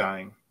mother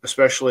dying,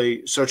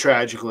 especially so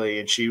tragically,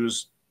 and she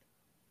was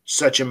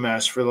such a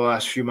mess for the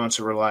last few months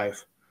of her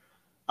life,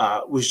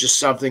 was just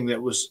something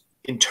that was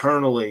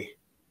internally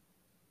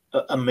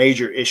a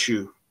major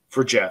issue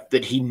for Jeff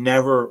that he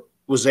never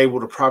was able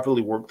to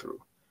properly work through.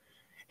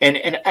 And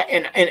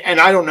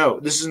I don't know,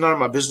 this is none of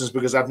my business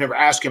because I've never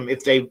asked him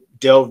if they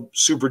delve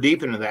super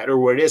deep into that or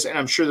what it is. And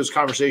I'm sure those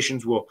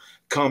conversations will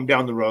come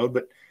down the road,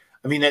 but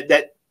I mean,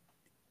 that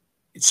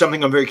it's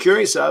something I'm very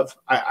curious of.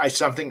 It's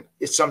something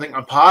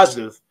I'm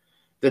positive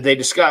that they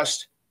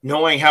discussed,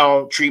 knowing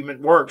how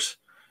treatment works,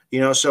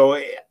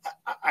 so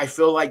I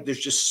feel like there's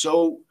just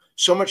so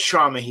much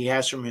trauma he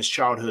has from his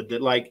childhood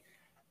that like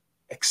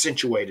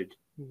accentuated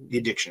the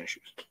addiction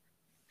issues.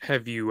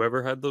 Have you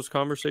ever had those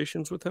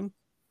conversations with him?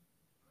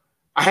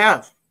 I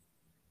have.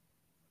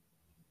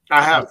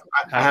 I have.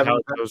 How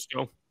did those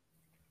go?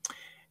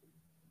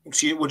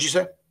 Excuse me, what'd you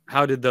say?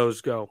 How did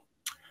those go?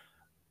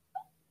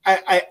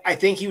 I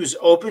think he was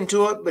open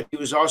to it, but he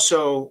was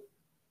also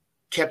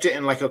kept it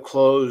in like a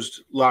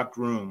closed, locked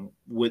room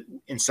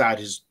inside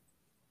his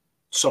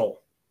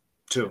soul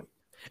too.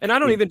 And I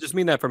don't even just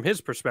mean that from his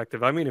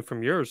perspective. I mean it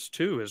from yours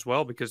too, as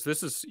well, because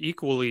this is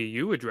equally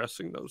you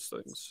addressing those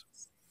things.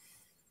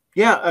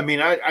 Yeah, I mean,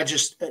 I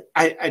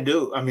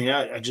do. I mean,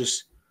 I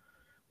just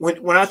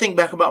when I think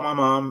back about my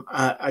mom,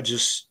 I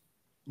just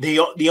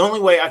the only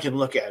way I can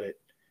look at it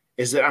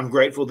is that I'm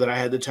grateful that I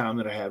had the time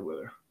that I had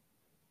with her,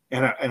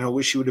 and I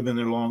wish she would have been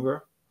there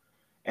longer,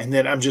 and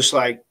then I'm just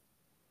like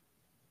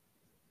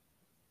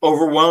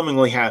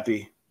overwhelmingly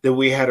happy that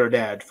we had our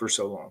dad for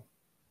so long,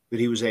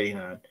 that he was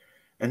 89,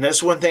 and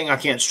that's one thing I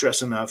can't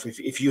stress enough.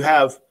 If you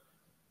have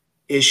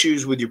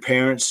issues with your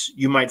parents,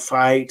 you might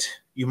fight,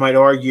 you might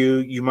argue,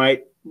 you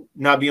might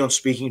not be on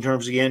speaking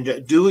terms again.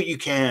 Do what you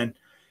can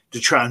to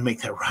try and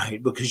make that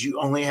right, because you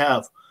only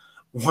have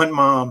one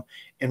mom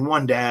and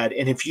one dad.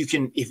 And if you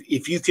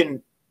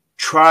can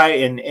try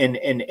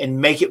and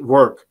make it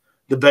work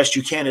the best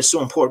you can, it's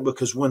so important,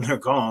 because when they're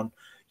gone,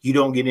 you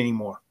don't get any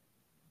more.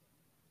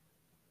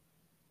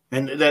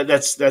 And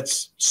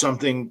that's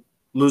something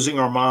losing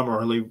our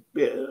mom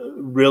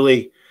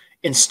really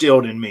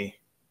instilled in me.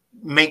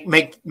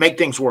 Make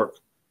things work.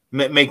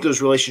 Make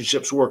those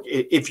relationships work.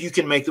 If you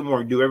can make them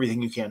work, do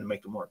everything you can to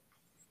make them work.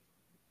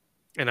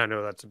 And I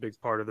know that's a big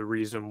part of the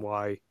reason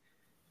why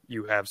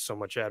you have so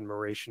much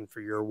admiration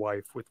for your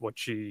wife with what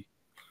she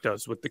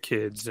does with the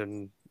kids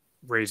and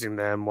raising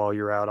them while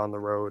you're out on the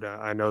road.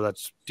 I know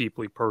that's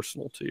deeply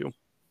personal to you.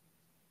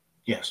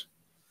 Yes.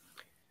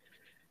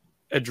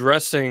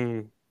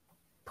 Addressing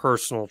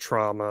personal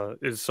trauma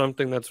is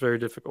something that's very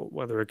difficult,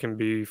 whether it can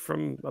be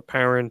from a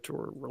parent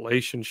or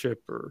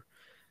relationship or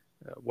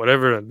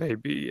whatever it may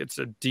be. It's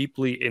a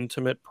deeply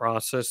intimate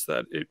process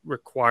that it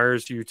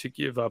requires you to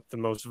give up the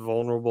most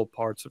vulnerable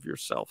parts of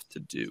yourself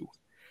to do.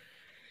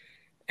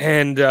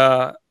 And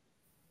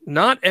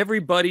not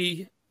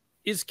everybody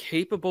is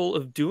capable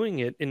of doing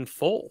it in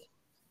full.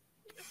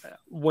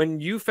 When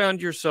you found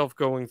yourself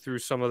going through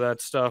some of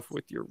that stuff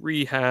with your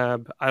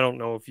rehab, I don't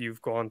know if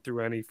you've gone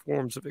through any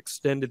forms of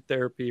extended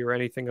therapy or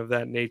anything of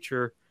that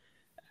nature.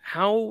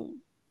 How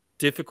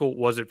difficult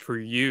was it for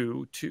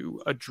you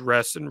to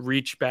address and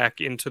reach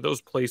back into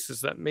those places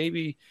that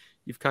maybe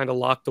you've kind of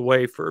locked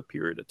away for a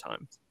period of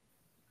time?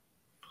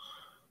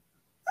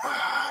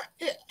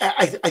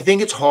 I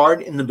think it's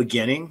hard in the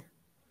beginning,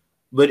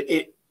 but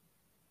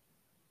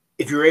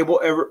if you're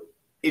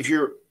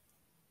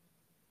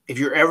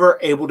ever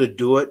able to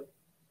do it,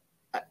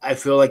 I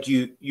feel like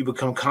you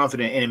become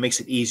confident, and it makes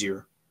it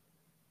easier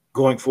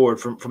going forward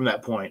from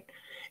that point.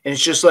 And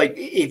it's just like,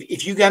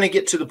 if you kind of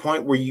get to the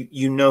point where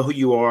you know who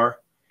you are,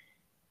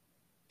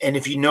 and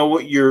if you know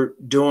what you're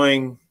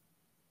doing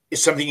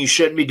is something you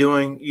shouldn't be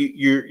doing.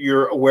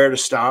 You're aware to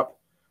stop.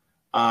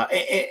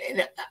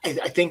 And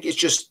I think it's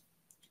just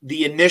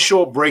the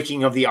initial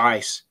breaking of the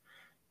ice,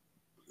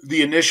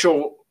 the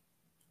initial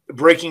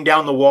breaking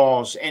down the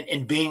walls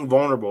and being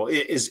vulnerable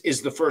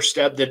is the first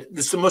step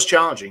that's the most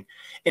challenging.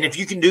 And if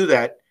you can do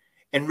that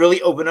and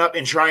really open up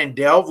and try and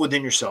delve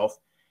within yourself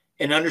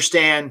and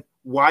understand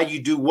why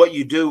you do,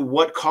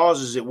 what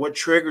causes it, what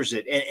triggers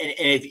it. And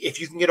if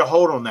you can get a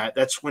hold on that,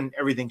 that's when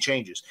everything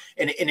changes.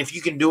 And if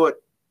you can do it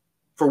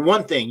for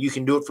one thing, you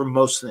can do it for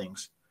most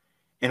things.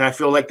 And I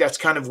feel like that's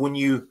kind of when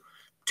you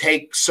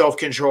take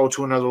self-control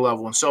to another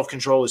level. And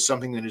self-control is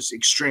something that is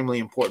extremely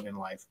important in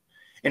life.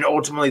 And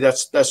ultimately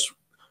that's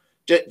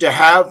to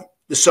have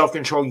the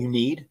self-control you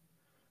need.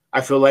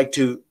 I feel like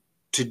to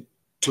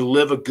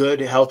live a good,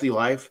 healthy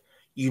life,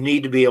 you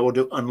need to be able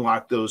to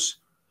unlock those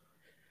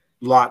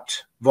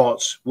locked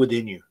vaults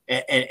within you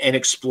and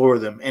explore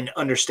them and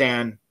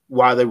understand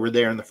why they were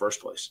there in the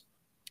first place.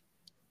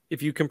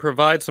 If you can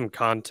provide some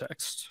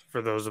context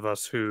for those of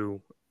us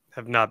who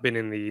have not been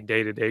in the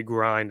day-to-day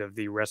grind of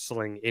the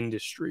wrestling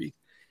industry,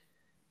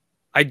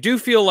 I do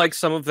feel like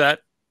some of that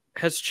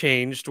has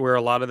changed, where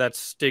a lot of that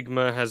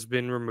stigma has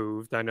been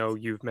removed. I know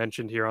you've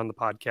mentioned here on the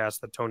podcast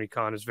that Tony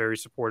Khan is very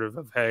supportive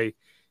of, hey,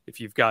 if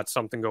you've got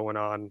something going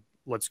on,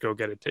 let's go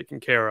get it taken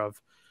care of.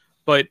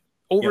 But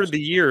over the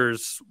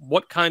years,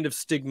 what kind of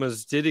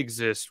stigmas did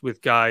exist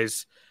with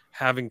guys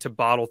having to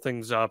bottle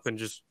things up and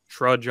just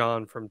trudge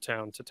on from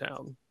town to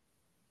town?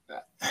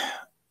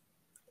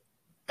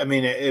 I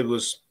mean, it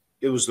was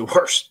the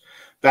worst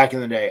back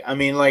in the day. I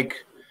mean,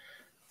 like,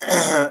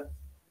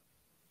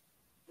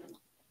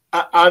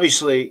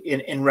 obviously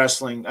in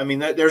wrestling, I mean,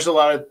 there's a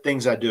lot of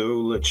things I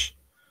do, which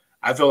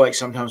I feel like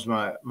sometimes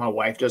my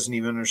wife doesn't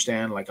even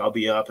understand. Like, I'll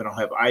be up and I'll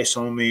have ice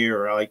on me,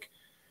 or like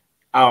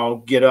I'll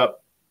get up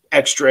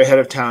extra ahead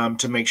of time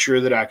to make sure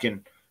that I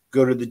can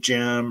go to the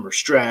gym or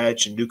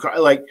stretch and do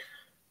like,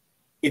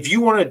 if you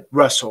want to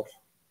wrestle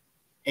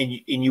and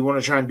you want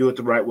to try and do it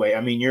the right way,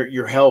 I mean,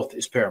 your health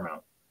is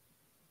paramount,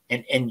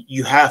 and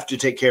you have to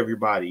take care of your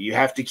body. You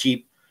have to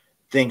keep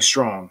things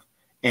strong,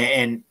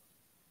 and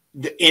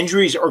the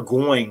injuries are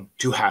going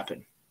to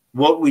happen.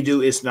 What we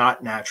do is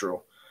not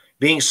natural.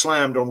 Being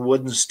slammed on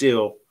wood and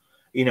steel,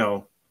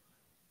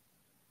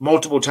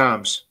 multiple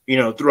times,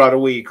 throughout a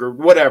week or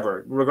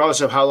whatever,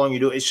 regardless of how long you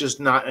do it, it's just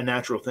not a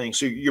natural thing.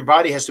 So your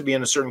body has to be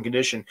in a certain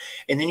condition,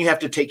 and then you have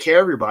to take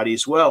care of your body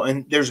as well.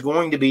 And there's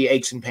going to be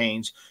aches and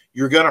pains.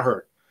 You're going to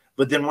hurt.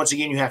 But then once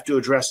again, you have to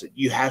address it.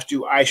 You have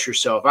to ice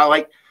yourself.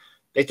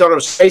 They thought it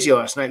was crazy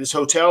last night. This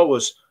hotel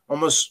was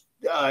almost,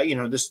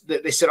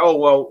 they said, oh,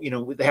 well,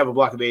 they have a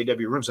block of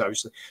AEW rooms,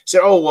 obviously.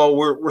 Said, oh, well,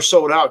 we're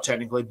sold out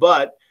technically,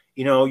 but,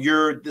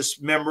 you're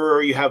this member,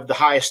 or you have the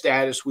highest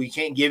status. We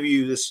can't give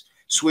you this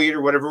suite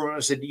or whatever. I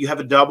said, you have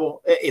a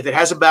double. If it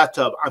has a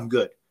bathtub, I'm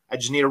good. I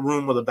just need a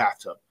room with a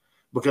bathtub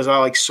because I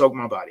like soak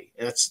my body.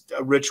 That's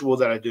a ritual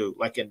that I do,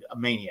 like a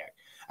maniac.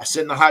 I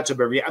sit in the hot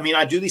tub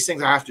I do these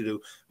things I have to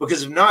do,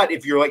 because if not,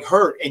 if you're like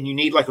hurt and you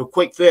need like a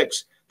quick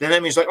fix, then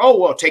that means like, oh,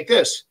 well, take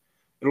this.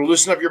 It'll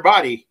loosen up your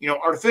body,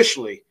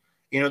 artificially,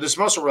 this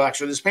muscle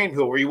relaxer, this pain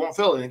pill where you won't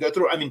feel it and go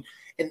through. I mean,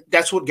 and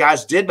that's what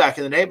guys did back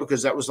in the day,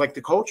 because that was like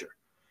the culture.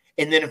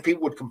 And then if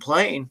people would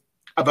complain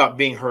about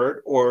being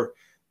hurt or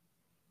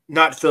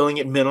not feeling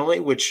it mentally,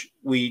 which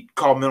we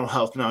call mental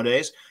health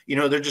nowadays,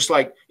 they're just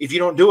like, if you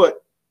don't do it,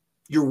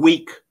 you're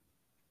weak.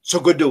 So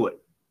go do it.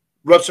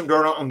 Rub some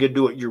dirt on and go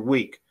do it. You're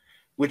weak,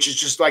 which is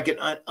just like an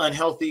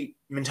unhealthy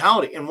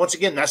mentality. And once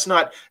again, that's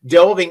not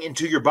delving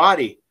into your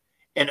body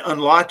and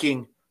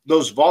unlocking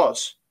those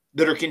vaults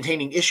that are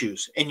containing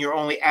issues, and you're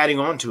only adding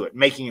on to it,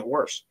 making it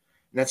worse.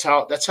 And that's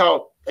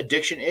how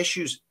addiction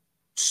issues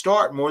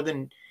start more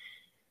than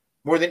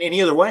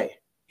any other way.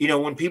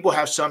 When people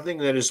have something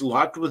that is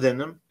locked within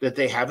them that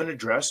they haven't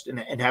addressed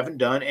and haven't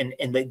done,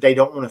 and they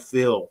don't want to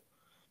feel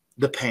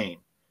the pain.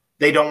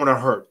 They don't want to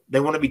hurt. They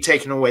want to be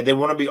taken away. They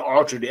want to be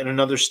altered in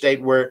another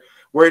state where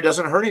it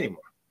doesn't hurt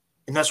anymore.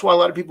 And that's why a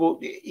lot of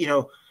people,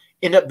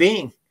 end up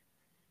being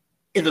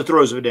in the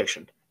throes of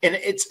addiction. And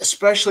it's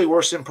especially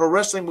worse in pro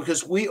wrestling,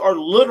 because we are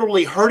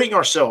literally hurting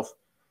ourselves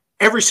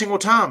every single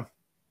time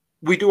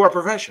we do our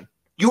profession.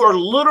 You are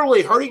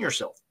literally hurting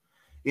yourself,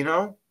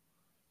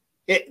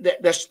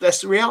 That's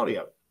the reality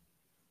of it.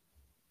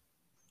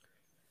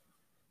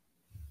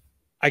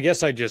 I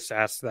guess I just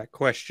asked that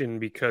question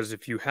because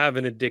if you have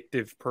an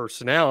addictive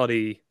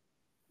personality,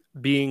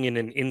 being in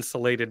an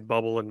insulated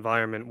bubble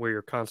environment where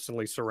you're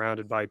constantly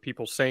surrounded by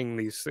people saying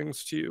these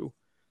things to you,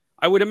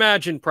 I would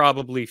imagine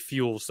probably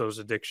fuels those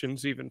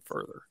addictions even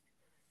further.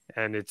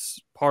 And it's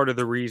part of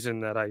the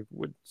reason that I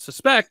would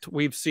suspect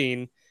we've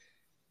seen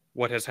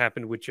what has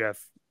happened with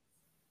Jeff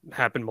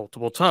happen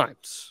multiple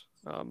times.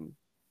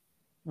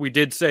 We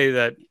did say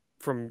that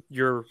from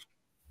your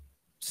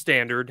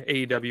standard,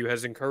 AEW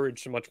has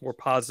encouraged a much more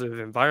positive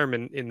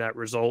environment in that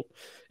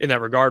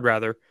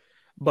regard,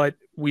 but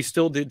we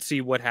still did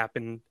see what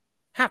happened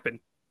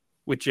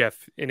with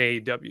Jeff in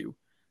AEW.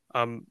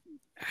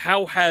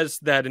 How has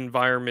that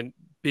environment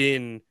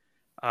been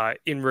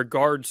in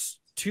regards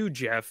to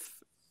Jeff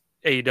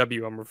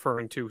AEW I'm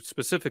referring to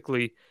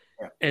specifically.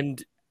 Yeah.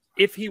 And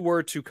if he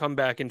were to come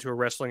back into a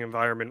wrestling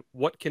environment,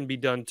 what can be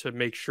done to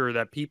make sure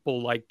that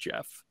people like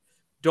Jeff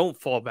don't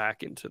fall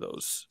back into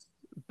those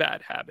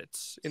bad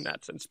habits in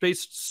that sense,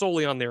 based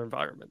solely on their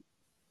environment?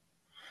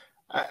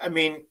 I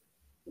mean,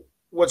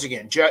 once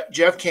again,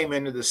 Jeff came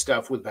into this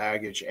stuff with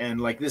baggage, and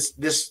like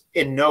this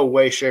in no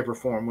way, shape, or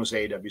form was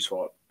AEW's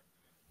fault.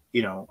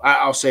 You know,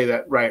 I'll say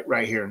that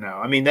right here now.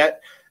 I mean,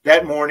 that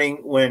morning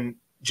when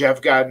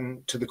Jeff got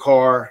into the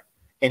car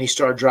and he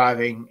started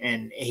driving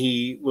and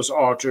he was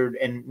altered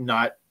and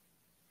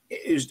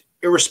it was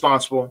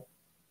irresponsible,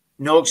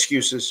 no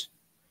excuses,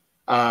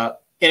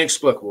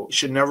 inexplicable. It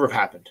should never have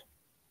happened.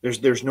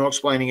 There's no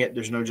explaining it.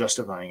 There's no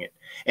justifying it.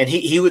 And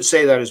he would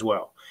say that as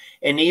well.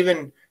 And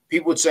even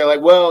people would say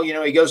like, well, you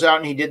know, he goes out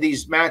and he did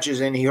these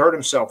matches and he hurt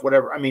himself,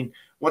 whatever. I mean,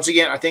 once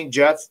again, I think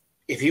Jeff,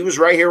 if he was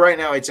right here right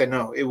now, he'd say,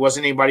 no, it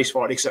wasn't anybody's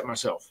fault except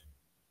myself.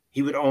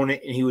 He would own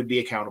it and he would be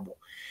accountable.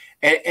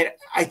 And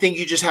I think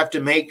you just have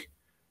to make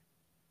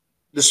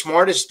the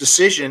smartest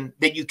decision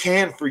that you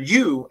can for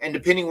you. And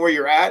depending where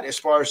you're at, as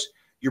far as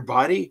your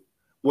body,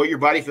 what your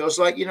body feels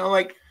like, you know,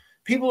 like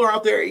people are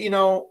out there, you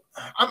know,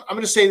 I'm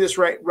going to say this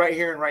right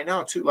here and right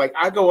now too. Like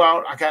I go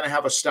out, I kind of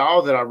have a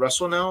style that I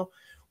wrestle now.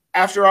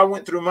 After I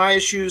went through my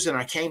issues and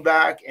I came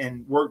back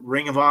and worked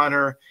Ring of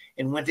Honor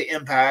and went to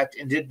Impact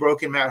and did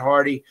Broken Matt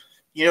Hardy,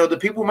 you know, the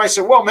people might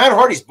say, well, Matt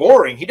Hardy's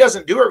boring. He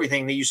doesn't do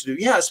everything they used to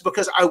do. Yes,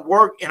 because I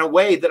work in a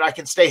way that I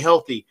can stay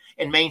healthy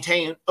and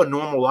maintain a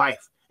normal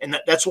life. And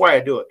that's why I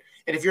do it.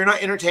 And if you're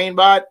not entertained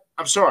by it,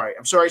 I'm sorry.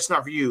 I'm sorry it's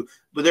not for you.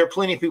 But there are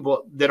plenty of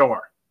people that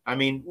are. I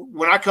mean,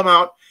 when I come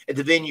out at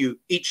the venue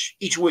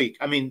each week,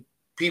 I mean,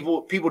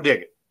 people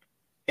dig it.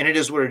 And it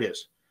is what it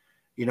is.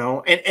 You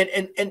know,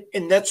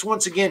 and that's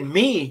once again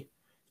me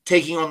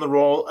taking on the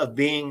role of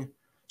being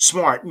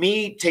smart,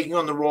 me taking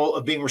on the role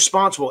of being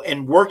responsible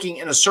and working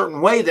in a certain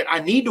way that I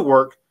need to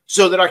work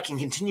so that I can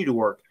continue to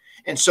work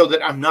and so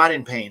that I'm not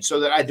in pain, so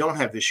that I don't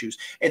have issues.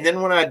 And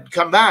then when I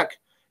come back,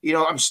 you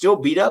know, I'm still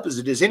beat up as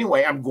it is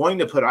anyway. I'm going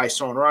to put ice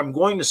on, or I'm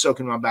going to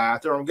soak in my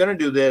bath, or I'm going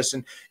to do this.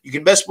 And you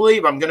can best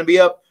believe I'm going to be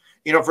up,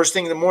 you know, first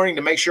thing in the morning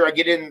to make sure I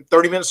get in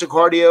 30 minutes of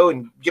cardio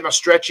and get my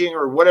stretching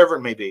or whatever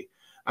it may be.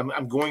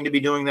 I'm going to be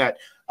doing that.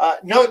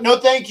 No,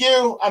 thank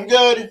you. I'm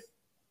good.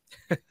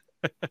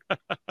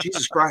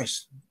 Jesus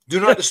Christ. Do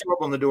not disturb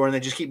on the door, and they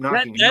just keep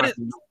knocking.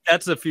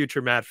 That's a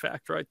future Mad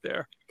Fact right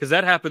there, because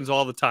that happens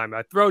all the time.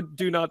 I throw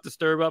do not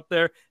disturb up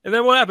there, and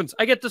then what happens?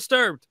 I get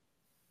disturbed.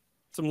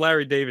 Some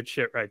Larry David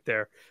shit right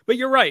there. But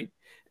you're right.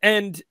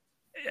 And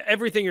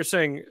everything you're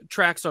saying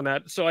tracks on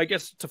that. So I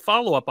guess to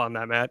follow up on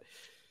that, Matt,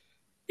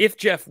 if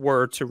Jeff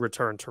were to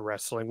return to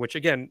wrestling, which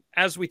again,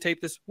 as we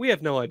tape this, we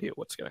have no idea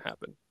what's going to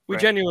happen. We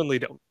genuinely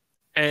don't.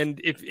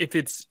 And if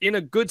it's in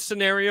a good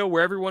scenario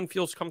where everyone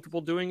feels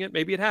comfortable doing it,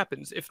 maybe it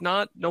happens. If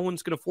not, no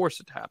one's going to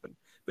force it to happen.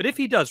 But if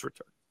he does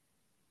return,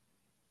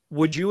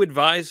 would you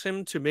advise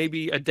him to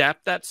maybe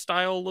adapt that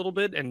style a little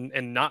bit and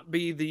not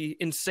be the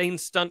insane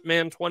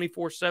stuntman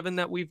 24/7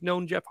 that we've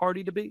known Jeff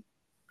Hardy to be?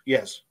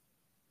 Yes.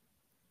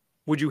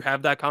 Would you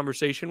have that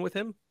conversation with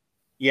him?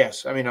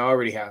 Yes. I mean, I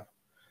already have.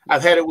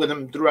 I've had it with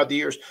him throughout the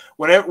years.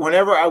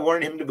 Whenever I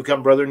wanted him to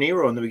become Brother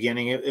Nero in the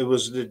beginning, I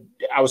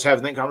was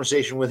having that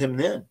conversation with him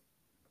then.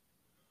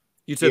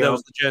 You said that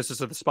was the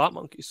genesis of the Spot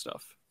Monkey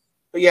stuff.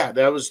 But yeah,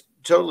 that was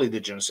totally the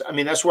genesis. I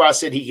mean, that's why I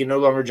said he can no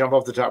longer jump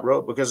off the top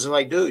rope, because it's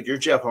like, dude, you're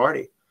Jeff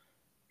Hardy.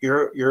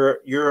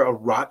 You're a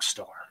rock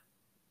star.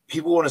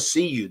 People want to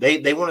see you.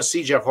 They want to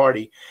see Jeff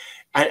Hardy.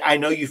 I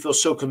know you feel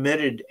so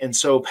committed and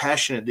so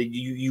passionate that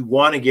you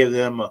want to give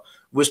them a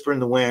whisper in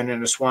the wind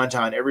and a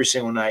swanton every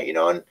single night, you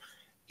know, and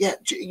yeah,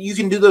 you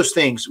can do those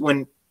things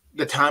when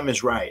the time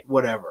is right,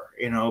 whatever,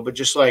 you know, but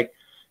just like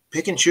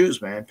pick and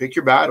choose, man, pick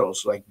your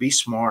battles, like be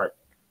smart,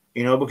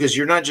 you know, because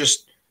you're not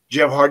just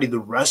Jeff Hardy, the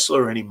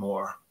wrestler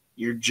anymore.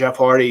 You're Jeff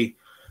Hardy,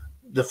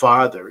 the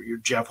father. You're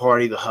Jeff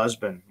Hardy, the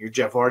husband. You're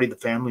Jeff Hardy, the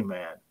family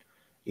man.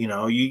 You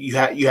know, you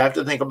have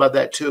to think about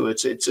that too.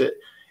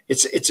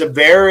 It's a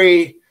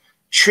very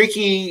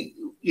tricky,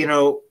 you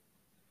know,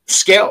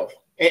 scale,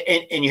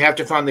 and you have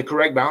to find the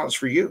correct balance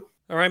for you.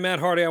 All right, Matt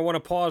Hardy, I want to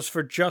pause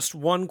for just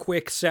one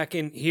quick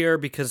second here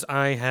because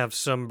I have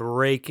some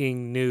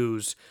breaking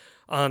news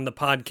on the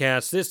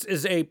podcast. This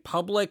is a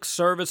public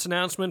service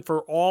announcement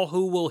for all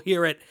who will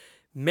hear it.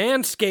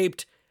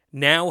 Manscaped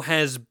now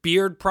has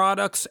beard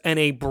products and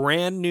a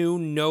brand new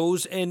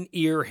nose and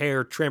ear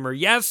hair trimmer.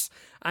 Yes,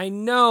 I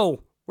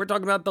know we're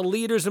talking about the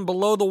leaders in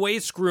below the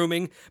waist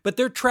grooming, but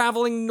they're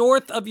traveling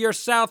north of your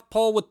South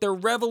Pole with their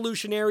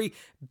revolutionary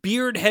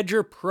Beard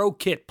Hedger Pro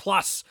Kit.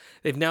 Plus,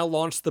 they've now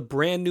launched the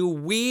brand new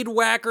Weed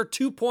Whacker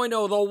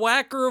 2.0, the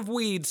Whacker of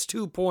Weeds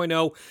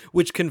 2.0,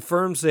 which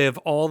confirms they have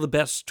all the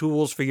best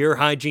tools for your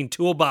hygiene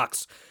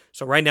toolbox.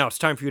 So right now, it's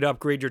time for you to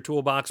upgrade your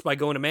toolbox by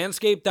going to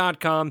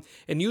manscaped.com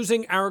and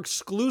using our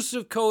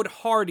exclusive code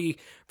HARDY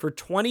for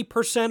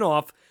 20%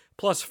 off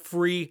plus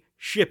free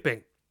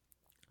shipping.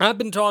 I've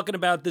been talking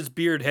about this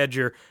Beard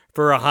Hedger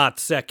for a hot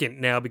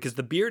second now because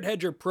the Beard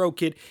Hedger Pro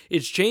Kit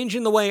is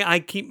changing the way I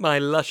keep my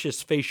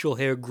luscious facial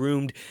hair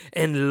groomed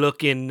and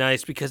looking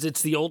nice because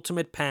it's the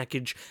ultimate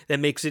package that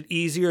makes it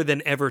easier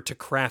than ever to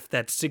craft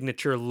that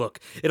signature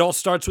look. It all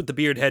starts with the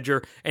Beard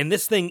Hedger, and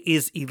this thing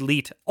is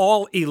elite.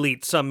 All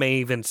elite, some may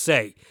even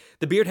say.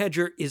 The Beard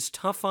Hedger is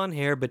tough on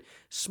hair but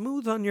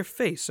smooth on your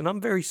face, and I'm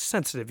very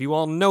sensitive. You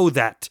all know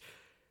that.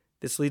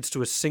 This leads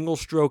to a single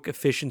stroke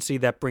efficiency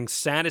that brings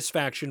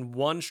satisfaction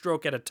one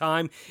stroke at a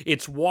time.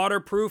 It's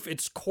waterproof,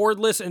 it's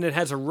cordless, and it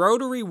has a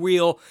rotary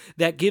wheel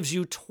that gives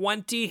you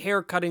 20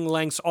 hair cutting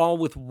lengths all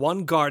with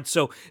one guard.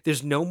 So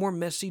there's no more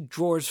messy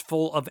drawers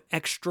full of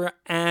extra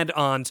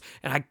add-ons.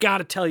 And I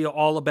gotta tell you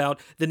all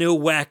about the new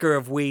Whacker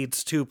of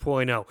Weeds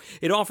 2.0.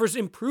 It offers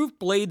improved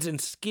blades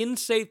and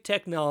skin-safe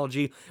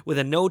technology with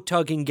a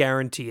no-tugging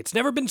guarantee. It's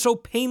never been so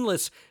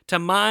painless to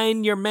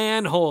mine your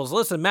manholes.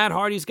 Listen, Matt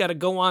Hardy's got to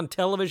go on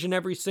television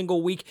every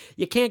single week.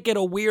 You can't get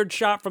a weird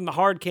shot from the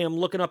hard cam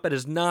looking up at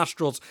his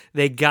nostrils.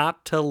 They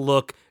got to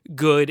look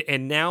good,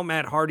 and now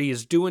Matt Hardy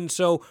is doing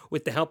so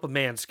with the help of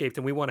Manscaped,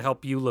 and we want to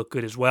help you look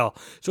good as well.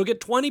 So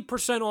get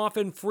 20% off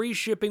and free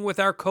shipping with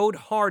our code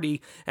HARDY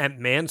at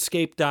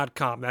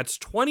manscaped.com. That's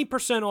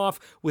 20% off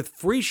with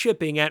free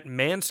shipping at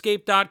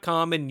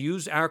manscaped.com and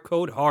use our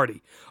code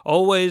HARDY.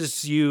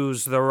 Always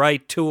use the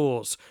right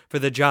tools for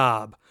the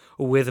job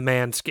with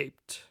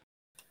Manscaped.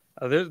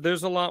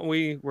 There's a lot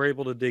we were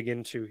able to dig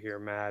into here,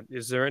 Matt.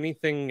 Is there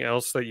anything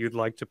else that you'd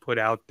like to put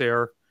out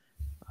there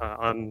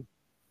on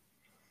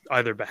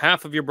either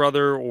behalf of your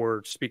brother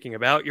or speaking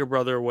about your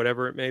brother,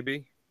 whatever it may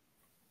be?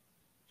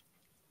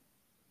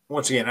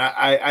 Once again,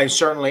 I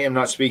certainly am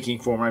not speaking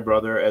for my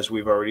brother, as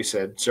we've already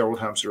said several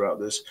times throughout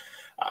this.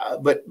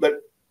 But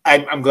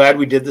I'm glad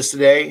we did this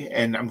today,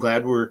 and I'm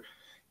glad we're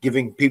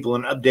giving people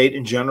an update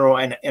in general.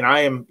 And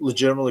I am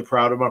legitimately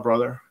proud of my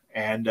brother.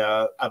 And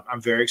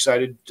I'm very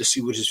excited to see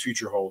what his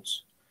future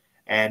holds.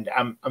 And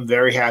I'm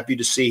very happy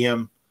to see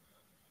him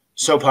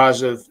so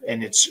positive,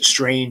 and it's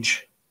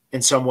strange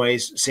in some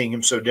ways seeing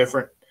him so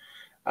different.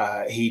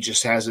 He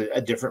just has a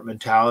different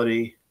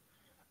mentality.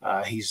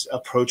 He's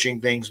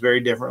approaching things very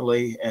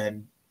differently.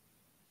 And,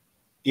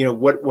 you know,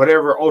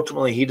 whatever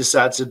ultimately he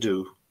decides to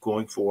do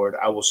going forward,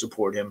 I will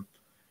support him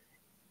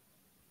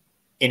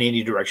in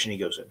any direction he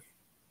goes in.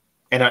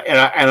 And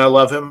I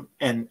love him,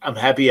 and I'm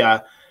happy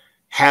I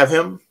have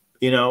him.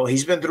 You know,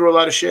 he's been through a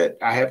lot of shit.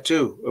 I have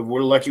too.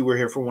 We're lucky we're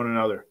here for one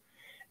another.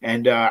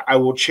 And I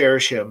will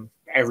cherish him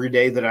every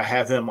day that I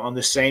have him on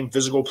the same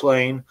physical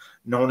plane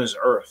known as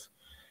Earth.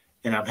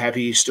 And I'm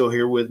happy he's still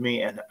here with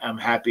me. And I'm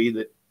happy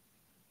that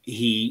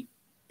he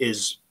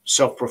is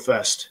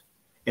self-professed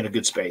in a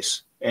good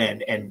space.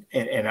 And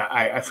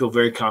I feel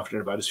very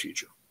confident about his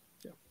future.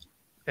 Yeah.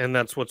 And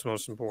that's what's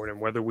most important.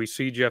 Whether we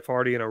see Jeff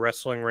Hardy in a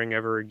wrestling ring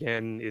ever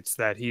again, it's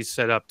that he's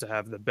set up to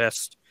have the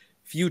best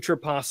future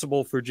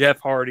possible for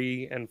Jeff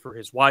Hardy and for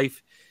his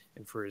wife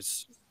and for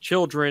his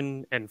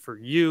children and for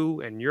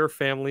you and your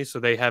family. So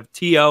they have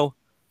Tio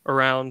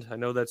around. I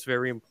know that's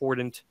very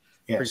important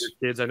for your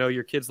kids. I know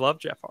your kids love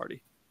Jeff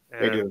Hardy.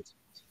 They do.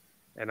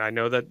 And I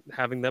know that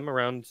having them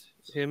around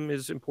him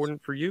is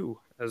important for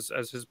you as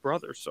his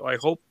brother. So I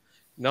hope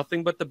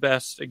nothing but the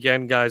best.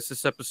 Again, guys,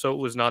 this episode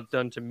was not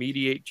done to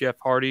mediate Jeff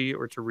Hardy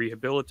or to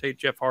rehabilitate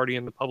Jeff Hardy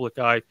in the public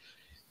eye.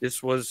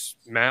 This was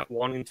Matt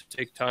wanting to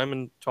take time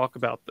and talk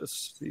about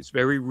these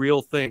very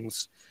real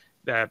things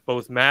that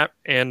both Matt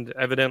and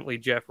evidently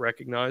Jeff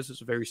recognize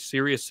as a very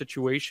serious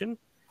situation.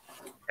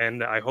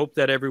 And I hope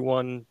that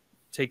everyone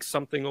takes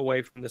something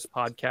away from this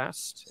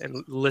podcast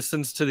and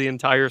listens to the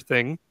entire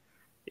thing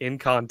in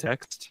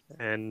context.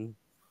 And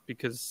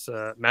because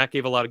Matt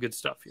gave a lot of good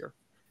stuff here.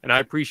 And I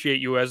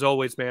appreciate you, as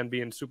always, man,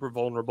 being super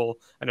vulnerable.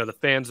 I know the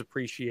fans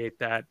appreciate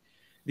that.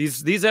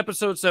 These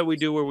episodes that we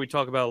do where we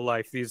talk about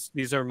life,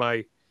 these are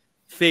my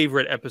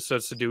favorite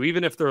episodes to do,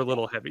 even if they're a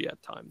little heavy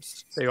at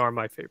times. They are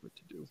my favorite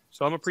to do.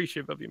 So I'm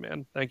appreciative of you,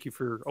 man. Thank you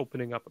for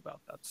opening up about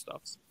that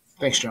stuff.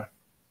 Thanks, John.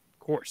 Of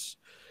course.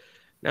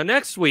 Now,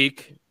 next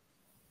week,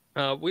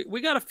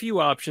 we got a few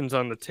options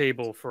on the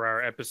table for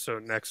our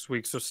episode next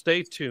week, so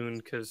stay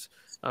tuned because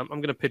I'm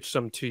going to pitch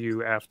some to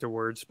you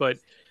afterwards. But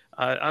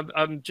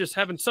I'm just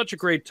having such a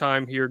great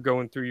time here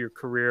going through your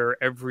career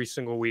every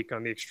single week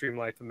on the Extreme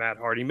Life of Matt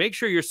Hardy. Make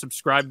sure you're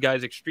subscribed,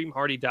 guys,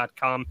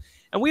 extremehardy.com.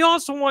 And we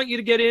also want you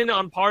to get in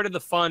on part of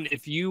the fun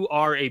if you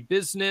are a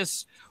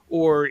business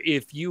or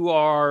if you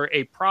are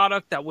a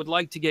product that would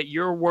like to get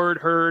your word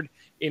heard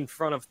in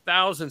front of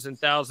thousands and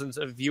thousands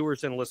of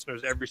viewers and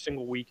listeners every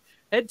single week.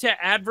 Head to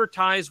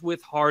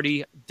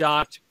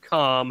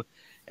advertisewithhardy.com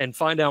and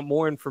find out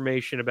more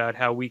information about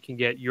how we can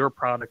get your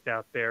product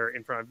out there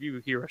in front of you.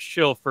 Hear a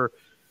shill for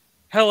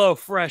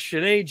HelloFresh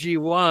and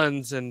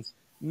AG1s and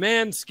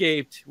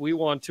Manscaped. We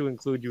want to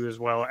include you as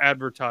well.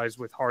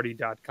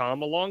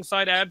 Advertisewithhardy.com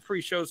alongside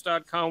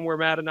adfreeshows.com, where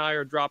Matt and I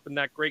are dropping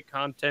that great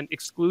content,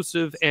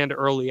 exclusive and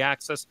early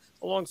access,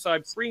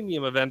 alongside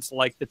premium events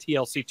like the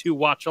TLC2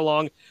 watch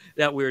along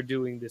that we're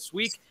doing this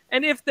week.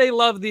 And if they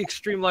love the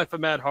Extreme Life of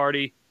Matt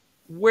Hardy,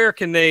 where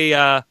can they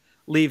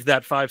leave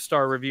that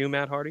 5-star review,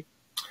 Matt Hardy?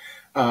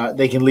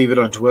 They can leave it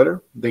on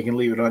Twitter. They can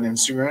leave it on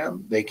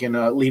Instagram. They can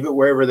leave it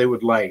wherever they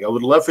would like. I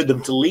would love for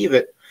them to leave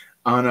it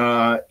on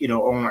on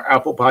our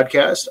Apple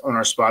Podcast, on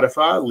our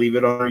Spotify, leave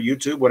it on our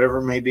YouTube, whatever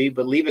it may be.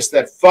 But leave us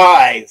that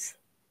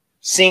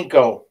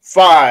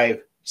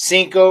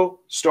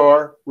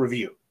 5-star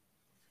review.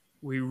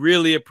 We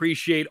really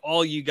appreciate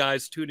all you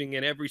guys tuning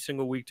in every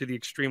single week to the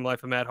Extreme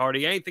Life of Matt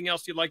Hardy. Anything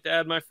else you'd like to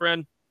add, my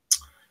friend?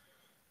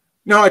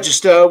 No, I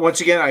just once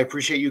again, I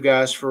appreciate you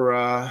guys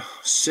for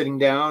sitting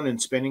down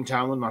and spending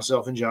time with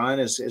myself and John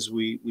as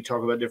we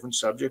talk about different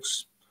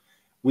subjects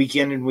week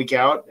in and week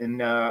out.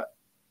 And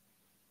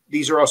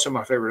these are also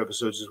my favorite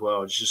episodes as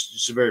well.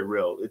 It's very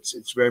real.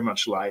 It's very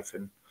much life,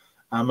 and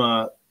I'm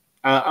a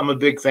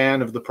big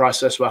fan of the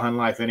process behind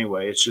life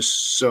anyway. It's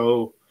just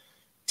so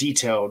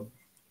detailed,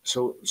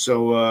 so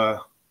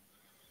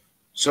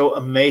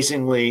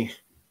amazingly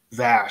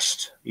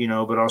vast,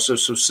 but also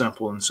so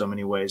simple in so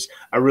many ways.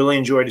 I really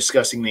enjoy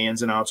discussing the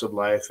ins and outs of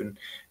life, and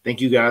thank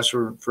you guys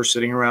for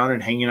sitting around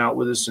and hanging out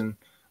with us and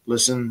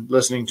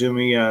listening to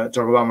me talk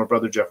about my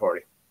brother Jeff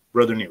Hardy,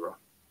 Brother Nero.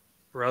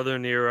 Brother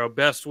Nero,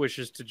 best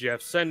wishes to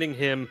Jeff, sending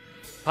him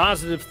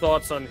positive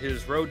thoughts on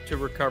his road to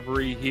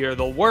recovery here.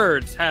 The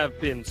words have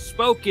been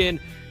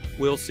spoken.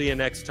 We'll see you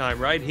next time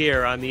right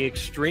here on the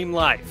Extreme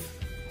Life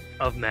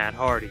of Matt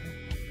Hardy.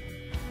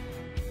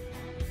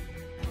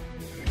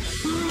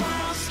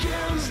 My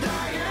skin's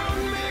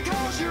dying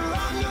because you're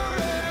under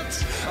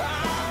it.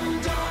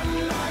 I'm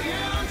done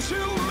lying to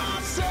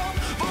myself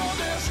for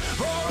this,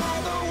 for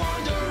all the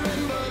wonder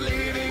and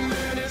believing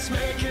that it's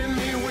making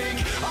me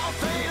weak. I'll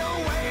fade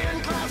away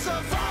and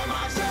classify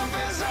myself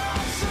as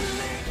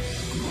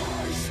obsolete.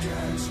 My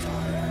skin's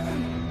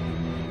dying.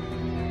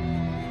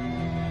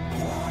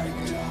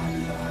 I'm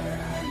done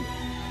lying.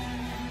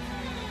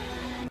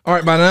 All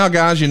right, by now,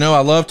 guys, I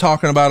love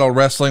talking about old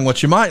wrestling.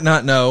 What you might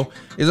not know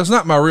is it's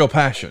not my real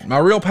passion. My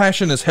real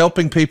passion is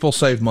helping people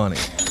save money.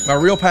 My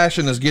real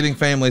passion is getting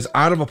families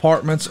out of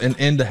apartments and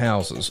into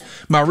houses.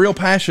 My real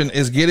passion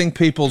is getting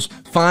people's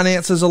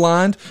finances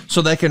aligned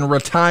so they can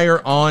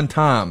retire on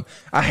time.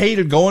 I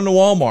hated going to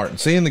Walmart and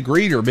seeing the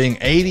greeter being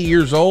 80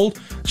 years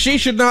old. She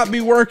should not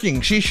be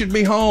working. She should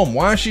be home.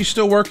 Why is she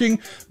still working?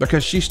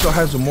 Because she still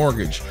has a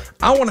mortgage.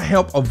 I want to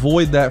help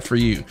avoid that for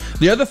you.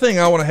 The other thing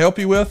I want to help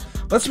you with,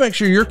 let's make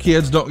sure your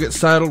kids don't get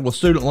saddled with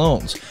student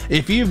loans.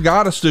 If you've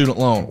got a student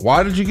loan,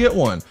 why did you get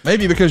one?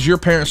 Maybe because your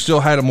parents still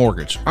had a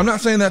mortgage. I'm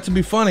not saying that to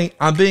be funny.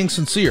 I'm being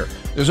sincere.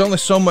 There's only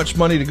so much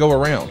money to go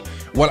around.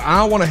 What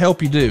I want to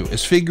help you do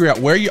is figure out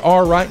where you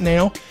are right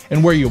now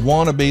and where you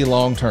want to be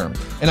long term.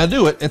 And I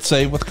do it at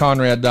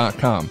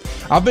SaveWithConrad.com.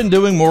 I've been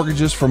doing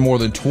mortgages for more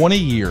than 20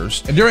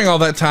 years. And during all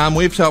that time,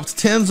 we've helped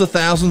tens of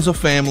thousands of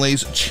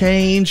families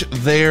change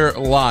their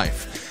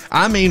life.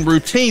 I mean,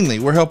 routinely,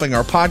 we're helping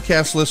our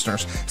podcast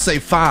listeners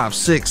save $500,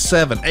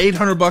 $600, $700,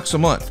 $800 a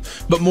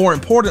month. But more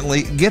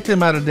importantly, get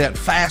them out of debt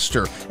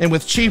faster and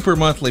with cheaper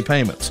monthly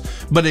payments.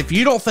 But if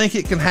you don't think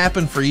it can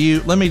happen for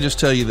you, let me just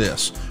tell you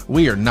this.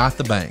 We are not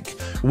the bank.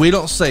 We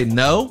don't say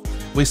no.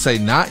 We say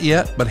not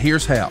yet, but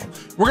here's how.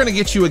 We're going to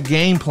get you a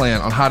game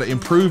plan on how to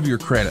improve your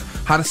credit,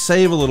 how to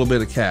save a little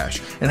bit of cash,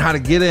 and how to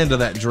get into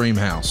that dream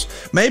house.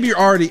 Maybe you're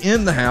already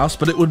in the house,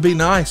 but it would be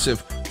nice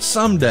if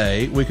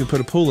someday we could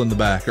put a pool in the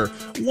back, or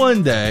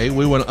one day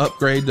we want to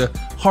upgrade to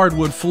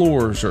hardwood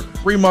floors, or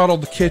remodel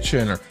the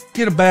kitchen, or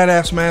get a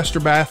badass master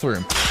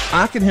bathroom.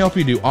 I can help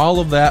you do all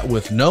of that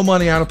with no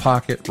money out of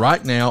pocket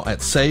right now at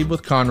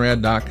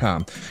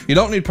SaveWithConrad.com. You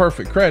don't need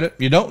perfect credit.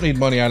 You don't need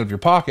money out of your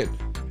pocket.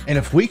 And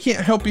if we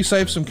can't help you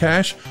save some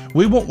cash,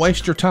 we won't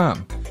waste your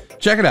time.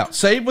 Check it out,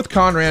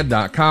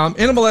 SaveWithConrad.com,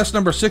 NMLS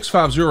number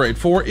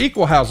 65084,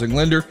 equal housing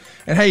lender.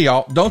 And hey,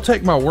 y'all, don't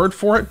take my word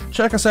for it.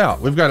 Check us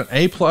out. We've got an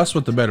A+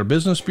 with the Better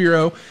Business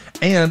Bureau.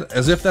 And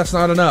as if that's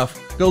not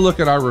enough, go look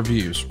at our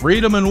reviews.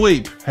 Read them and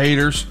weep,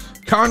 haters.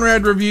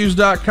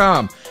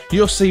 ConradReviews.com.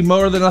 You'll see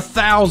more than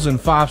 1,000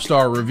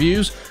 5-star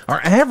reviews.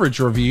 Our average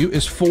review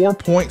is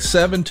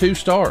 4.72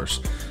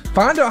 stars.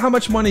 Find out how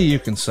much money you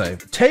can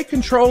save. Take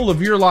control of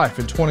your life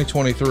in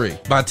 2023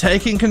 by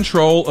taking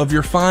control of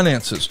your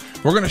finances.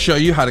 We're going to show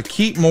you how to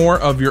keep more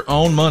of your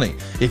own money.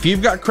 If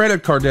you've got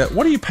credit card debt,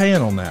 what are you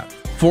paying on that?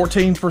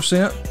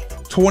 14%?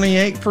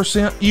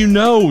 28%? You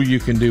know you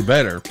can do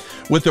better.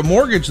 With a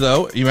mortgage,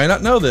 though, you may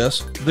not know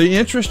this, the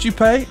interest you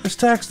pay is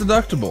tax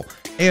deductible.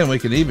 And we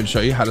can even show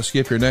you how to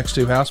skip your next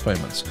 2 house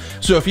payments.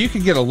 So if you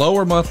can get a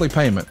lower monthly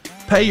payment,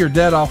 pay your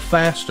debt off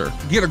faster,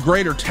 get a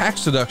greater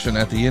tax deduction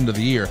at the end of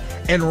the year,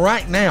 and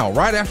right now,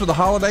 right after the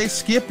holidays,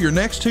 skip your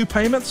next 2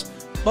 payments,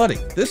 buddy,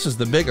 this is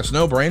the biggest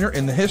no-brainer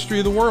in the history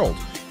of the world.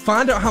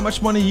 Find out how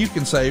much money you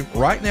can save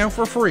right now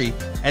for free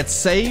at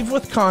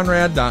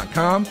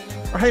SaveWithConrad.com,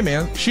 or hey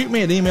man, shoot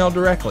me an email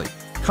directly,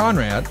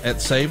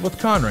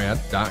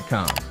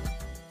 Conrad@SaveWithConrad.com.